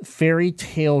fairy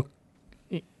tale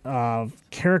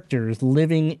characters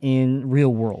living in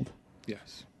real world.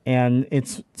 Yes. And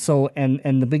it's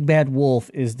and the big bad wolf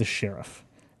is the sheriff.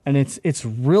 and it's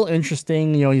real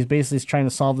interesting. You know, he's basically trying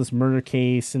to solve this murder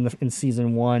case in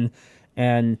season 1,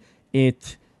 and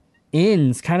it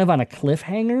ends kind of on a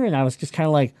cliffhanger. And I was just kind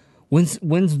of like, when's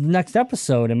the next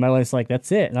episode? And my wife's like,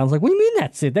 that's it. And I was like, what do you mean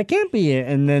that's it? That can't be it.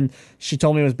 And then she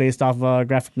told me it was based off of a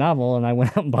graphic novel, and I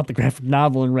went out and bought the graphic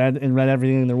novel and read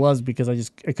everything there was because I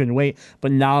couldn't wait.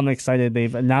 But now I'm excited.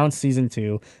 They've announced season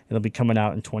 2. It'll be coming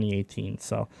out in 2018.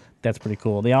 So that's pretty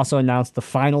cool. They also announced the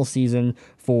final season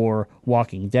for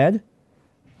Walking Dead.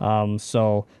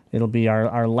 So it'll be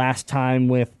our last time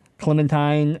with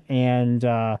Clementine,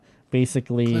 and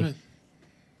basically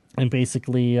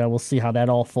we'll see how that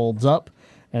all folds up.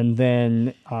 And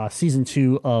then season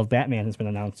 2 of Batman has been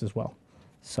announced as well.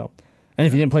 So, and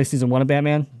if you didn't play season 1 of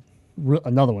Batman,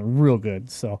 another one real good.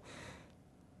 So,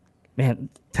 man,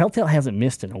 Telltale hasn't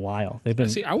missed in a while. They've been.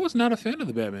 See, I was not a fan of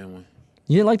the Batman one.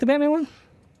 You didn't like the Batman one?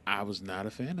 I was not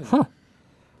a fan of it. Huh.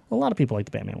 A lot of people like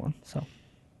the Batman one, so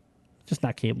just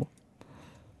not Cable.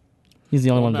 He's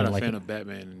the only one that I'm not like a fan it. of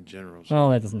Batman in general. So.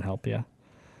 Oh, that doesn't help you.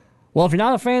 Well, if you're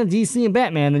not a fan of DC and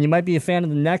Batman, then you might be a fan of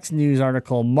the next news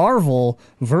article. Marvel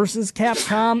versus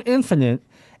Capcom Infinite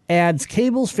adds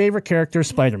Cable's favorite character,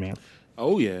 Spider-Man,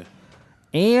 Oh, yeah.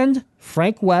 and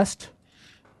Frank West,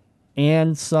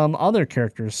 and some other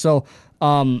characters. So,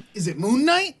 Is it Moon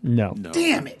Knight? no.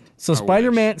 Damn it. So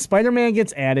Spider-Man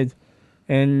gets added,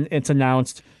 and it's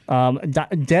announced.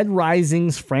 Dead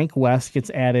Rising's Frank West gets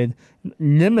added.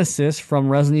 Nemesis from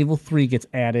Resident Evil 3 gets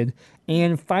added,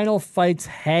 and Final Fight's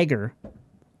Hager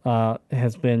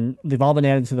they've all been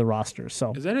added to the roster.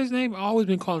 So Is that his name? I've always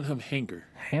been calling him Hanger.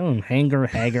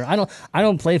 Hager. I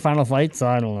don't play Final Fight, so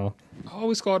I don't know. I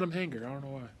always called him Hanger. I don't know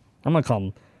why. I'm gonna call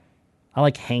him. I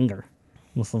like Hanger.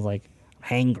 This sounds like I'm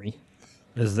hangry.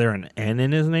 Is there an N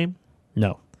in his name?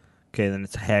 No. Okay, then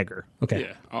it's Hager. Okay.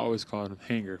 Yeah, I always called him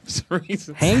Hanger for some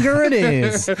reason. Hanger it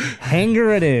is.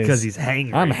 Hanger it is. Because he's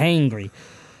hangry. I'm hangry.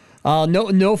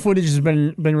 No footage has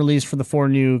been released for the 4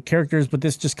 new characters, but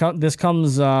this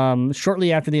comes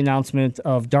shortly after the announcement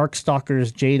of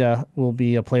Darkstalkers. Jada will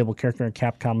be a playable character in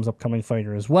Capcom's upcoming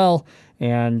fighter as well,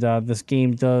 and this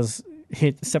game does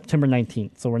hit September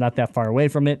 19th, so we're not that far away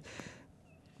from it.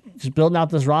 Just building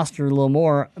out this roster a little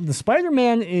more. The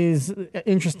Spider-Man is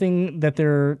interesting that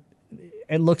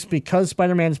it looks because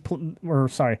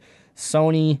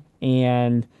Sony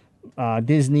and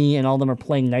Disney and all of them are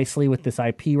playing nicely with this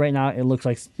IP right now. It looks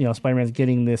like Spider-Man's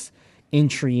getting this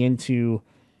entry into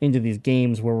these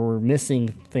games where we're missing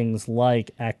things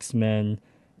like X-Men,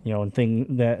 and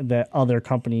thing that other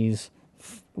companies,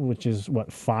 which is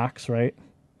what, Fox, right?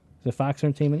 Is it Fox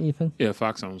Entertainment, Ethan? Yeah,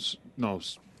 Fox owns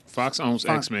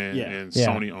X-Men, and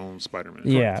Sony owns Spider-Man.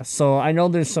 Yeah, so I know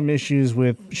there's some issues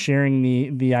with sharing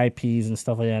the IPs and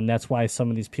stuff like that, and that's why some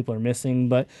of these people are missing.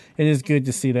 But it is good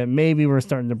to see that maybe we're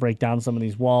starting to break down some of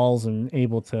these walls and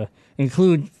able to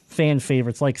include fan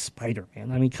favorites like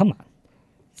Spider-Man. I mean, come on.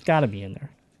 It's got to be in there.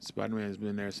 Spider-Man has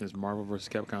been there since Marvel vs.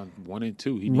 Capcom 1 and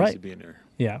 2. He needs to be in there.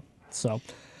 Yeah, so...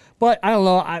 But I don't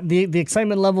know. The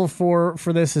excitement level for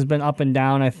this has been up and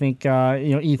down. I think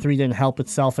E3 didn't help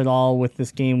itself at all with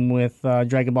this game with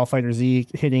Dragon Ball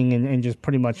FighterZ hitting and just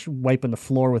pretty much wiping the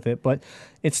floor with it. But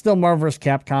it's still Marvel vs.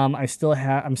 Capcom.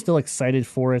 I'm still excited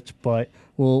for it, but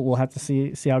we'll have to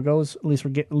see how it goes. At least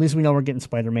we know we're getting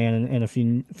Spider-Man and a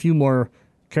few more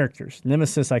characters.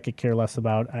 Nemesis I could care less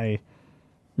about. I'm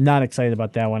not excited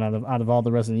about that one. Out of all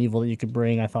the Resident Evil that you could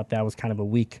bring, I thought that was kind of a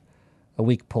weak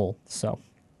pull. So.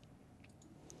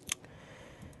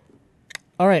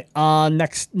 All right,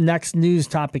 next news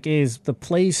topic is the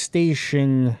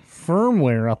PlayStation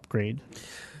firmware upgrade.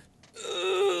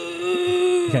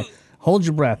 Okay, hold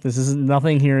your breath. This isn't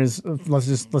nothing here. Let's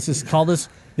just call this.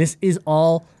 This is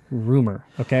all rumor.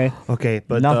 Okay. Okay,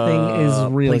 but nothing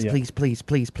is real yet. Please.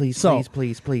 So,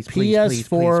 please.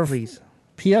 PS4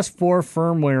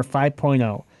 firmware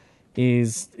 5.0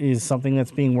 is something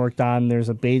that's being worked on. There's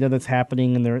a beta that's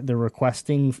happening, and they're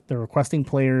requesting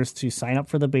players to sign up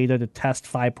for the beta to test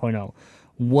 5.0.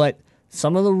 What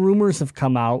some of the rumors have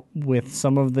come out with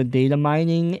some of the data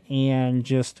mining and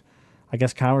just, I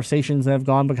guess, conversations that have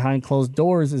gone behind closed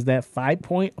doors is that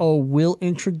 5.0 will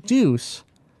introduce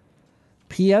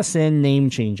PSN name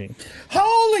changing.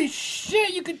 Holy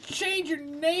shit, you could change your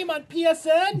name on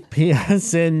PSN?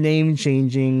 PSN name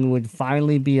changing would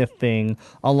finally be a thing,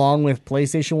 along with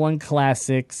PlayStation 1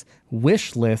 Classics,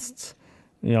 wish lists,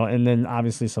 and then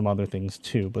obviously some other things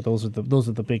too. But those are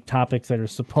the big topics that are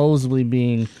supposedly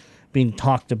being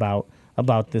talked about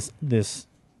this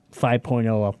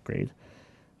 5.0 upgrade.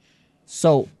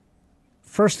 So,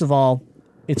 first of all,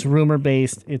 it's rumor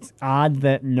based. It's odd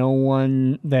that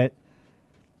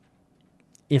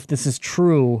if this is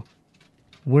true,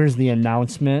 where's the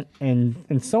announcement? And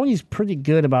Sony's pretty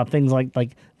good about things like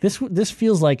this. This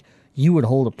feels like you would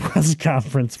hold a press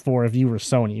conference for if you were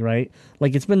Sony, right?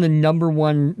 Like it's been the number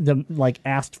one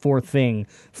asked for thing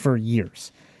for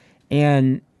years,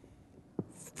 and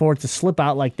for it to slip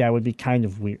out like that would be kind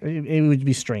of weird. It would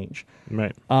be strange.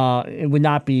 Right. It would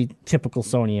not be typical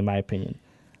Sony, in my opinion.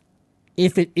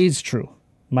 If it is true,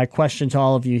 my question to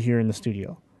all of you here in the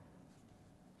studio: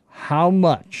 how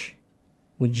much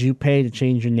would you pay to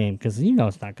change your name? Because you know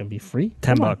it's not going to be free.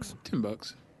 $10.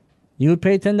 $10. You would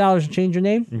pay $10 to change your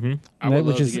name? Mm-hmm. I would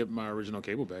love to get my original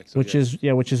cable back. So which is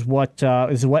what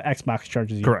Xbox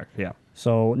charges you. Correct. Yeah.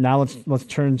 So now let's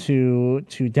turn to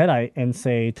Deadeye and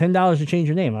say $10 to change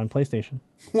your name on PlayStation.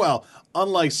 Well,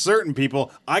 unlike certain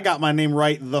people, I got my name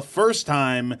right the first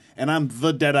time, and I'm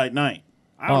the Deadeye Knight.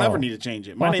 I don't ever need to change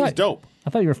it. My name's dope.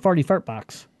 I thought you were Farty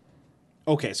Fartbox.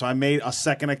 Okay, so I made a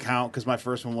second account because my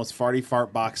first one was Farty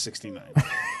Fartbox 69.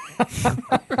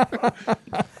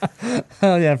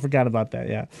 Oh yeah, I forgot about that.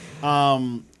 Yeah.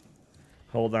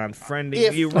 Hold on,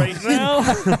 friending you right now.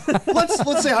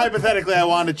 let's say hypothetically I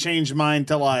wanted to change mine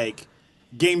to like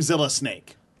Gamezilla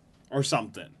Snake or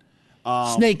something.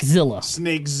 Snakezilla.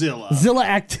 Snakezilla. Zilla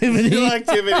Activity. Zilla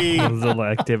Activity.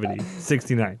 Zilla Activity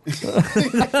 69.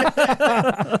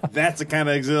 That's the kind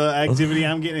of Zilla Activity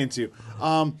I'm getting into.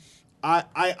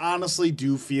 I honestly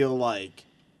do feel like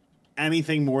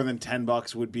anything more than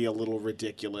 $10 would be a little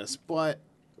ridiculous, but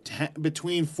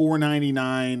between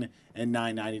 $4.99 and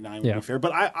 $9.99 would be fair.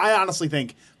 But I honestly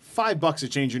think $5 to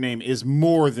change your name is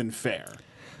more than fair.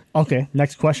 Okay,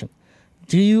 next question.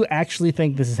 Do you actually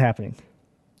think this is happening?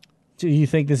 Do you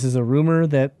think this is a rumor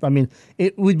that, I mean,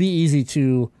 it would be easy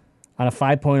to, on a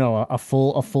 5.0, a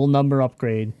full number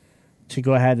upgrade, to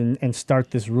go ahead and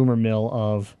start this rumor mill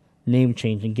of name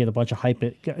change and get a bunch of hype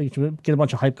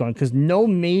going, because no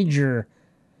major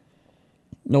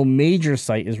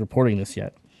site is reporting this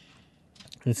yet.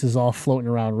 This is all floating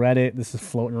around Reddit. This is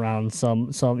floating around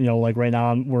some like right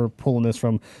now we're pulling this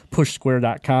from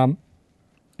pushsquare.com.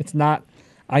 It's not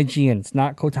IGN, it's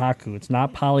not Kotaku, it's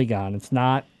not Polygon, it's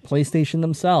not PlayStation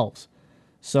themselves.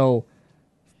 So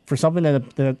for something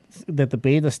that the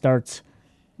beta starts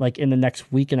like in the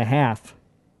next week and a half,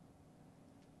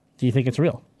 do you think it's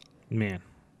real? Man,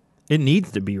 it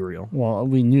needs to be real. Well,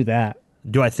 we knew that.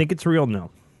 Do I think it's real?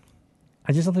 No.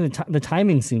 I just don't think the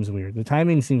timing seems weird. The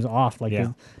timing seems off. Like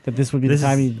that this would be the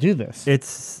time you do this.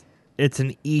 It's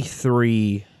an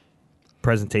E3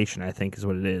 presentation, I think, is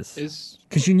what it is.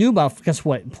 Because you knew about, guess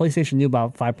what? PlayStation knew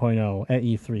about 5.0 at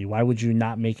E3. Why would you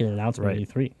not make an announcement at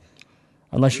E3?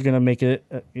 Unless you're going to make it,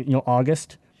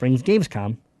 August brings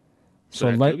Gamescom.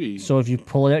 So if you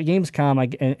pull it at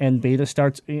Gamescom and beta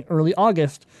starts in early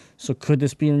August, so could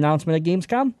this be an announcement at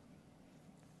Gamescom?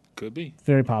 Could be.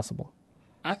 Very possible.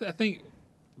 I think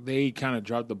they kind of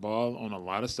dropped the ball on a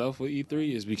lot of stuff with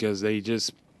E3 is because they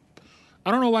just,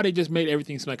 I don't know why they just made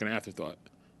everything seem like an afterthought.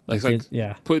 Like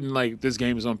putting like this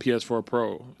game is on PS4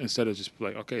 Pro instead of just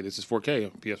like, okay, this is 4K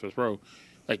on PS4 Pro.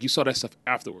 Like you saw that stuff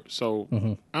afterwards. So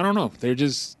I don't know. They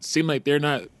just seem like they're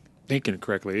not thinking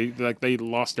correctly. Like they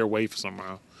lost their way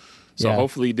somehow. So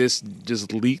hopefully this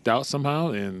just leaked out somehow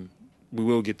and we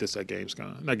will get this at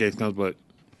Gamescom. Not Gamescom, but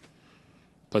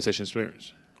PlayStation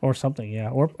Experience. Or something, yeah.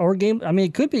 Or game. I mean,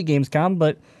 it could be Gamescom,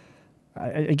 but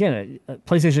again,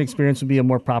 PlayStation Experience would be a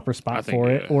more proper spot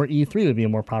for it, or E3 would be a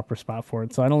more proper spot for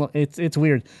it. So I don't know. It's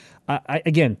weird.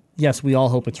 Again, yes, we all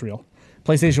hope it's real.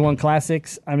 PlayStation 1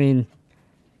 Classics, I mean,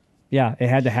 yeah, it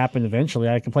had to happen eventually.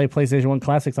 I can play PlayStation 1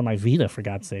 Classics on my Vita, for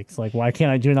God's sakes. Like, why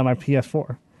can't I do it on my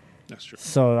PS4? That's true.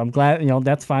 So I'm glad,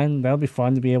 that's fine. That'll be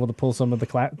fun to be able to pull some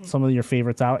of your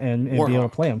favorites out and be able to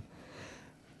play them.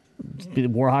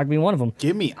 Warhawk being one of them.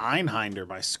 Give me Einhinder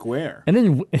by Square. And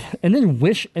then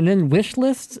wish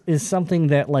lists is something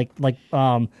that like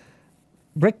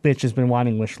Brick Bitch has been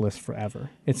wanting wish lists forever.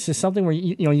 It's just something where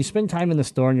you spend time in the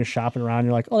store and you're shopping around.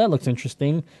 You're like, oh, that looks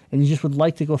interesting, and you just would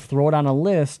like to go throw it on a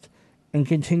list and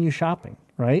continue shopping,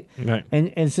 right? Right.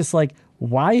 And it's just like,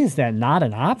 why is that not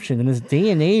an option in this day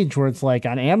and age where it's like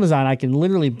on Amazon I can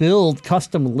literally build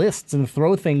custom lists and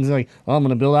throw things like, oh, I'm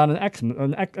going to build out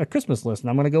a Christmas list,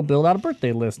 and I'm going to go build out a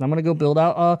birthday list, and I'm going to go build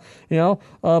out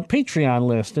a Patreon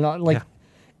list, and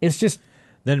it's just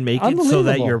then make it so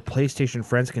that your PlayStation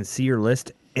friends can see your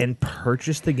list and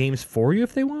purchase the games for you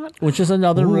if they want. Which is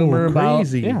another rumor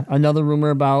crazy.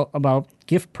 about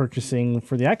gift purchasing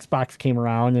for the Xbox came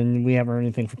around, and we haven't heard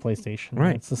anything for PlayStation.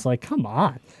 Right. It's just like, come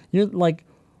on. You're like,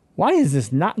 why is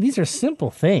this not? These are simple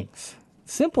things.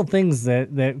 Simple things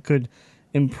that could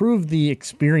improve the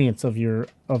experience of your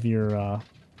the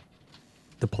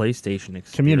PlayStation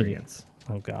experience. Community.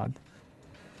 Oh God.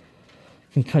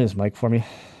 Can you cut his mic for me?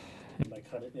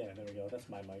 Cut it. Yeah, there we go. That's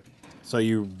my mic. So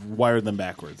you wired them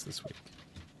backwards this week.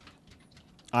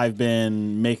 I've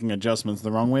been making adjustments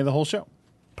the wrong way the whole show.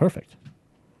 Perfect.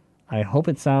 I hope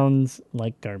it sounds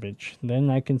like garbage. Then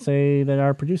I can say that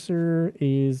our producer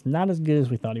is not as good as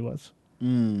we thought he was.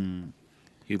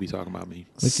 He'll be talking about me.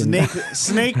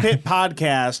 Snake Pit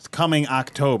Podcast coming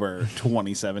October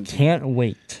 2017. Can't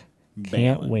wait.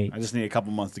 Can't wait. I just need a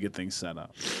couple months to get things set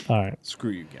up. All right.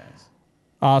 Screw you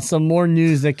guys. Some more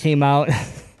news that came out.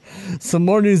 Some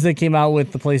more news that came out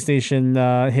with the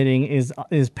PlayStation hitting is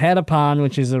Patapon,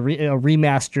 which is a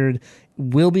remastered,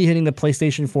 will be hitting the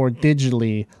PlayStation 4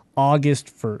 digitally August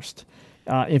 1st.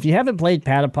 If you haven't played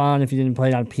Patapon, if you didn't play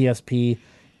it on PSP,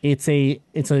 it's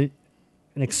an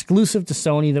exclusive to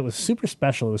Sony that was super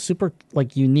special. It was super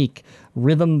unique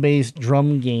rhythm-based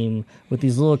drum game with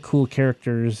these little cool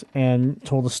characters and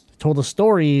told a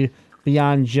story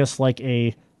beyond just like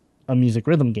a music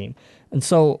rhythm game. And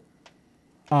so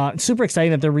it's super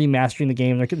exciting that they're remastering the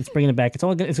game. It's bringing it back. It's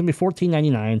going to be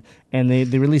 $14.99, and they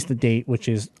released the date, which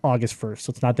is August 1st,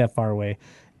 so it's not that far away.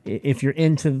 If you're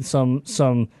into some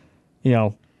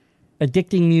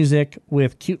addicting music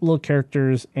with cute little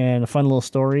characters and a fun little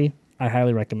story, I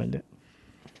highly recommend it.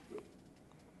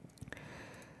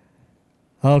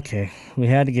 Okay, we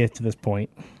had to get to this point.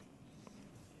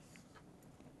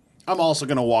 I'm also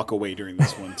going to walk away during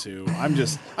this one, too.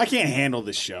 I can't handle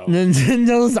this show.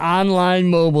 Nintendo's online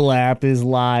mobile app is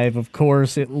live. Of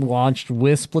course, it launched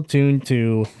with Splatoon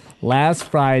 2 last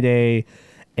Friday,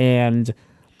 and it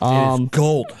is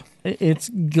gold. It's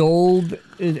gold.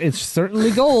 It's certainly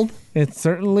gold. It's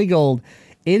certainly gold.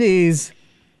 It is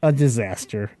a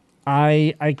disaster.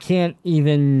 I can't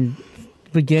even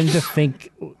begin to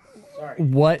think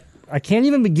I can't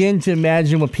even begin to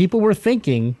imagine what people were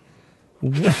thinking.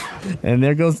 And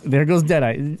there goes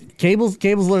Deadeye. Cable's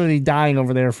literally dying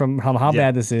over there from how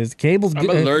bad this is. I'm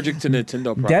allergic to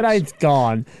Nintendo products. Deadeye's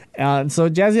gone. So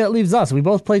Jazzy, that leaves us. We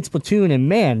both played Splatoon, and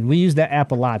man, we used that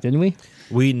app a lot, didn't we?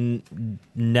 We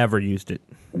never used it.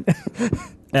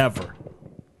 Ever.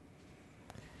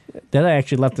 Deadeye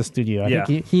actually left the studio. I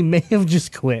think he may have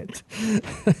just quit.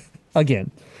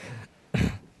 Again.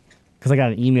 Because I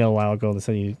got an email a while ago that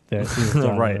said that he was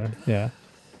done. Right. Yeah.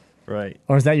 Right.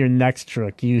 Or is that your next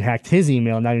trick? You hacked his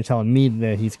email, and now you're telling me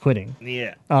that he's quitting.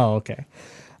 Yeah. Oh, okay.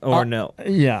 Or no.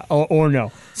 Yeah, or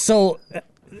no. So,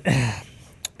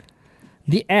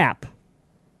 the app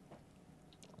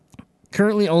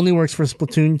currently only works for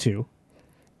Splatoon 2.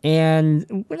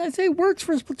 And when I say works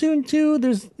for Splatoon 2,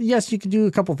 you can do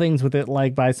a couple things with it,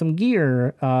 like buy some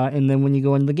gear, and then when you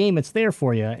go into the game, it's there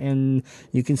for you, and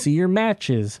you can see your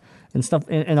matches and stuff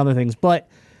and other things. But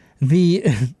the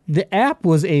app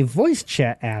was a voice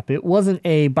chat app. It wasn't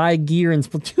a buy gear in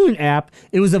Splatoon app.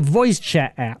 It was a voice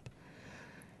chat app.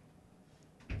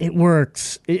 It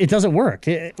works. It doesn't work.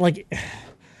 I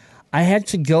had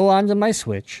to go onto my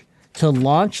Switch to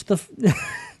launch the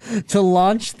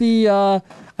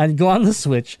I'd go on the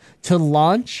Switch to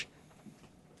launch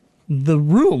the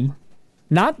room,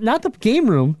 not the game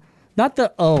room, not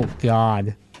the oh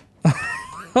god.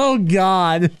 Oh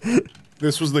god.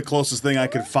 This was the closest thing I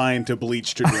could find to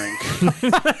bleach to drink.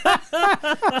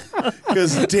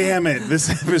 Because, damn it, this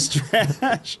app is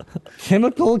trash.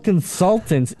 Chemical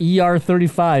Consultants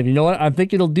ER35. You know what? I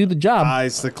think it'll do the job.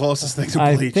 It's the closest thing to bleach.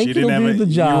 I think it'll do the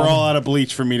job. You were all out of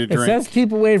bleach for me to drink. It says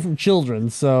keep away from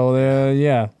children, so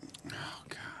yeah. Oh,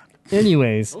 God.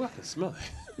 Anyways. Oh, I can smell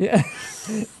it. Yeah.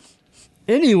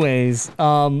 Anyways.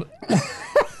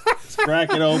 Let's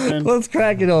crack it open. Let's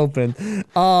crack it open.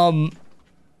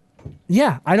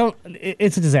 Yeah,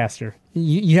 it's a disaster.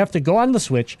 You have to go on the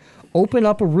Switch, open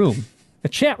up a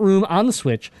chat room on the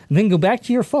Switch, and then go back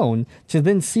to your phone to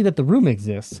then see that the room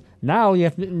exists. Now your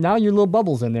little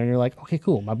bubble's in there, and you're like, okay,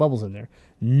 cool, my bubble's in there.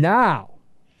 Now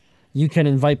you can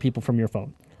invite people from your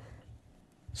phone.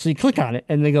 So you click on it,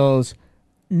 and it goes,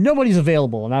 nobody's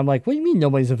available. And I'm like, what do you mean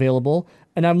nobody's available?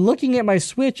 And I'm looking at my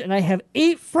Switch, and I have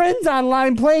 8 friends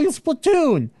online playing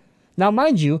Splatoon. Now,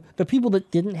 mind you, the people that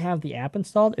didn't have the app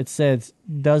installed, it says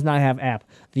does not have app.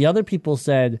 The other people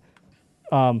said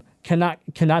cannot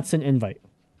send invite.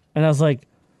 And I was like,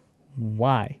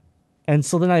 why? And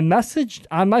so then I messaged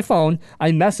on my phone.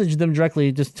 I messaged them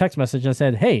directly, just text message. And I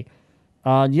said, hey,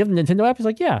 do you have the Nintendo app? He's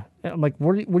like, yeah. And I'm like,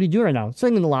 what are you doing right now?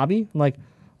 Sitting in the lobby. I'm like,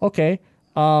 okay.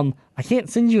 I can't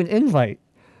send you an invite.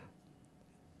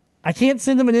 I can't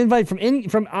send them an invite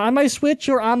from on my Switch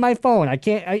or on my phone. I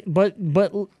can't. But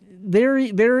there,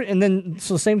 and then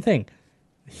so same thing.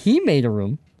 He made a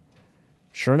room.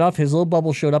 Sure enough, his little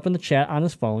bubble showed up in the chat on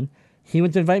his phone. He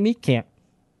went to invite me. Can't.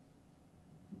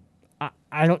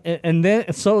 I don't, and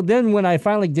then when I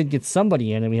finally did get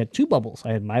somebody in, and we had 2 bubbles.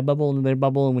 I had my bubble and their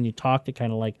bubble, and when you talked, it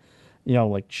kind of like,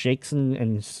 shakes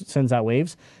and sends out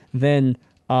waves. Then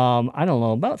I don't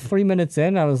know, about 3 minutes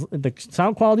in, the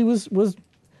sound quality was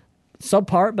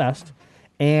subpar at best,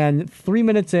 and 3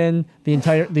 minutes in, the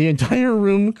entire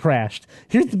room crashed.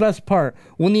 Here's the best part: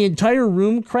 when the entire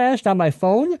room crashed on my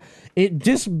phone, it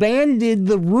disbanded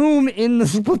the room in the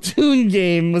Splatoon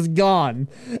game, was gone,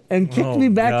 and kicked me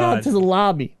back out to the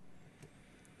lobby.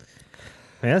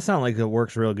 Man, that sounds like it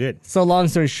works real good. So long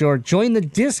story short, join the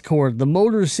Discord, the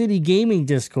Motor City Gaming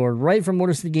Discord, right from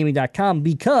MotorCityGaming.com,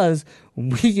 because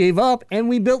we gave up and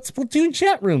we built Splatoon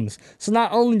chat rooms. So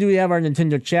not only do we have our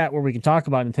Nintendo chat where we can talk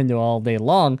about Nintendo all day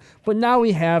long, but now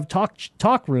we have talk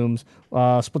rooms,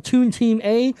 Splatoon Team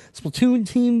A, Splatoon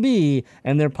Team B,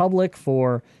 and they're public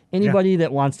for anybody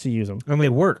that wants to use them. And they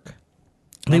work.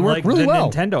 They work really well.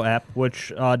 The Nintendo app,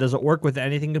 which does it work with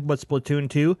anything but Splatoon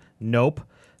 2? Nope.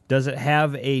 Does it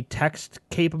have a text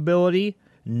capability?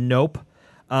 Nope.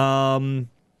 When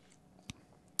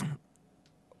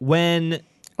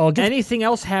anything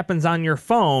else happens on your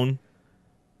phone,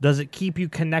 does it keep you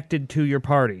connected to your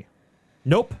party?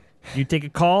 Nope. You take a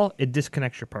call, it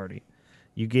disconnects your party.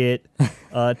 You get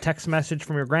a text message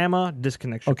from your grandma,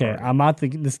 disconnects your party. Okay, I'm out.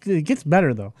 It gets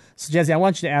better, though. So, Jazzy, I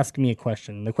want you to ask me a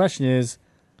question. The question is,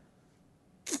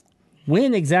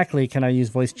 when exactly can I use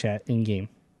voice chat in-game?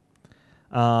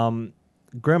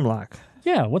 Grimlock.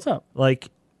 Yeah, what's up? Like,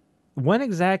 when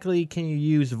exactly can you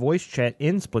use voice chat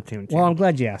in Splatoon 2? Well, I'm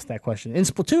glad you asked that question. In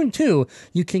Splatoon 2,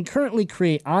 you can currently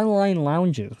create online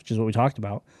lounges, which is what we talked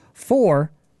about,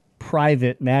 for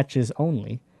private matches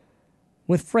only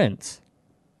with friends.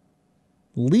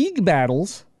 League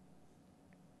battles,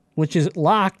 which is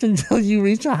locked until you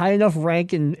reach a high enough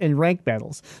rank in rank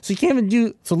battles. So you can't even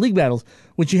do league battles,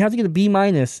 which you have to get a B-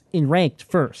 in ranked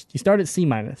first. You start at C-.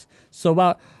 So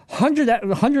about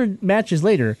 100 matches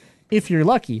later, if you're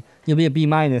lucky, you'll be a B-.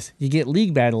 You get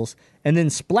league battles, and then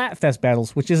Splatfest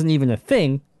battles, which isn't even a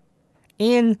thing,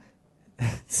 and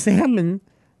salmon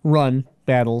run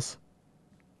battles,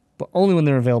 but only when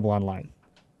they're available online.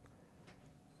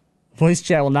 Voice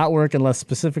chat will not work unless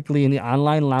specifically in the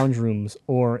online lounge rooms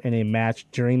or in a match.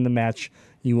 During the match,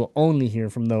 you will only hear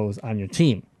from those on your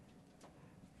team.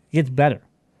 It gets better.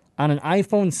 On an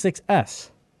iPhone 6S,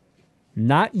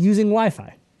 not using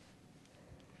Wi-Fi,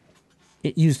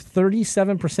 it used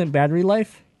 37% battery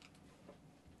life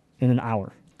in an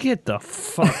hour. Get the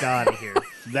fuck out of here.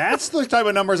 That's the type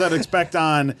of numbers I'd expect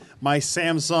on my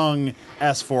Samsung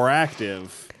S4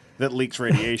 Active that leaks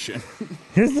radiation.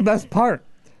 Here's the best part.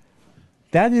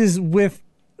 That is with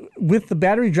the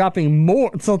battery dropping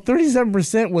more. So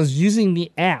 37% was using the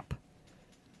app,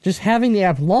 just having the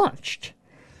app launched.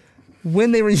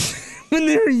 When they were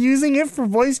using it for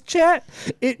voice chat,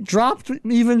 it dropped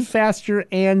even faster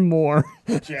and more.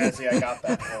 Jazzy, I got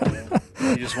that for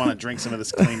you. You just want to drink some of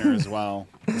this cleaner as well,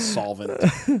 the solvent.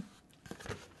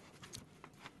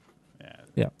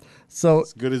 Yeah. So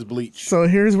it's good as bleach. So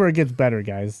here's where it gets better,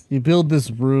 guys. You build this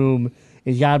room.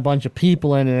 You got a bunch of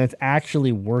people in it, and it's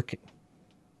actually working,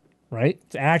 right?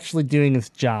 It's actually doing its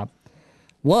job.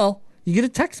 Well, you get a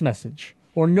text message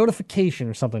or notification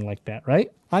or something like that,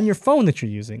 right? On your phone that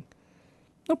you're using.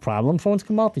 No problem. Phones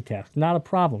can multitask. Not a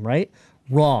problem, right?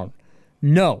 Wrong.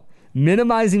 No.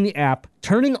 Minimizing the app,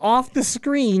 turning off the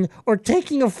screen, or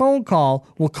taking a phone call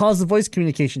will cause the voice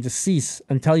communication to cease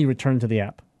until you return to the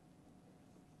app.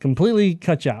 Completely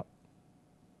cut you out.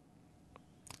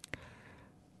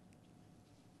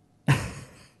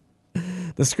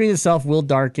 The screen itself will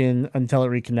darken until it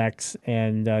reconnects,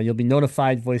 and you'll be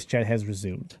notified voice chat has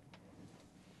resumed.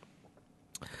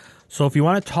 So if you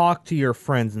want to talk to your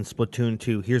friends in Splatoon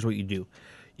 2, here's what you do.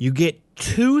 You get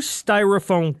 2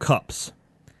 styrofoam cups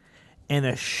and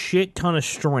a shit ton of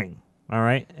string, all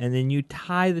right? And then you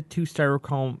tie the 2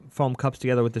 styrofoam cups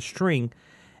together with the string,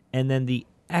 and then the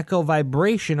echo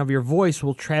vibration of your voice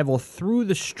will travel through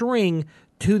the string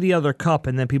to the other cup,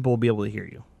 and then people will be able to hear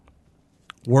you.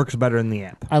 Works better in the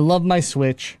app. I love my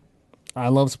Switch. I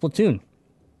love Splatoon.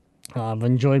 I've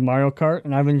enjoyed Mario Kart,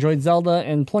 and I've enjoyed Zelda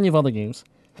and plenty of other games.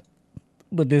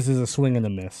 But this is a swing and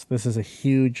a miss. This is a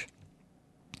huge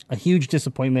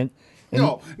disappointment.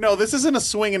 No, this isn't a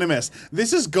swing and a miss.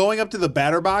 This is going up to the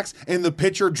batter box and the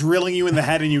pitcher drilling you in the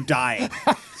head and you dying.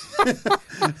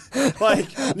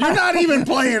 Like, you're not even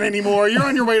playing anymore. You're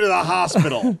on your way to the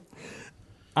hospital.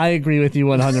 I agree with you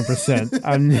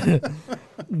 100%.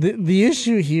 The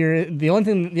issue here, the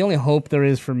only hope there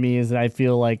is for me is that I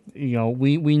feel like,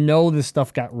 we know this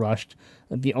stuff got rushed.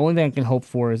 The only thing I can hope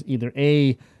for is either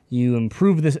A, you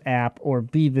improve this app, or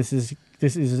B, this is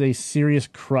a serious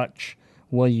crutch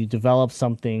Well, you develop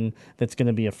something that's going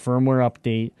to be a firmware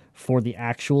update for the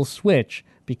actual Switch,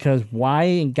 because why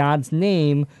in God's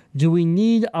name do we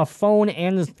need a phone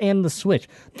and the Switch?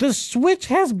 The Switch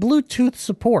has Bluetooth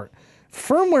support.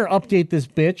 Firmware update this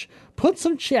bitch, put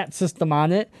some chat system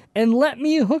on it, and let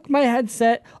me hook my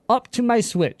headset up to my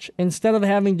Switch instead of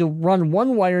having to run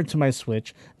one wire to my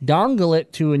Switch, dongle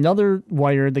it to another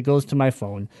wire that goes to my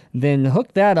phone, then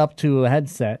hook that up to a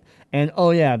headset, and oh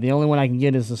yeah, the only one I can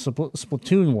get is the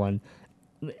Splatoon one.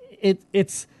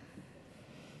 It's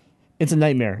a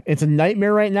nightmare. It's a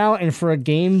nightmare right now, and for a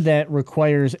game that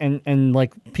requires, and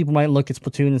like people might look at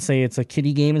Splatoon and say it's a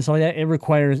kiddie game and stuff like that, it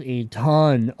requires a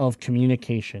ton of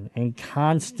communication and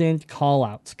constant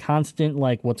call-outs, constant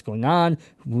like what's going on,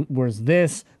 where's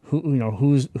this,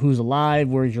 who's alive,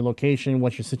 where's your location,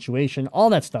 what's your situation,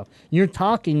 all that stuff. You're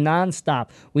talking nonstop.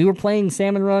 We were playing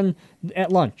Salmon Run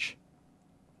at lunch.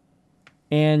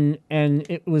 And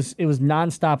it was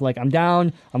nonstop. Like, I'm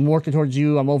down, I'm working towards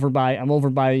you, I'm over by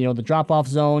the drop off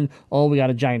zone. Oh, we got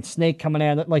a giant snake coming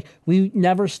at it. Like, we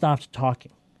never stopped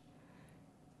talking.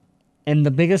 And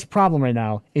the biggest problem right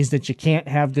now is that you can't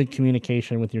have good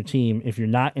communication with your team if you're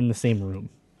not in the same room,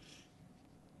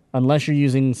 unless you're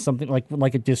using something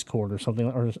like a Discord or something,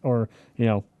 or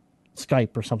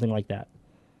Skype or something like that.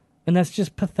 And that's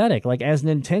just pathetic. Like, as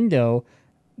Nintendo,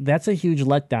 that's a huge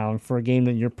letdown for a game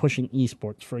that you're pushing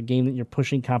esports, for a game that you're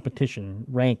pushing competition,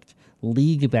 ranked,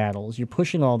 league battles. You're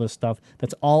pushing all this stuff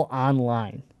that's all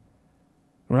online.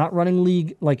 We're not running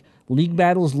league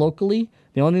battles locally.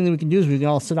 The only thing that we can do is we can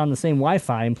all sit on the same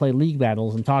Wi-Fi and play league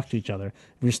battles and talk to each other.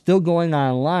 We're still going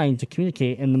online to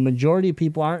communicate, and the majority of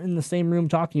people aren't in the same room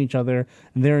talking to each other.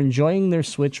 They're enjoying their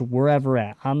Switch wherever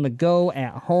at, on the go,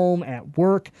 at home, at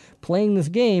work, playing this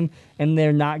game, and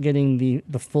they're not getting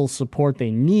the full support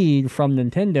they need from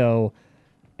Nintendo.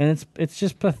 And it's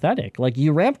just pathetic. Like,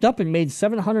 you ramped up and made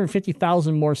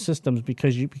 750,000 more systems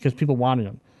because people wanted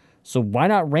them. So why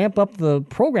not ramp up the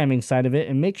programming side of it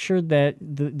and make sure that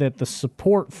the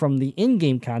support from the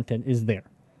in-game content is there?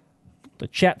 The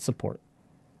chat support,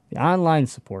 the online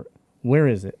support, where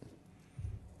is it?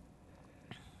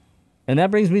 And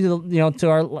that brings me to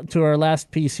our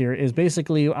last piece here. Is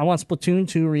basically, I want Splatoon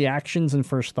 2 reactions and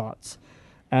first thoughts.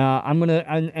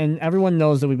 And everyone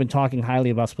knows that we've been talking highly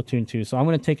about Splatoon 2, so I'm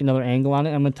gonna take another angle on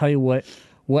it. I'm gonna tell you what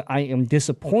I am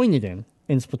disappointed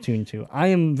in Splatoon 2. I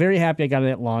am very happy I got it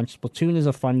at launch. Splatoon is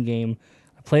a fun game.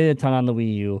 I played it a ton on the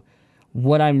Wii U.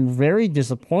 What I'm very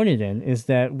disappointed in is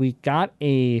that we got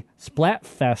a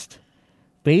Splatfest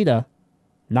beta,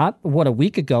 a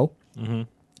week ago,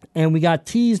 and we got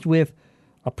teased with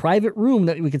a private room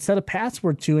that we could set a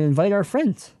password to and invite our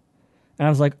friends. And I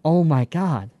was like, oh my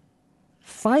God,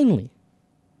 finally.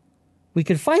 We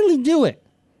could finally do it.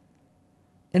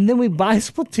 And then we buy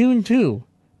Splatoon 2,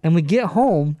 and we get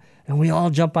home, and we all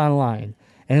jump online.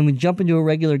 And then we jump into a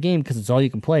regular game because it's all you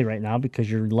can play right now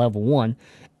because you're level 1.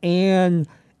 And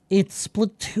it's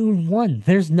Splatoon 1.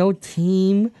 There's no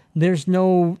team. It's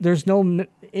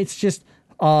just,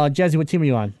 Jazzy, what team are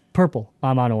you on? Purple.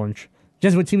 I'm on orange.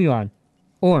 Jazzy, what team are you on?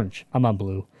 Orange. I'm on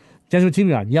blue. Jazzy, what team are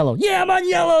you on? Yellow. Yeah, I'm on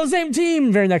yellow. Same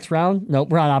team. Very next round. Nope,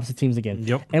 we're on opposite teams again.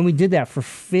 Yep. And we did that for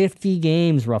 50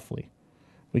 games roughly.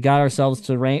 We got ourselves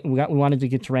to rank. We wanted to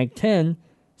get to rank 10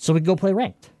 so we could go play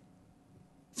ranked.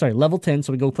 Sorry, level 10,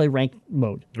 so we go play ranked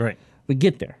mode. Right. We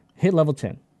get there, hit level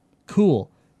 10.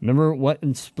 Cool. Remember what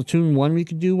in Splatoon 1 we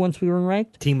could do once we were in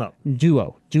ranked? Team up.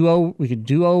 Duo. We could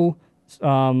duo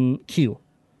Q.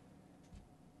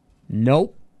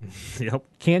 Nope. Yep.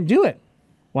 Can't do it.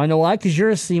 Why know why? Because you're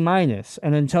a C-.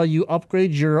 And until you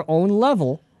upgrade your own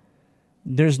level,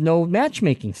 there's no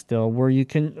matchmaking still where you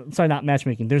can... Sorry, not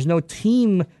matchmaking. There's no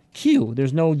team Q.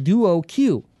 There's no duo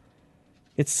Q.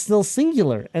 It's still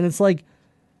singular. And it's like...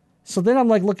 So then I'm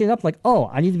like looking up like, oh,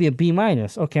 I need to be a B-.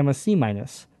 Okay, I'm a C-.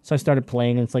 So I started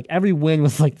playing, and it's like every win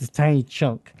was like this tiny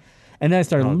chunk. And then I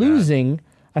started losing. God.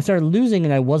 I started losing,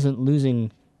 and I wasn't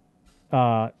losing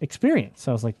experience.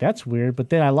 So I was like, that's weird. But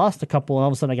then I lost a couple, and all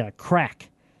of a sudden I got a crack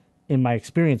in my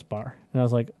experience bar. And I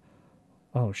was like,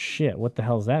 oh, shit, what the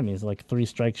hell does that mean? It's like 3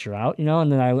 strikes, you're out, And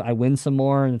then I win some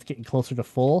more, and it's getting closer to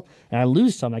full. And I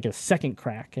lose some, I get a second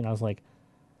crack. And I was like,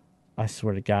 I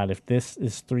swear to God, if this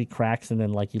is 3 cracks and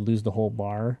then like you lose the whole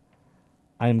bar,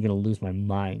 I am gonna lose my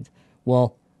mind.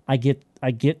 Well, I get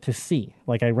to C.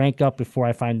 Like I rank up before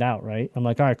I find out, right? I'm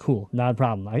like, all right, cool, not a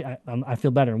problem. I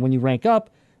feel better. And when you rank up,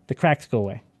 the cracks go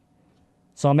away.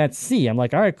 So I'm at C. I'm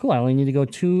like, all right, cool. I only need to go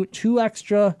two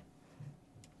extra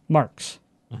marks.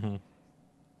 Mm-hmm.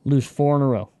 Lose 4 in a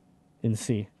row in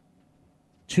C.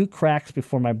 2 cracks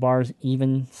before my bar's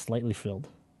even slightly filled.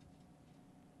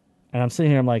 And I'm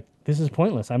sitting here, I'm like, this is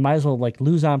pointless. I might as well like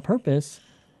lose on purpose,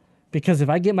 because if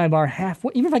I get my bar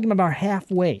halfway, even if I get my bar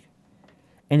halfway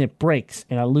and it breaks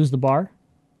and I lose the bar,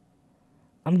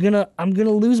 I'm gonna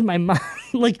lose my mind.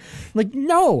 like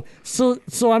no. So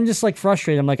I'm just like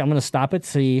frustrated. I'm like, I'm gonna stop at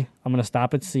C. I'm gonna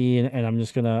stop at C, and I'm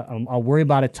just gonna I'll worry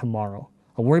about it tomorrow.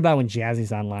 I'll worry about it when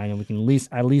Jazzy's online, and we can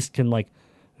at least can like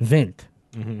vent.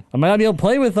 Mm-hmm. I might not be able to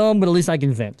play with them, but at least I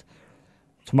can vent.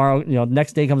 Tomorrow,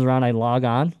 next day comes around, I log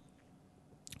on,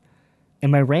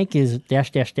 and my rank is --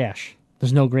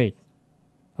 There's no grade.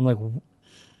 I'm like,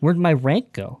 where'd my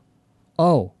rank go?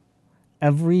 Oh,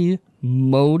 every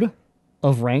mode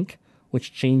of rank,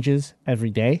 which changes every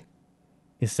day,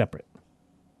 is separate.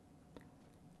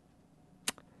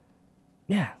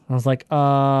 Yeah, I was like,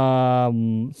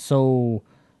 so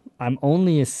I'm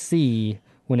only a C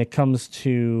when it comes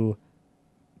to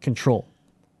control,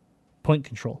 point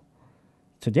control.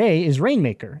 Today is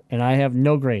Rainmaker, and I have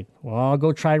no grade. Well, I'll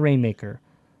go try Rainmaker.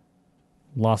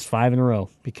 Lost 5 in a row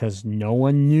because no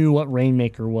one knew what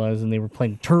Rainmaker was, and they were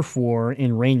playing Turf War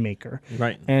in Rainmaker.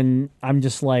 Right. And I'm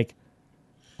just like,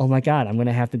 oh my God, I'm going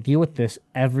to have to deal with this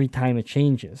every time it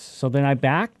changes. So then I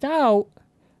backed out.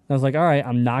 I was like, all right,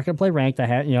 I'm not going to play ranked.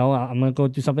 I'm going to go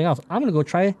do something else. I'm going to go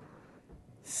try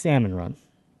Salmon Run,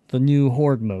 the new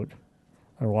Horde mode.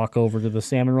 I walk over to the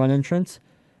Salmon Run entrance.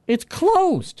 It's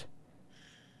closed.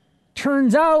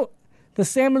 Turns out the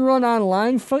Salmon Run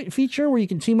online feature where you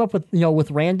can team up with with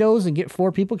randos and get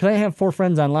 4 people, because I didn't have 4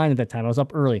 friends online at that time. I was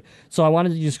up early. So I wanted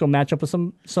to just go match up with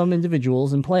some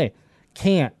individuals and play.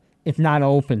 Can't. It's not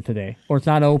open today, or it's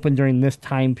not open during this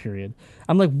time period.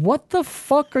 I'm like, what the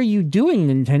fuck are you doing,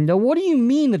 Nintendo? What do you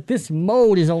mean that this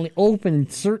mode is only open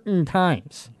certain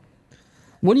times?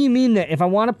 What do you mean that if I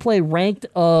want to play ranked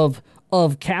of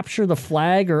capture the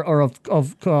flag or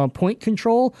of point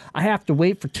control, I have to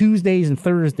wait for Tuesdays and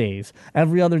Thursdays.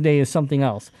 Every other day is something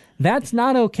else. That's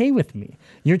not okay with me.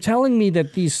 You're telling me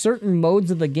that these certain modes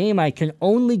of the game I can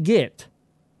only get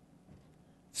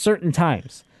certain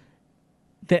times.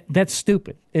 That's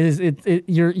stupid.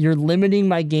 You're limiting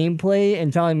my gameplay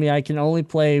and telling me I can only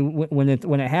play when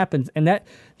it happens. And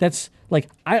that's like,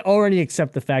 I already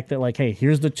accept the fact that like, hey,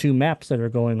 here's the 2 maps that are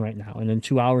going right now, and in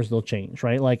 2 hours they'll change,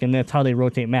 right? Like, and that's how they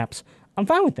rotate maps. I'm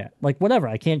fine with that. Like, whatever.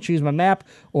 I can't choose my map,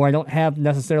 or I don't have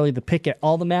necessarily the pick at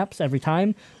all the maps every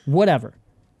time. Whatever.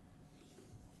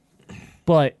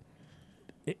 But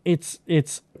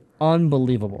it's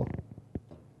unbelievable.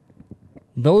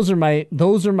 Those are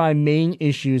my main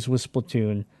issues with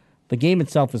Splatoon. The game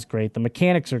itself is great. The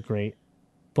mechanics are great,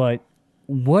 but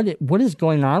what is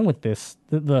going on with this?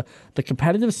 The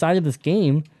competitive side of this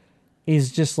game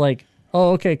is just like,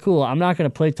 oh, okay, cool. I'm not going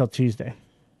to play till Tuesday.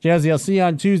 Jazzy, I'll see you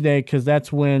on Tuesday, because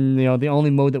that's when the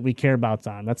only mode that we care about's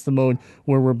on. That's the mode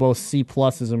where we're both C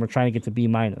pluses and we're trying to get to B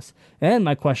minus. And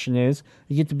my question is,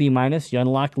 you get to B minus, you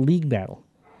unlock League Battle.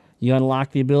 You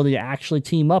unlock the ability to actually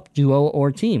team up, duo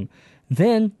or team.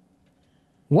 Then,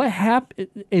 what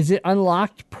is it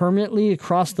unlocked permanently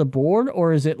across the board,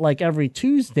 or is it like every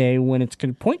Tuesday when it's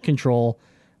point control,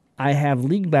 I have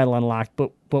League Battle unlocked,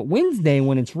 but Wednesday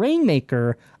when it's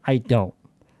Rainmaker, I don't?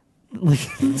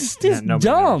 It's just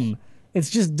dumb. Knows. It's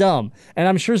just dumb, and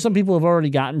I'm sure some people have already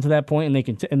gotten to that point,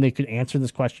 and they could answer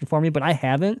this question for me, but I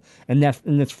haven't, and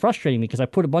that's frustrating me, because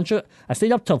I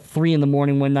stayed up till 3 a.m.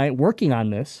 one night working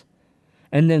on this.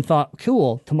 And then thought,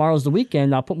 cool, tomorrow's the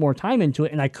weekend, I'll put more time into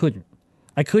it, and I couldn't.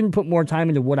 I couldn't put more time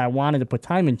into what I wanted to put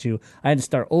time into. I had to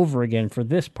start over again for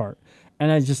this part. And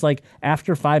I was just like,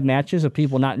 after 5 matches of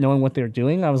people not knowing what they're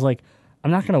doing, I was like,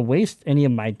 I'm not going to waste any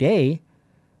of my day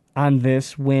on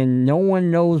this when no one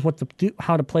knows what to do,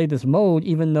 how to play this mode,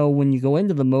 even though when you go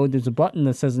into the mode, there's a button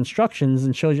that says instructions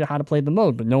and shows you how to play the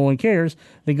mode, but no one cares.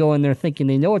 They go in there thinking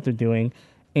they know what they're doing,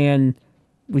 and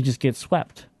we just get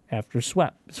swept. After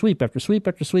sweep after sweep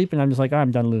after sweep, and I'm just like, I'm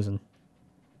done losing.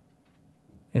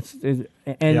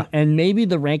 And maybe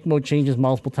the rank mode changes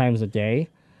multiple times a day.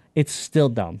 It's still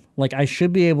dumb. Like, I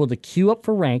should be able to queue up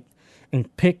for ranked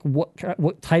and pick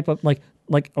what type of like.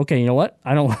 Okay, you know what?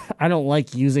 I don't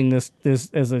like using this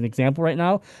as an example right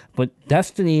now, but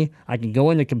Destiny, I can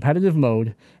go into competitive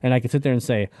mode and I can sit there and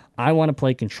say, I want to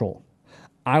play control.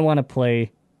 I want to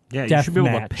play you death should be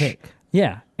able match. to pick.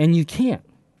 Yeah, and you can't.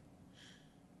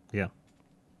 Yeah.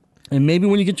 And maybe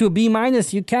when you get to a B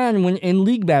minus, you can when in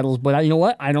league battles. But you know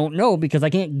what? I don't know, because I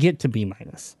can't get to B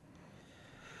minus.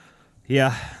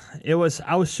 Yeah, I was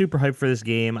super hyped for this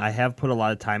game. I have put a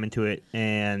lot of time into it,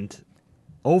 and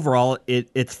overall,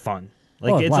 it's fun.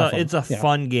 Like, it's a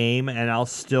fun game, and I'll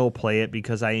still play it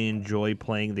because I enjoy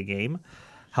playing the game.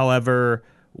 However,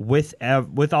 with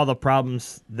all the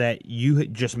problems that you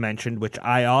just mentioned, which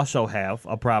I also have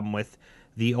a problem with,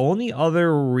 the only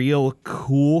other real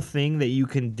cool thing that you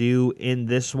can do in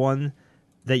this one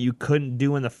that you couldn't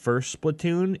do in the first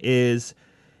Splatoon is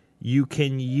you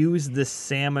can use the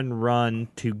salmon run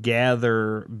to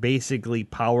gather basically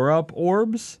power-up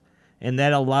orbs, and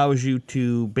that allows you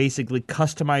to basically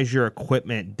customize your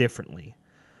equipment differently.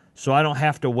 So I don't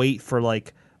have to wait for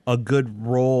like a good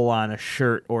roll on a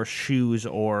shirt or shoes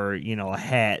or, a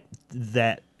hat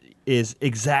that is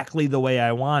exactly the way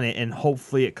I want it, and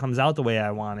hopefully it comes out the way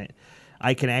I want it.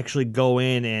 I can actually go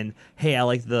in and, hey, I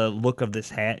like the look of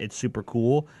this hat. It's super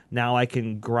cool. Now I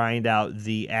can grind out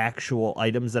the actual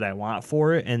items that I want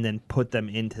for it and then put them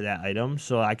into that item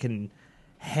so I can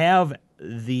have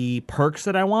the perks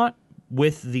that I want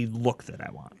with the look that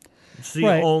I want. It's the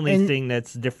only thing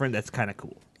that's different that's kind of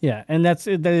cool. Yeah, and that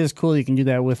is cool. You can do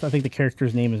that with, I think the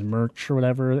character's name is Merch or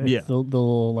whatever. It's the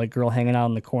little like girl hanging out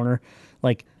in the corner.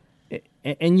 Like,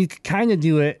 and you can kind of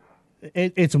do it.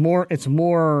 It's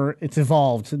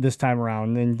evolved this time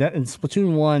around. And in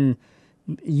Splatoon 1,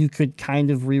 you could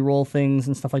kind of re-roll things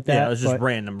and stuff like that. Yeah, it was just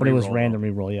random. But it was random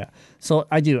re-roll, yeah. So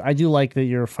I do like that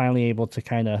you're finally able to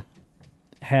kind of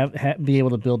be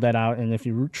able to build that out. And if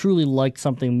you truly like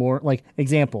something more, like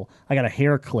example, I got a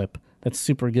hair clip that's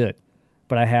super good,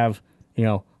 but I have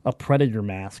a predator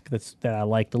mask that I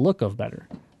like the look of better.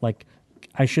 Like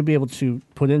I should be able to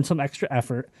put in some extra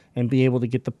effort and be able to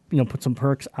get put some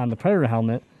perks on the predator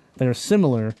helmet that are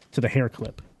similar to the hair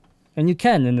clip, and you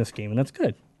can in this game, and that's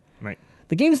good. Right.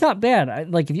 The game's not bad.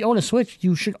 If you own a Switch,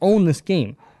 you should own this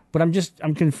game. But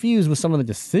I'm confused with some of the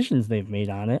decisions they've made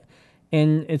on it,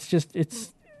 and it's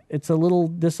a little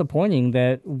disappointing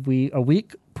that a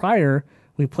week prior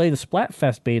we played the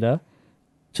Splatfest beta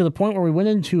to the point where we went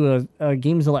into a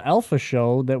GameZilla Alpha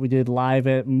show that we did live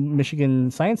at Michigan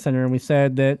Science Center, and we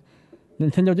said that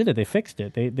Nintendo did it. They fixed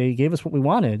it. They gave us what we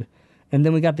wanted, and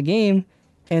then we got the game,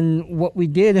 and what we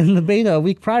did in the beta a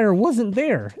week prior wasn't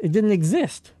there. It didn't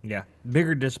exist. Yeah,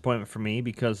 bigger disappointment for me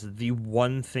because the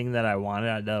one thing that I wanted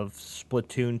out of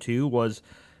Splatoon 2 was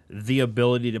the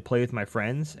ability to play with my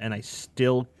friends, and I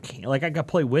still can't. Like, I could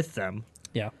play with them,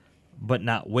 yeah, but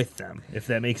not with them, if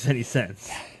that makes any sense.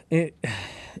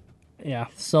 Yeah.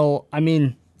 So, I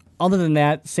mean, other than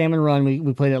that, Salmon Run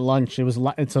we played at lunch.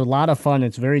 It's a lot of fun.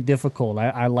 It's very difficult.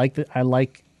 I like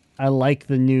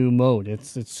the new mode.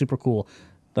 It's super cool.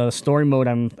 The story mode,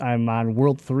 I'm on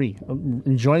World 3. I'm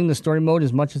enjoying the story mode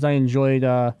as much as I enjoyed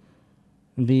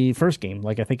the first game.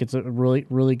 Like, I think it's a really,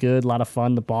 really good, a lot of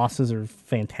fun. The bosses are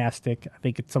fantastic. I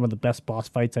think it's some of the best boss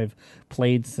fights I've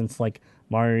played since like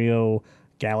Mario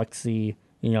Galaxy.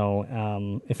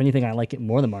 If anything, I like it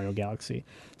more than Mario Galaxy.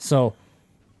 So,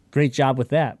 great job with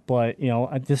that. But,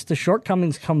 just the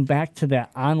shortcomings come back to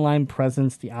that online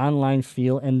presence, the online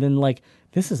feel, and then, like,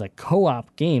 this is a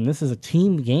co-op game. This is a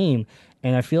team game,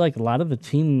 and I feel like a lot of the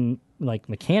team, like,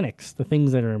 mechanics, the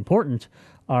things that are important,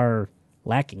 are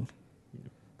lacking,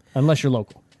 unless you're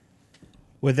local.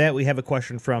 With that, we have a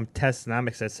question from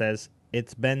Testnomics that says,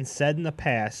 it's been said in the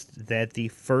past that the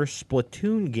first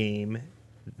Splatoon game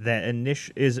that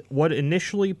is what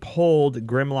initially pulled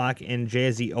Grimlock and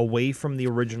Jazzy away from the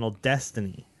original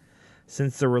Destiny.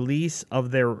 Since the release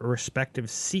of their respective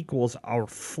sequels are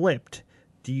flipped,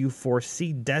 do you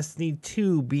foresee Destiny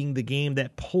 2 being the game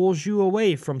that pulls you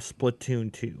away from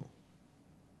Splatoon 2?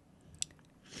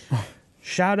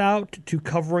 Shout out to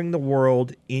Covering the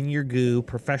World in Your Goo,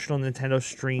 professional Nintendo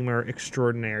streamer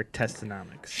extraordinaire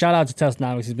Testonomics. Shout out to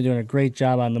Testonomics. He's been doing a great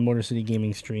job on the Motor City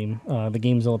Gaming stream, the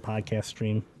GameZilla podcast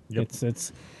stream. Yep.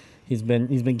 He's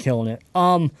been killing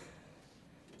it.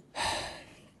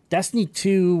 Destiny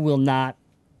 2 will not.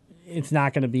 It's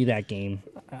not going to be that game.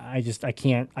 I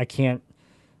can't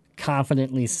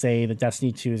confidently say that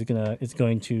Destiny 2 is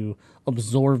going to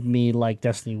absorb me like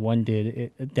Destiny 1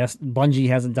 did. Bungie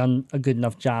hasn't done a good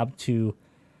enough job to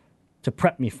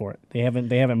prep me for it. They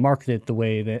haven't marketed it the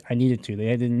way that I needed to. They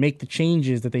didn't make the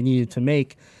changes that they needed to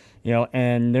make,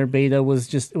 and their beta was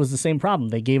the same problem.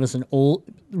 They gave us an old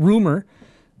rumor.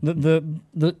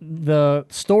 The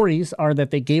stories are that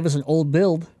they gave us an old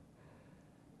build,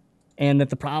 and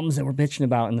that the problems that we're bitching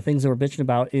about and the things that we're bitching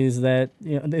about is that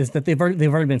they've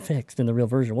already been fixed in the real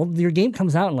version. Well, your game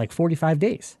comes out in like 45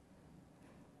 days.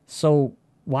 So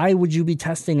why would you be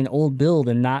testing an old build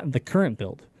and not the current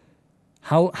build?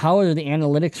 How are the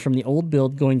analytics from the old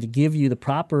build going to give you the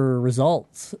proper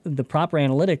results, the proper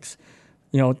analytics,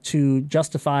 to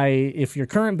justify if your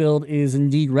current build is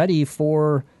indeed ready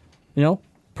for,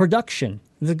 production?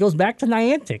 It goes back to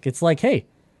Niantic. It's like, hey,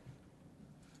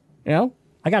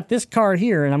 I got this car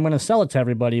here and I'm going to sell it to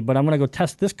everybody, but I'm going to go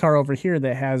test this car over here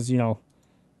that has,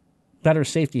 better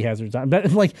safety hazards on.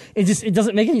 But like, it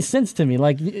doesn't make any sense to me.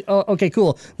 Like, oh, okay,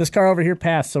 cool. This car over here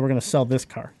passed, so we're going to sell this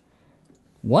car.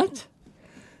 What?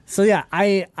 So yeah,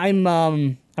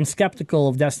 I'm skeptical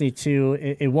of Destiny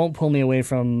 2. It won't pull me away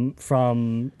from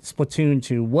Splatoon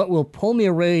 2. What will pull me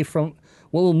away from,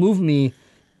 what will move me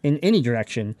in any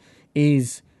direction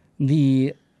is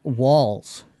the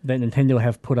walls that Nintendo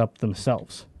have put up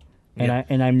themselves. And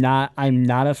I'm not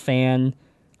a fan.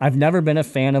 I've never been a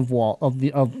fan of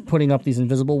putting up these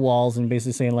invisible walls and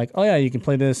basically saying like, oh yeah, you can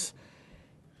play this.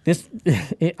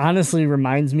 It honestly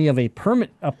reminds me of a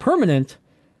permanent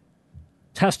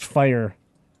test fire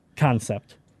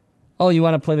concept. Oh, you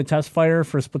want to play the test fire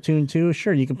for Splatoon 2?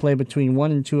 Sure, you can play between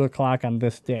 1 and 2 o'clock on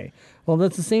this day. Well,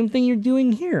 that's the same thing you're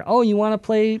doing here. Oh, you want to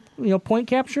play point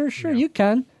capture? Sure, you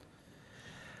can.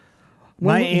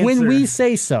 When we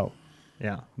say so.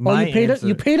 Yeah.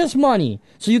 You paid us money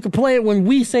so you can play it when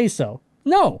we say so.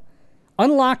 No.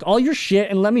 Unlock all your shit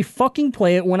and let me fucking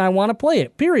play it when I want to play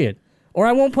it, period. Or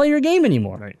I won't play your game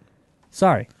anymore. Right.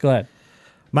 Sorry, go ahead.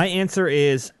 My answer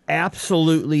is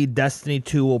absolutely Destiny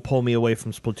 2 will pull me away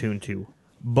from Splatoon 2,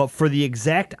 but for the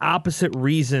exact opposite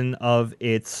reason of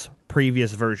its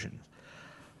previous version.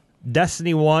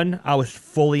 Destiny 1, I was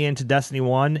fully into Destiny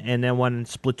 1, and then when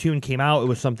Splatoon came out, it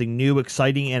was something new,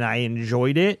 exciting, and I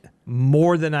enjoyed it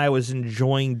more than I was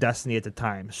enjoying Destiny at the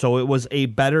time. So it was a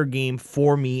better game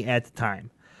for me at the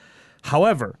time.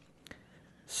 However,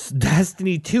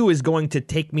 Destiny 2 is going to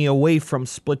take me away from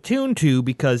Splatoon 2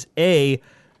 because, A,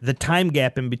 the time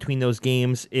gap in between those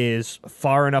games is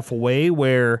far enough away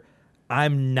where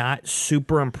I'm not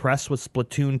super impressed with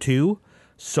Splatoon 2.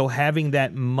 So having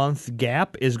that month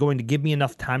gap is going to give me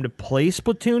enough time to play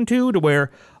Splatoon 2 to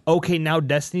where, okay, now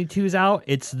Destiny 2's out.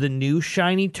 It's the new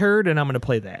shiny turd, and I'm going to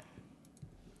play that.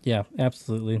 Yeah,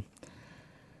 absolutely.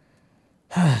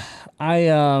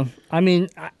 I mean,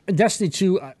 Destiny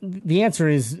 2, the answer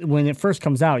is when it first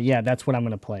comes out, yeah, that's what I'm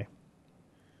going to play.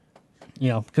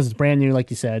 Because it's brand new,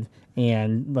 like you said,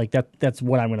 and like that's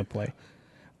what I'm going to play.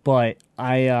 But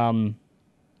I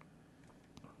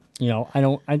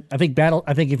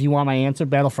think if you want my answer,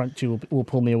 Battlefront 2 will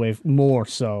pull me away more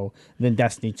so than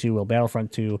Destiny 2 will.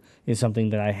 Battlefront 2 is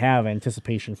something that I have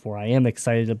anticipation for. I am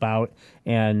excited about,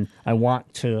 and I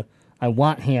want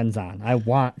hands-on. I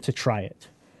want to try it.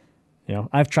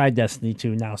 I've tried Destiny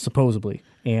 2 now, supposedly,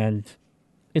 and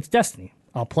it's Destiny.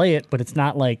 I'll play it, but it's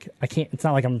not like it's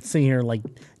not like I'm sitting here like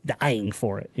dying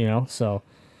for it, so.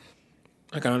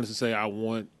 I can honestly say I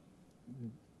want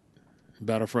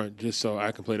Battlefront just so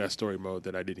I can play that story mode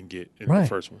that I didn't get in the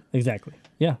first one. Exactly.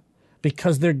 Yeah.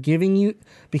 Because they're giving you,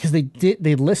 because they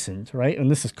listened, right? And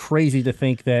this is crazy to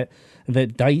think that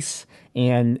DICE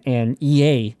and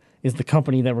EA is the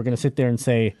company that we're going to sit there and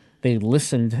say they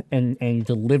listened and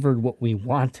delivered what we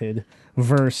wanted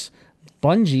versus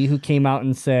Bungie, who came out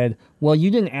and said, well,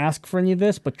 you didn't ask for any of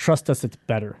this, but trust us, it's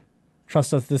better.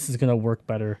 Trust us, this is going to work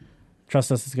better.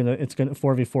 Trust us, it's gonna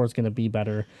 4v4 is gonna be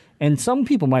better. And some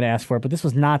people might ask for it, but this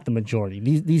was not the majority.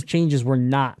 These changes were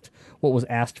not what was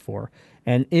asked for.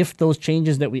 And if those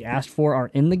changes that we asked for are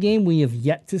in the game, we have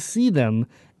yet to see them,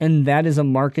 and that is a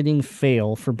marketing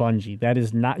fail for Bungie. That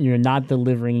is not, you're not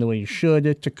delivering the way you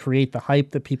should to create the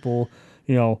hype that people,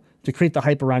 to create the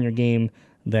hype around your game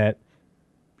that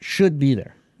should be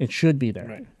there. It should be there.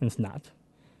 Right. And it's not.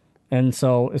 And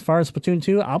so as far as Splatoon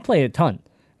 2, I'll play it a ton.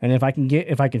 And if I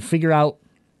can figure out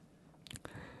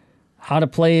how to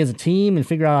play as a team and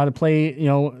figure out how to play,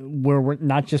 where we're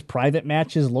not just private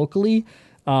matches locally,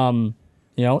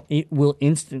 it will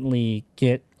instantly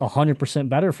get 100%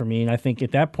 better for me. And I think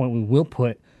at that point we will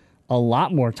put a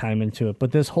lot more time into it.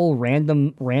 But this whole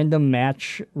random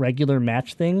match, regular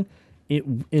match thing,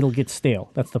 it'll get stale.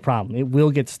 That's the problem. It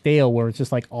will get stale where it's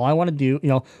just like, all I want to do,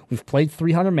 we've played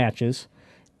 300 matches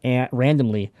and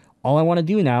randomly. All I want to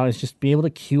do now is just be able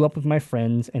to queue up with my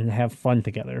friends and have fun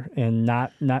together, and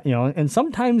not and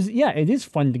sometimes, yeah, it is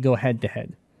fun to go head to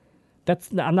head.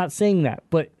 I'm not saying that,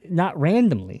 but not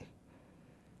randomly.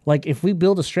 Like if we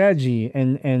build a strategy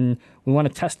and we want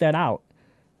to test that out,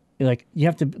 like you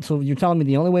have to. So you're telling me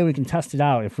the only way we can test it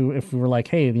out if we were like,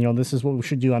 hey, this is what we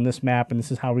should do on this map, and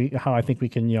this is how I think we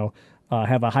can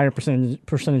have a higher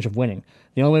percentage of winning.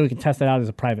 The only way we can test that out is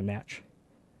a private match.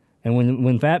 And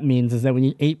when that means is that we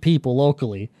need 8 people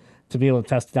locally to be able to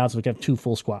test it out, so we can have 2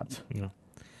 full squads. Yeah.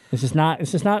 It's just not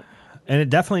And it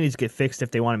definitely needs to get fixed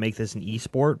if they want to make this an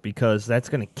esport, because that's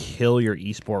going to kill your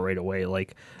esport right away.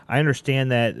 Like, I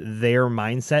understand that their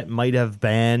mindset might have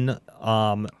been,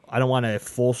 I don't want a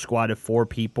full squad of 4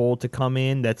 people to come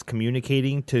in that's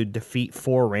communicating to defeat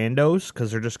 4 randos,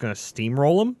 because they're just going to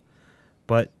steamroll them.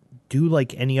 But do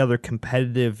like any other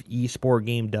competitive esport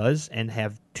game does and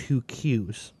have 2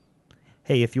 queues.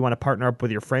 Hey, if you want to partner up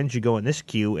with your friends, you go in this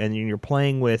queue, and you're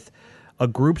playing with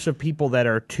groups of people that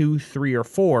are 2, 3, or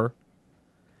 4,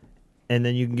 and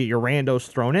then you can get your randos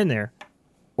thrown in there,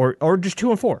 or just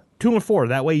 2 and 4. 2 and 4.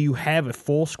 That way you have a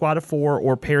full squad of 4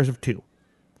 or pairs of 2.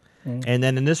 And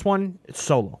then in this one, it's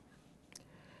solo.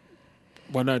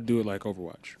 Why not do it like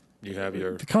Overwatch? You have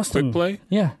your custom quick play.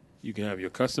 Yeah. You can have your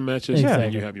custom matches, Exactly.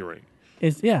 and you have your rank.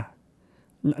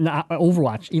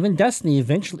 Overwatch, even Destiny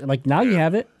eventually. Like now you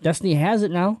have it. Destiny has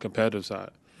it now. Competitive side.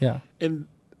 Yeah. And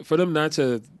for them not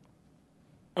to,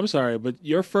 I'm sorry, but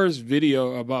your first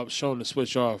video about showing the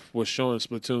Switch off was showing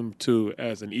Splatoon 2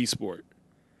 as an esport.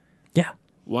 Yeah.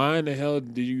 Why in the hell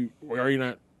are you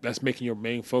not? That's making your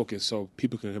main focus so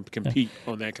people can compete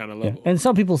on that kind of level. Yeah. And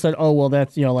some people said, oh, well,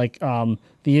 that's, the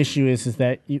issue is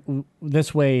that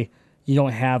this way you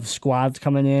don't have squads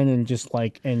coming in and just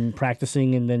and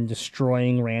practicing and then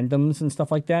destroying randoms and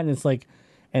stuff like that. And it's like,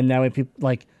 and that way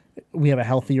people we have a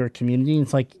healthier community. And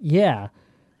it's like, yeah.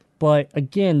 But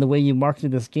again, the way you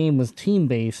marketed this game was team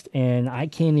based, and I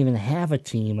can't even have a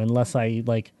team unless I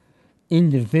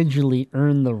individually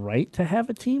earn the right to have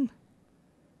a team.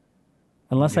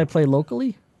 Unless I play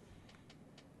locally.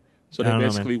 So they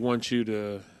basically want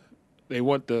they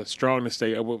want the strong to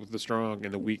stay with the strong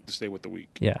and the weak to stay with the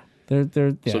weak. Yeah. So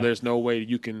there's no way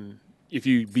you can, if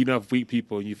you beat enough weak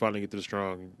people and you finally get to the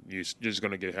strong, you're just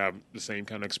going to have the same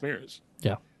kind of experience.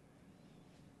 Yeah.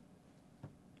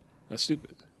 That's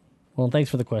stupid. Well, thanks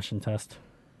for the question, Test.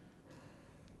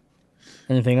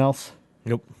 Anything else?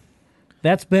 Nope.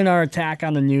 That's been our attack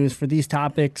on the news. For these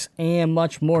topics and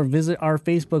much more, visit our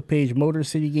Facebook page, Motor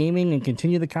City Gaming, and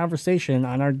continue the conversation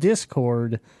on our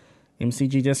Discord,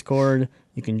 MCG Discord.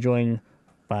 You can join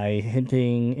by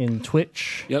hitting in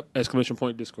Twitch. Yep, !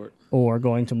 Discord. Or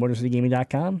going to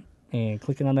MotorCityGaming.com and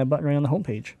clicking on that button right on the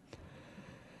homepage.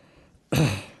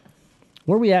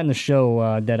 Where are we at in the show,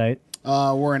 Deadite?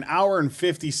 We're an hour and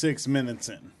 56 minutes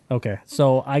in. Okay,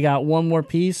 so I got one more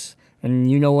piece, and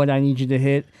you know what I need you to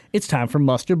hit? It's time for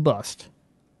Must or Bust.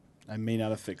 I may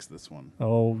not have fixed this one.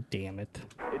 Oh, damn it.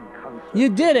 You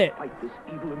did it! Fight this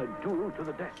evil in a duel to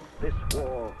the death. This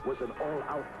war was an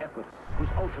all-out effort whose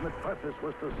ultimate purpose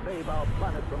was to save our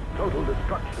planet from total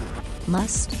destruction.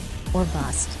 Must or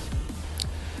Bust?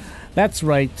 That's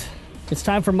right. It's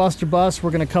time for Must or Bust.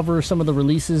 We're going to cover some of the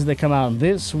releases that come out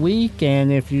this week, and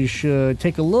if you should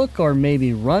take a look or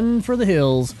maybe run for the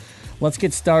hills, let's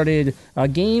get started. A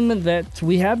game that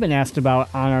we have been asked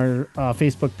about on our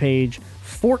Facebook page,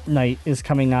 Fortnite, is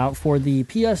coming out for the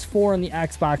PS4 and the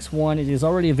Xbox One. It is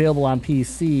already available on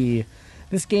PC.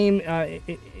 This game,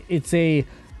 it's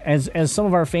as some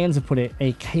of our fans have put it,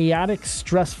 a chaotic,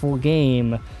 stressful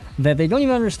game that they don't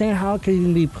even understand how it can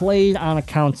even be played on a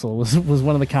console, was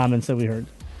one of the comments that we heard.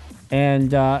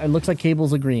 And it looks like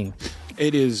Cable's agreeing.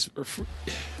 It's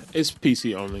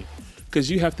PC only. Because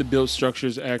you have to build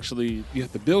structures, actually. You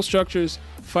have to build structures,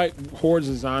 fight hordes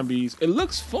of zombies. It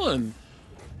looks fun,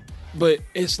 but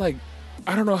it's like,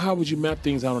 I don't know how would you map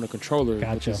things out on a controller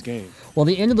with this game. Well,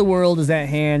 the end of the world is at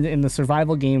hand in the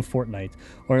survival game Fortnite,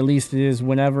 or at least it is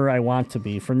whenever I want to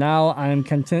be. For now, I am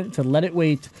content to let it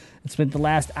wait. I spent the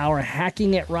last hour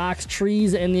hacking at rocks,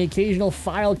 trees, and the occasional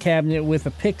file cabinet with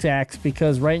a pickaxe,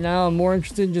 because right now I'm more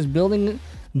interested in just building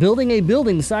a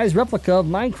building-sized replica of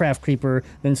Minecraft Creeper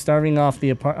than staving off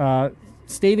the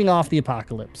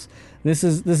apocalypse. This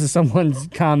is someone's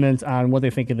comment on what they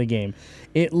think of the game.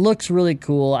 It looks really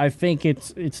cool. I think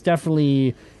it's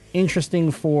definitely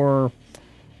interesting for.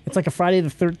 It's like a Friday the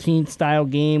 13th style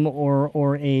game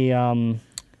or a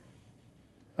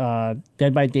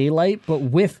Dead by Daylight, but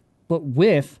with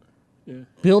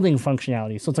building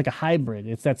functionality. So it's like a hybrid.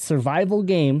 It's that survival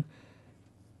game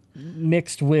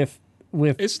mixed with.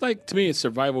 It's like, to me, it's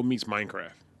survival meets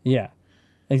Minecraft. Yeah,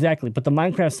 exactly. But the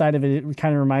Minecraft side of it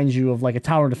kind of reminds you of like a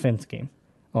tower defense game,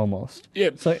 almost.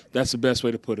 Yeah, so, that's the best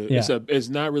way to put it. Yeah. It's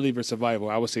not really for survival.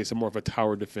 I would say it's more of a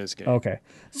tower defense game. Okay,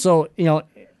 so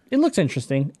it looks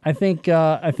interesting. I think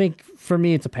for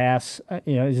me it's a pass.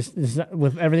 It's not,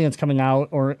 with everything that's coming out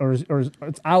or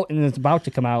it's out and it's about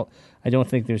to come out, I don't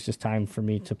think there's just time for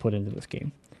me to put into this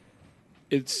game.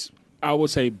 I would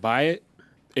say buy it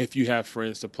if you have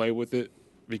friends to play with it,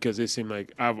 because it seemed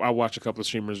like I watched a couple of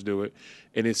streamers do it,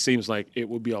 and it seems like it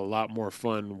would be a lot more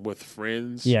fun with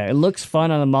friends. Yeah, it looks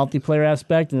fun on a multiplayer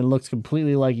aspect, and it looks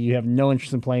completely like you have no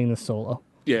interest in playing this solo.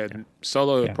 Yeah,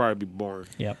 solo would probably be boring.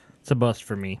 Yep. It's a bust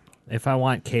for me. If I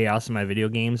want chaos in my video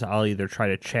games, I'll either try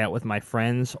to chat with my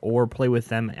friends or play with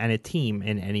them and a team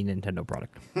in any Nintendo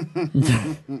product.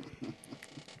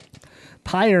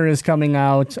 Pyre is coming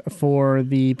out for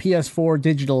the PS4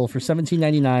 digital for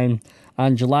 $17.99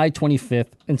 on July 25th.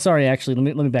 And sorry, actually,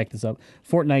 let me back this up.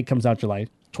 Fortnite comes out July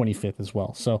 25th as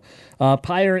well. So,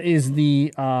 Pyre is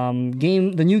the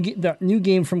new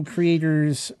game from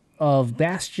creators of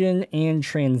Bastion and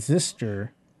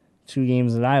Transistor, two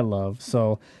games that I love.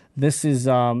 So, this is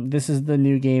the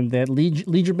new game that leads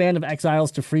your band of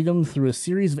exiles to freedom through a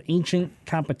series of ancient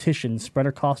competitions spread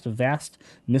across a vast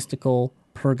mystical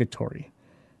purgatory.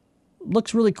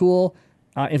 Looks really cool.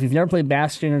 If you've never played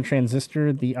Bastion or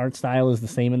Transistor, the art style is the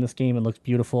same in this game. It looks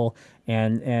beautiful,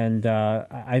 and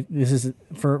this is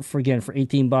for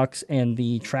 $18, and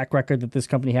the track record that this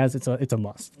company has, it's a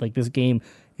must. Like, this game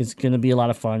is going to be a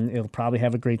lot of fun. It'll probably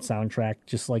have a great soundtrack,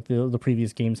 just like the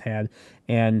previous games had.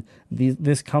 And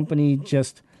this company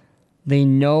they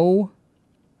know,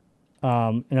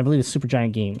 and I believe it's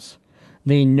Supergiant Games.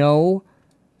 They know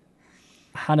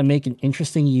how to make an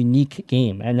interesting, unique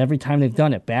game. And every time they've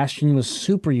done it, Bastion was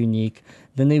super unique.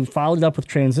 Then they followed it up with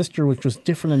Transistor, which was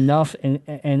different enough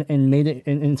and made it,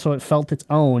 and so it felt its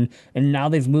own. And now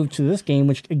they've moved to this game,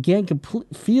 which again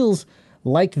feels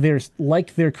like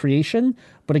their creation,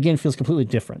 but again feels completely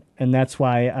different. And that's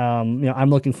why I'm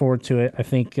looking forward to it. I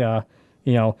think it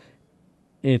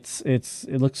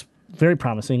looks very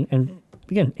promising. And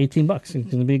again, $18. It's going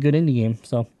to be a good indie game,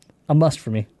 so a must for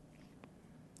me.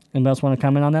 Anybody else want to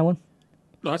comment on that one?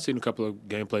 No, I've seen a couple of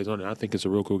gameplays on it. I think it's a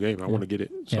real cool game. I want to get it.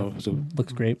 So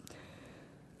looks great.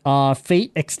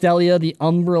 Fate Extelia, the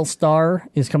Umbral Star,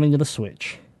 is coming to the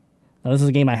Switch. Now, this is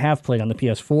a game I have played on the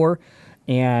PS4,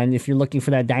 and if you're looking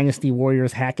for that Dynasty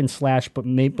Warriors hack and slash, but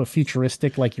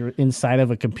futuristic, like you're inside of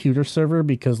a computer server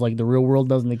because like the real world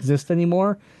doesn't exist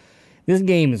anymore, this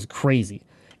game is crazy.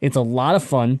 It's a lot of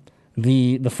fun.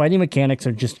 The fighting mechanics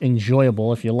are just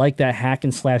enjoyable. If you like that hack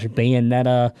and slash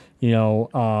Bayonetta,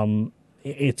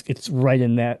 it's right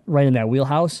in that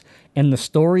wheelhouse. And the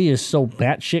story is so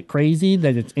batshit crazy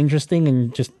that it's interesting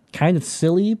and just kind of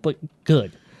silly, but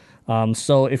good.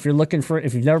 So if you've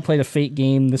never played a Fate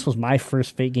game, this was my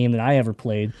first Fate game that I ever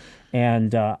played,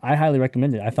 and I highly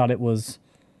recommend it. I thought it was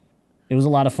a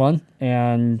lot of fun,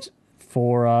 and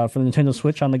for the Nintendo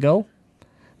Switch on the go.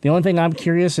 The only thing I'm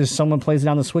curious is someone plays it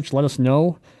on the Switch. Let us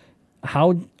know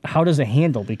how does it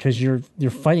handle, because you're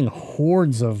fighting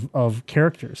hordes of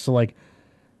characters. So like,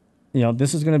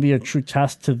 this is going to be a true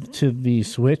test to the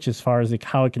Switch as far as like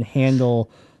how it can handle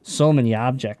so many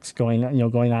objects going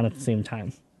on at the same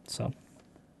time. So,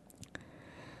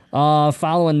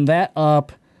 following that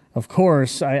up, of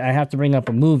course, I have to bring up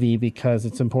a movie because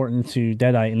it's important to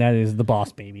Deadeye, and that is The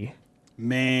Boss Baby.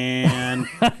 Man,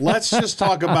 let's just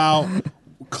talk about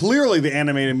clearly the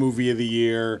animated movie of the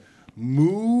year.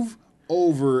 Move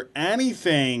over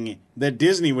anything that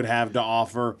Disney would have to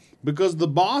offer, because The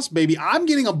Boss Baby, I'm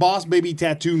getting a Boss Baby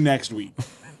tattoo next week.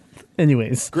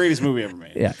 Anyways. Greatest movie ever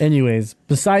made. Yeah, anyways.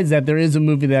 Besides that, there is a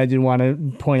movie that I did want to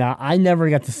point out. I never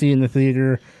got to see it in the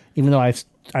theater, even though I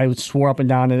swore up and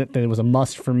down that it was a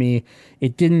must for me.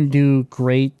 It didn't do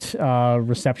great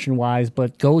reception-wise,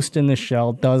 but Ghost in the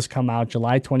Shell does come out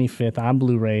July 25th on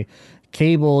Blu-ray.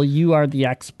 Cable, you are the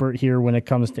expert here when it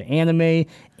comes to anime,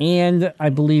 and I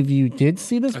believe you did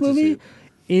see this movie.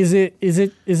 Is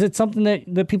it something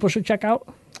that people should check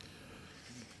out?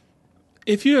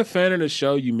 If you're a fan of the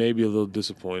show, you may be a little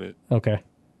disappointed. Okay.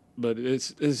 But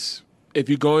it's if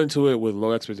you go into it with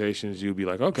low expectations, you'll be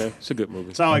like, okay, it's a good movie.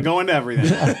 That's how I go into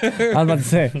everything. I was about to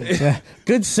say,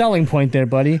 good selling point there,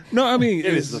 buddy. No, I mean,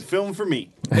 it is the film for me.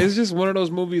 It's just one of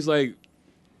those movies like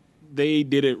they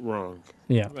did it wrong.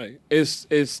 Yeah. Like it's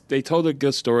they told a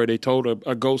good story. They told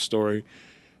a ghost story.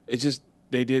 It's just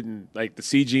they didn't, like, the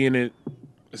CG in it.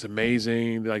 It's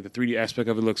amazing. Like, the 3D aspect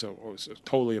of it looks it's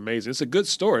totally amazing. It's a good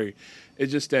story.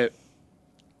 It's just that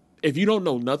if you don't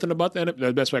know nothing about the anime,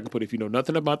 the best way I can put it, if you know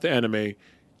nothing about the anime,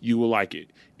 you will like it.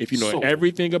 If you know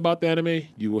everything about the anime,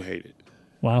 you will hate it.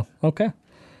 Wow. Okay.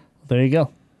 There you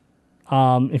go.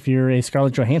 If you're a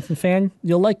Scarlett Johansson fan,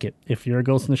 you'll like it. If you're a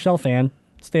Ghost in the Shell fan,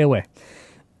 stay away.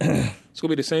 It's going to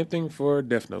be the same thing for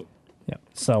Death Note. Yeah.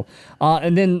 So,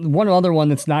 and then one other one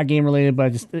that's not game related,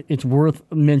 but it's worth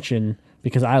mention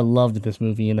because I loved this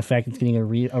movie and the fact it's getting a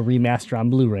remaster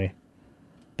on Blu-ray.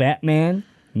 Batman: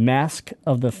 Mask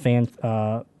of the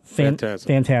Phantasm.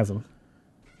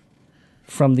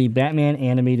 from the Batman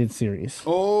animated series.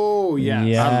 Oh,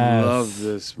 yes. I love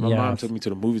this. My mom took me to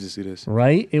the movies to see this.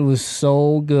 Right? It was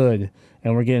so good.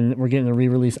 And we're getting a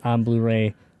re-release on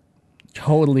Blu-ray.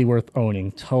 Totally worth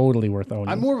owning.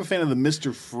 I'm more of a fan of the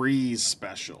Mr. Freeze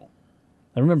special.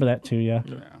 I remember that too, yeah.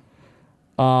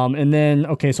 And then,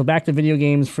 okay, so back to video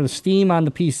games. For the Steam on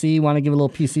the PC, want to give a little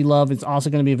PC love. It's also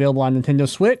going to be available on Nintendo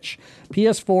Switch,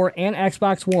 PS4, and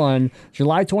Xbox One,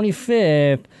 July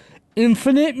 25th.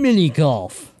 Infinite Mini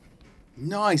Golf.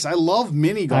 Nice. I love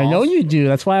mini golf. I know you do.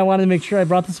 That's why I wanted to make sure I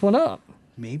brought this one up.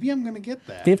 Maybe I'm going to get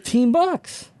that.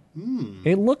 $15.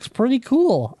 It looks pretty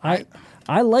cool.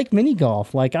 I like mini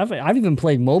golf. Like I've even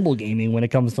played mobile gaming when it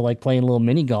comes to like playing a little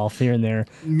mini golf here and there.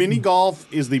 Mini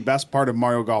golf is the best part of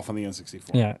Mario Golf on the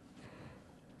N64. Yeah.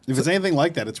 If it's anything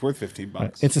like that, it's worth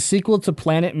 $15. It's a sequel to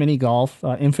Planet Mini Golf.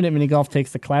 Infinite Mini Golf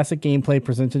takes the classic gameplay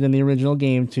presented in the original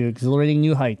game to exhilarating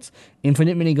new heights.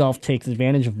 Infinite Mini Golf takes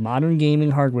advantage of modern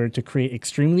gaming hardware to create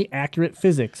extremely accurate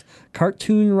physics,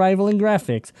 cartoon-rivaling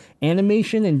graphics,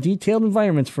 animation, and detailed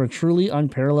environments for a truly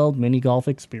unparalleled mini golf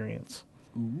experience.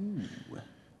 Ooh.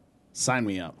 Sign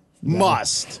me up.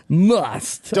 Must.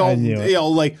 Don't,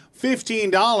 like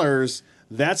 $15.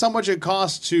 That's how much it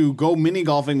costs to go mini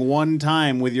golfing one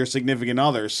time with your significant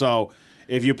other. So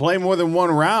if you play more than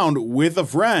one round with a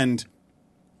friend,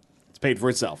 it's paid for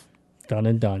itself. Done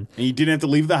and done. And you didn't have to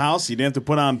leave the house. You didn't have to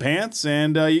put on pants,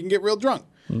 and you can get real drunk.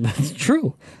 That's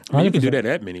true. You can do that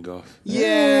at mini golf.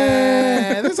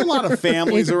 Yeah, there's a lot of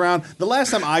families around. The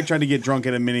last time I tried to get drunk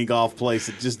at a mini golf place,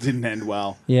 it just didn't end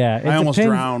well. Yeah, I almost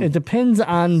drowned. It depends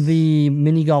on the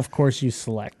mini golf course you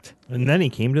select. And then he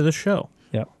came to the show.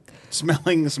 Yep.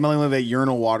 Smelling like that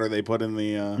urinal water they put in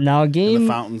the now a game in the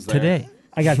fountains there. Today.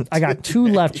 I got two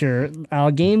left here. A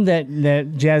game that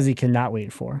Jazzy cannot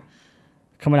wait for.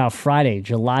 Coming out Friday,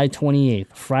 July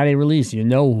 28th. Friday release. You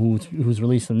know who's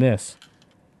releasing this.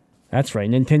 That's right.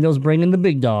 Nintendo's bringing the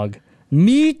big dog.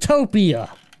 Miitopia.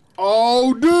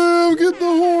 Oh, damn. Get the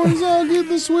horns out. Get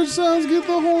the Switch sounds. Get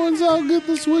the horns out. Get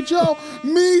the Switch out.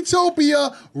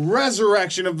 Miitopia.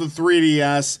 Resurrection of the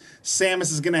 3DS.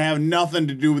 Samus is going to have nothing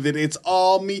to do with it. It's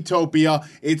all Miitopia.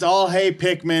 It's all Hey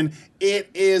Pikmin. It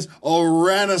is a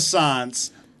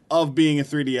renaissance of being a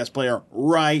 3DS player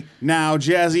right now.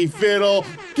 Jazzy Fiddle.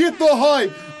 Get the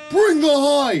hype. Bring the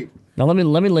hype. Now let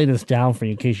me lay this down for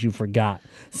you in case you forgot.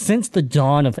 Since the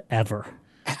dawn of ever,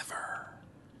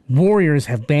 warriors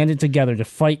have banded together to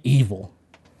fight evil.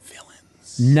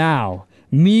 Villains. Now,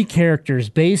 Mii characters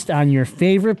based on your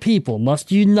favorite people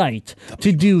must unite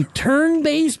to do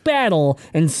turn-based battle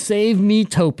and save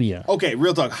Miitopia. Okay,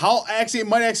 real talk. It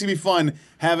might actually be fun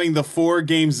having the 4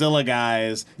 GameZilla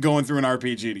guys going through an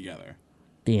RPG together.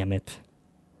 Damn it.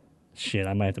 Shit,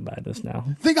 I might have to buy this now.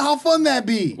 Think of how fun that'd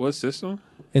be. What system?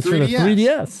 It's 3DS. For the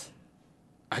 3DS.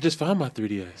 I just found my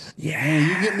 3DS. Yeah,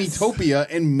 you get Miitopia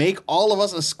and make all of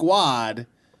us a squad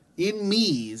in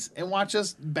Mii's and watch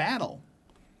us battle.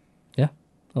 Yeah.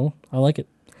 Oh, I like it.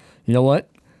 You know what?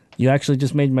 You actually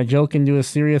just made my joke into a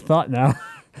serious thought now.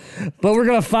 But we're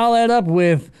going to follow that up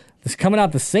with this coming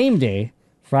out the same day,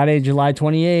 Friday, July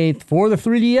 28th, for the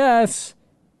 3DS.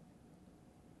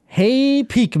 Hey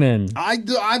Pikmin.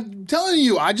 I'm telling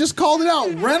you, I just called it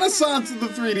out. Renaissance of the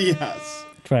 3DS.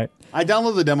 That's right. I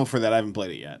downloaded the demo for that. I haven't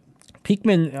played it yet.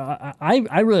 Pikmin,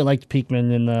 I really liked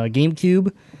Pikmin in the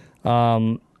GameCube,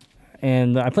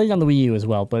 and I played it on the Wii U as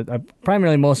well, but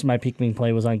primarily most of my Pikmin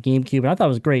play was on GameCube, and I thought it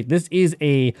was great. This is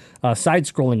a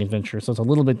side-scrolling adventure, so it's a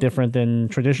little bit different than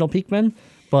traditional Pikmin,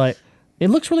 but it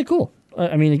looks really cool.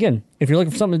 I mean, again, if you're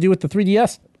looking for something to do with the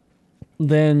 3DS,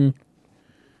 then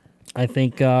I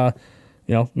think,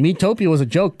 Miitopia was a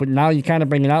joke, but now you kind of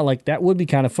bring it out like that would be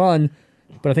kind of fun.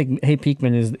 But I think Hey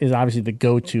Pikmin is obviously the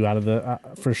go-to out of the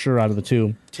for sure out of the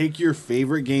two. Take your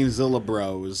favorite GameZilla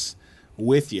bros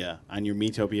with you on your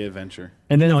Miitopia adventure.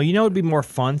 And then, it'd be more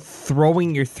fun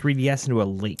throwing your 3DS into a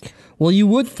lake. Well, you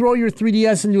would throw your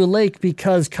 3DS into a lake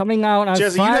because coming out on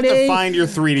Jesse, Friday, you have to find your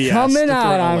 3DS. Coming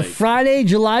out on Friday,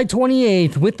 July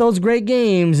 28th, with those great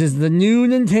games, is the new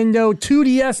Nintendo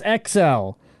 2DS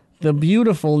XL, the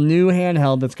beautiful new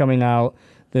handheld that's coming out,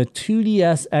 the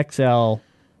 2DS XL.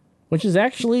 Which is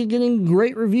actually getting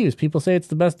great reviews. People say it's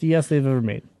the best DS they've ever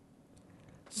made.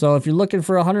 So if you're looking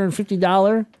for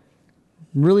 $150,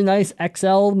 really nice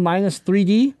XL minus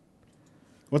 3D.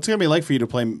 What's it going to be like for you to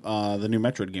play the new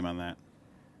Metroid game on that?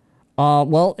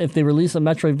 Well, if they release a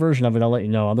Metroid version of it, I'll let you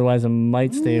know. Otherwise, I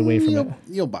might stay away from it.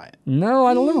 You'll buy it. No,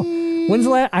 I don't know. When's the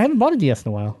last? I haven't bought a DS in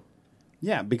a while.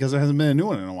 Yeah, because there hasn't been a new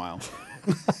one in a while.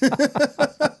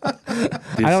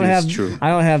 True. I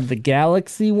don't have the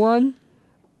Galaxy one.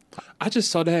 I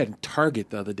just saw that in Target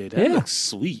the other day. That looks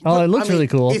sweet. Oh, it looks really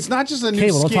cool. It's not just a new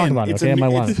Cable, skin. don't talk about it, It's okay? a I might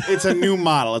new, want it. it's a new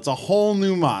model. It's a whole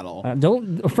new model.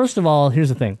 First of all, here's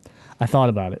the thing. I thought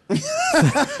about it.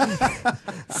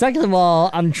 Second of all,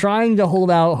 I'm trying to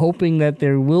hold out, hoping that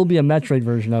there will be a Metroid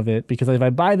version of it. Because if I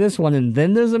buy this one and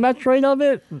then there's a Metroid of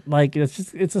it, like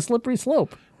it's a slippery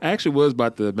slope. I actually was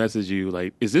about to message you,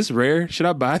 like, is this rare? Should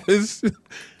I buy this?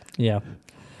 Yeah.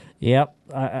 Yep.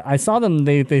 I saw them.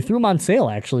 They threw them on sale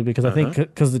actually because I think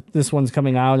because this one's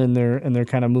coming out and they're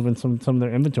kind of moving some of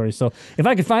their inventory. So if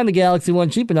I could find the Galaxy one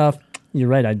cheap enough, you're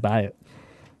right, I'd buy it.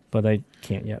 But I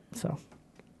can't yet. So.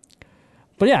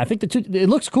 But yeah, I think it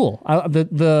looks cool.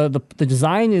 The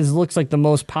design looks like the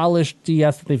most polished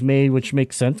DS that they've made, which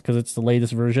makes sense because it's the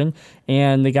latest version.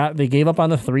 And they gave up on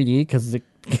the 3D because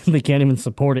they can't even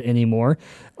support it anymore.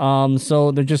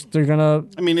 So they're gonna.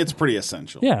 I mean, it's pretty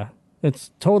essential. Yeah,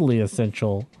 it's totally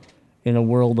essential in a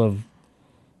world of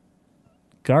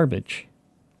garbage,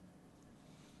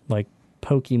 like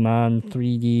Pokemon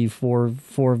 3D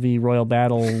 4v Royal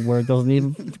Battle, where it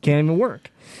can't even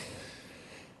work.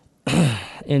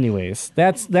 Anyways,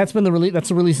 that's been the release. That's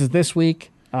the releases this week.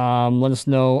 Let us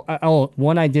know.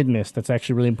 One I did miss. That's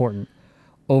actually really important.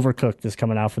 Overcooked is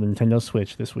coming out for the Nintendo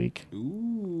Switch this week.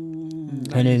 Ooh,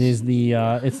 nice. And it is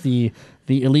it's the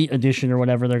Elite Edition or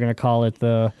whatever they're going to call it,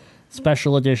 the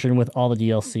special edition with all the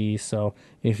DLC. So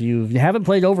if you haven't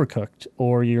played Overcooked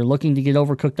or you're looking to get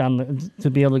Overcooked to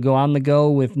be able to go on the go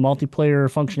with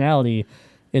multiplayer functionality,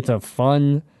 it's a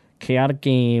fun, chaotic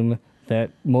game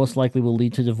that most likely will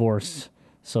lead to divorce.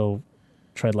 So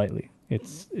tread lightly.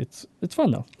 It's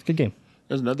fun though. It's a good game.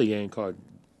 There's another game called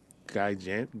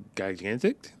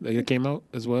Gigantic that came out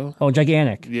as well. Oh,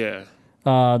 Gigantic. Yeah.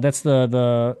 That's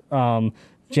the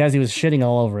Jazzy was shitting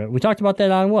all over it. We talked about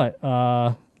that on what?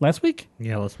 Last week?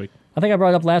 Yeah, last week. I think I brought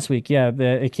it up last week. Yeah,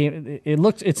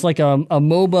 it's like a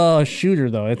MOBA shooter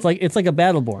though. It's like a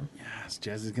Battleborn. Yes,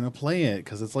 Jazzy's gonna play it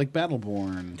because it's like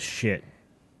Battleborn. Shit.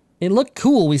 It looked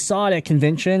cool. We saw it at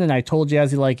convention, and I told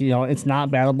Jazzy, like, it's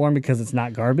not Battleborn because it's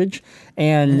not garbage.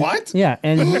 And what? Yeah,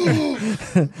 and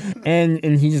and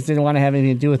he just didn't want to have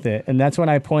anything to do with it. And that's when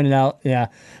I pointed out. Yeah,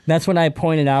 that's when I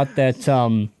pointed out that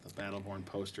the Battleborn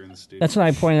poster in the studio. That's when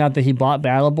I pointed out that he bought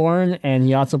Battleborn and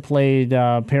he also played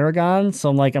Paragon.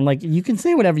 So I'm like, you can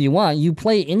say whatever you want. You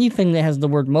play anything that has the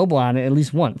word mobile on it at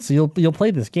least once, so you'll play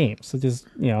this game. So just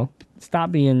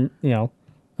stop being a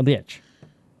bitch.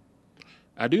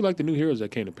 I do like the new heroes that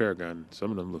came to Paragon.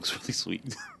 Some of them looks really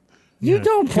sweet. You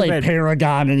don't play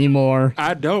Paragon anymore.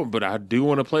 I don't, but I do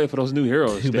want to play for those new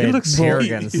heroes. They look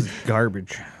Paragon. This is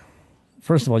garbage.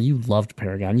 First of all, you loved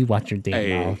Paragon. You watched your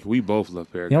damn mouth. We both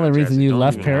love Paragon. The only reason you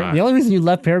left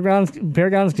Paragon is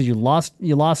because you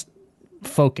lost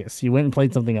focus. You went and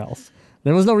played something else.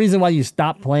 There was no reason why you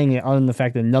stopped playing it other than the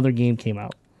fact that another game came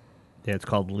out. Yeah, it's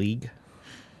called League.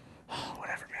 Oh,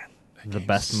 whatever, man. The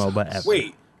best MOBA ever.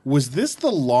 Wait. Was this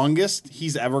the longest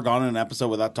he's ever gone in an episode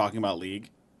without talking about League?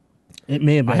 It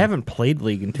may have been. I haven't played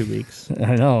League in 2 weeks.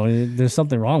 I know. There's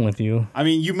something wrong with you. I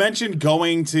mean, you mentioned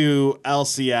going to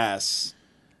LCS,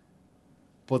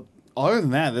 but other than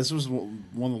that, this was one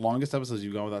of the longest episodes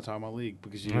you've gone without talking about League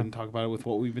because you didn't talk about it with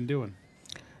what we've been doing.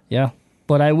 Yeah.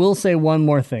 But I will say one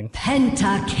more thing.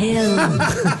 Pentakill.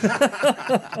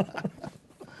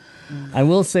 I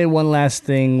will say one last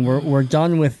thing. We're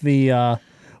done with the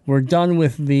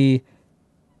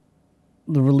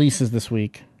releases this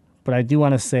week, but I do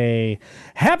want to say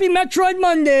Happy Metroid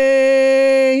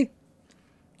Monday!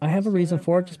 I have a reason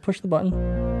for it. Just push the button.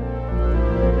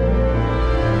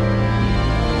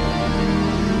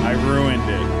 I ruined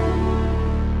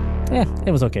it.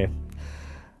 It was okay.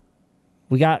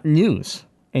 We got news.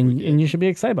 And you should be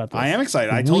excited about this. I am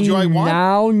excited. I told you I want.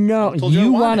 Now know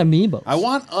you want amiibos. I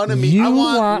want an amiibo. I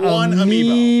want one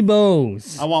amiibo.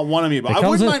 Amiibos. I want one amiibo.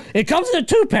 It comes in a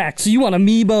 2-pack, so you want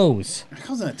amiibos. It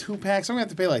comes in a 2-pack, so I'm gonna have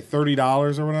to pay like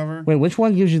 $30 or whatever. Wait, which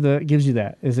one gives you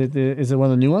that? Is it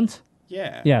one of the new ones?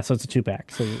 Yeah. Yeah, so it's a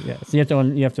 2-pack. So yeah, so you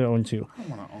have to own 2. I don't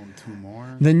want to own 2 more.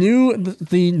 The new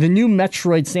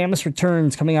Metroid Samus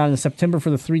Returns coming out in September for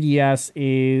the 3DS.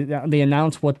 They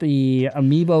announced what the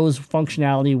Amiibos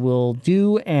functionality will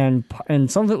do, and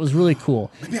some of it was really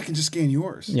cool. Maybe I can just scan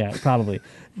yours. Yeah, probably.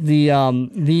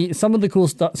 Some of the cool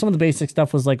stuff, some of the basic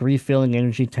stuff was like refilling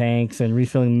energy tanks and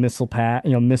refilling missile count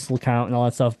and all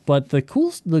that stuff. But the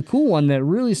cool one that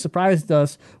really surprised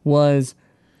us was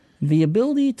the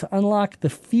ability to unlock the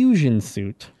fusion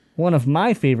suit, one of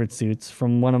my favorite suits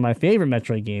from one of my favorite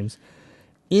Metroid games,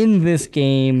 in this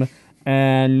game.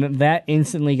 And that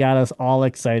instantly got us all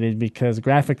excited because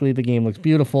graphically the game looks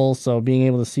beautiful. So being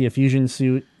able to see a fusion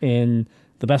suit in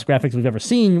the best graphics we've ever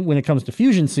seen when it comes to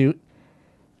Fusion Suit,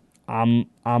 I'm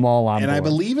all on board. And I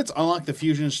believe it's unlocked the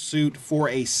Fusion Suit for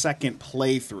a second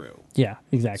playthrough. Yeah,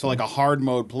 exactly. So like a hard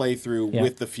mode playthrough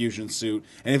with the Fusion Suit.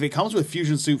 And if it comes with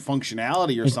Fusion Suit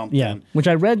functionality or something. Which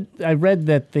I read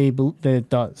that it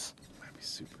does. That'd be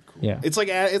super cool. Yeah. It's like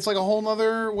a whole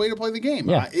other way to play the game.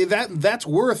 Yeah. That's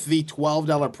worth the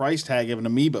 $12 price tag of an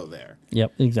amiibo there.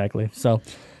 Yep, exactly. So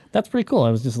that's pretty cool.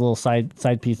 It was just a little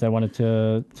side piece I wanted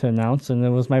to announce, and it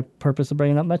was my purpose of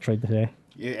bringing up Metroid today.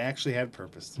 It actually had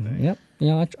purpose today. Yep. You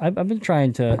know, I've been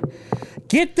trying to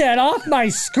get that off my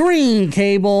screen,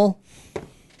 Cable.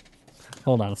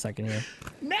 Hold on a second here.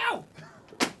 No!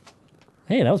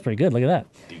 Hey, that was pretty good. Look at that.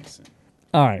 Decent.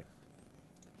 All right.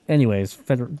 Anyways,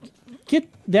 get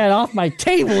that off my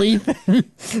table, Ethan.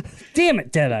 Damn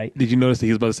it, Deadite. Did you notice that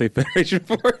he was about to say Federation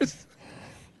Force?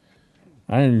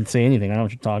 I didn't say anything. I don't know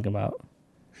what you're talking about.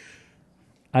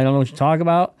 I don't know what you're talking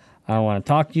about. I don't want to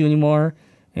talk to you anymore.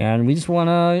 And we just want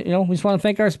to,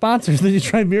 thank our sponsors, the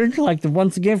Detroit Beard Collective,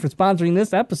 once again for sponsoring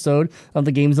this episode of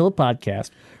the Gamezilla podcast.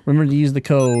 Remember to use the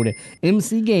code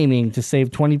MCGaming to save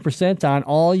 20% on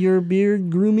all your beard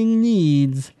grooming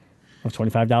needs of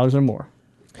 $25 or more.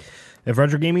 If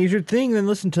retro gaming is your thing, then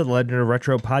listen to the Legend of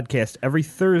Retro podcast every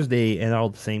Thursday in all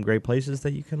the same great places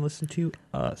that you can listen to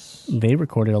us. They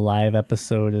recorded a live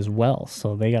episode as well,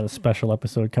 so they got a special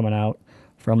episode coming out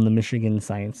from the Michigan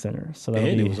Science Center. So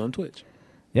it was on Twitch.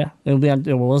 Yeah, it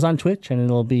was on Twitch, and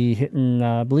it'll be hitting,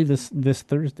 I believe, this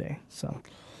Thursday. So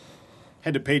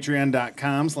head to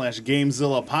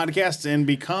patreon.com/Gamezilla podcast and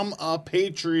become a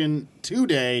patron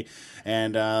today.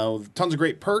 And tons of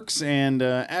great perks, and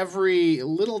every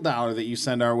little dollar that you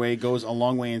send our way goes a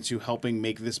long way into helping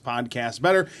make this podcast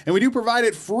better. And we do provide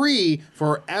it free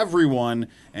for everyone.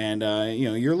 And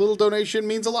your little donation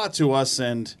means a lot to us,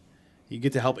 and you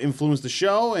get to help influence the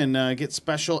show and get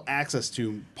special access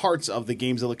to parts of the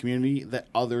Gamezilla community that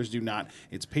others do not.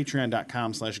 It's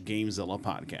patreon.com/Gamezilla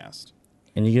podcast.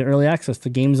 And you get early access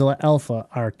to Gamezilla Alpha,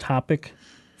 our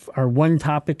one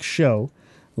topic show,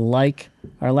 like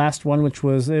our last one, which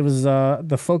was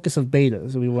the focus of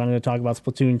betas. We wanted to talk about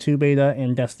Splatoon 2 beta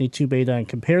and Destiny 2 beta and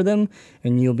compare them,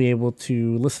 and you'll be able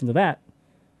to listen to that.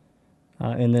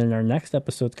 And then our next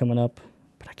episode's coming up,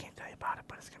 but I can't tell you about it,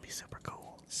 but it's going to be super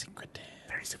cool. Secretive.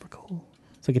 Very super cool.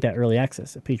 So get that early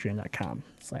access at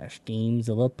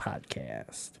patreon.com/Gamezilla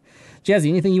podcast. Jazzy,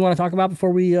 anything you want to talk about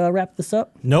before we wrap this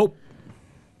up? Nope.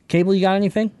 Cable, you got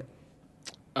anything?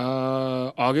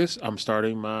 August, I'm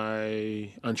starting my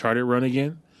Uncharted run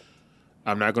again.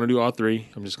 I'm not going to do all three.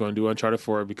 I'm just going to do Uncharted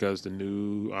 4 because the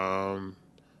new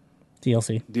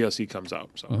DLC comes out.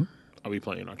 So I'll be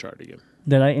playing Uncharted again.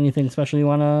 Anything special you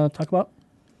want to talk about?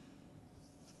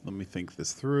 Let me think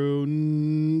this through.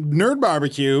 Nerd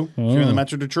Barbecue. If you're in the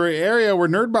Metro Detroit area, we're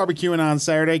Nerd Barbecuing on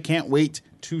Saturday. Can't wait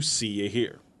to see you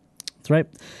here. That's right.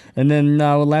 And then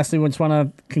lastly, we just want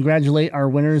to congratulate our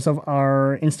winners of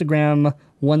our Instagram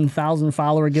 1,000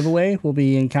 follower giveaway. We'll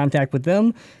be in contact with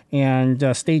them. And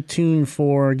stay tuned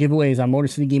for giveaways on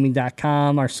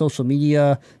MotorCityGaming.com, our social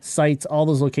media sites, all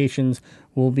those locations.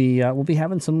 We'll be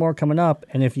having some more coming up.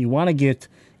 And if you want to get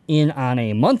in on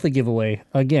a monthly giveaway,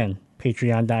 again,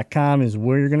 Patreon.com is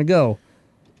where you're going to go.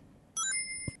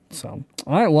 So,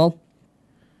 all right, well,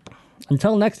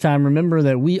 until next time, remember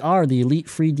that we are the Elite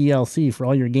Free DLC for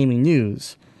all your gaming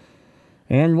news.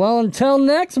 And, well, until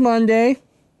next Monday,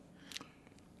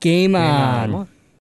 game on.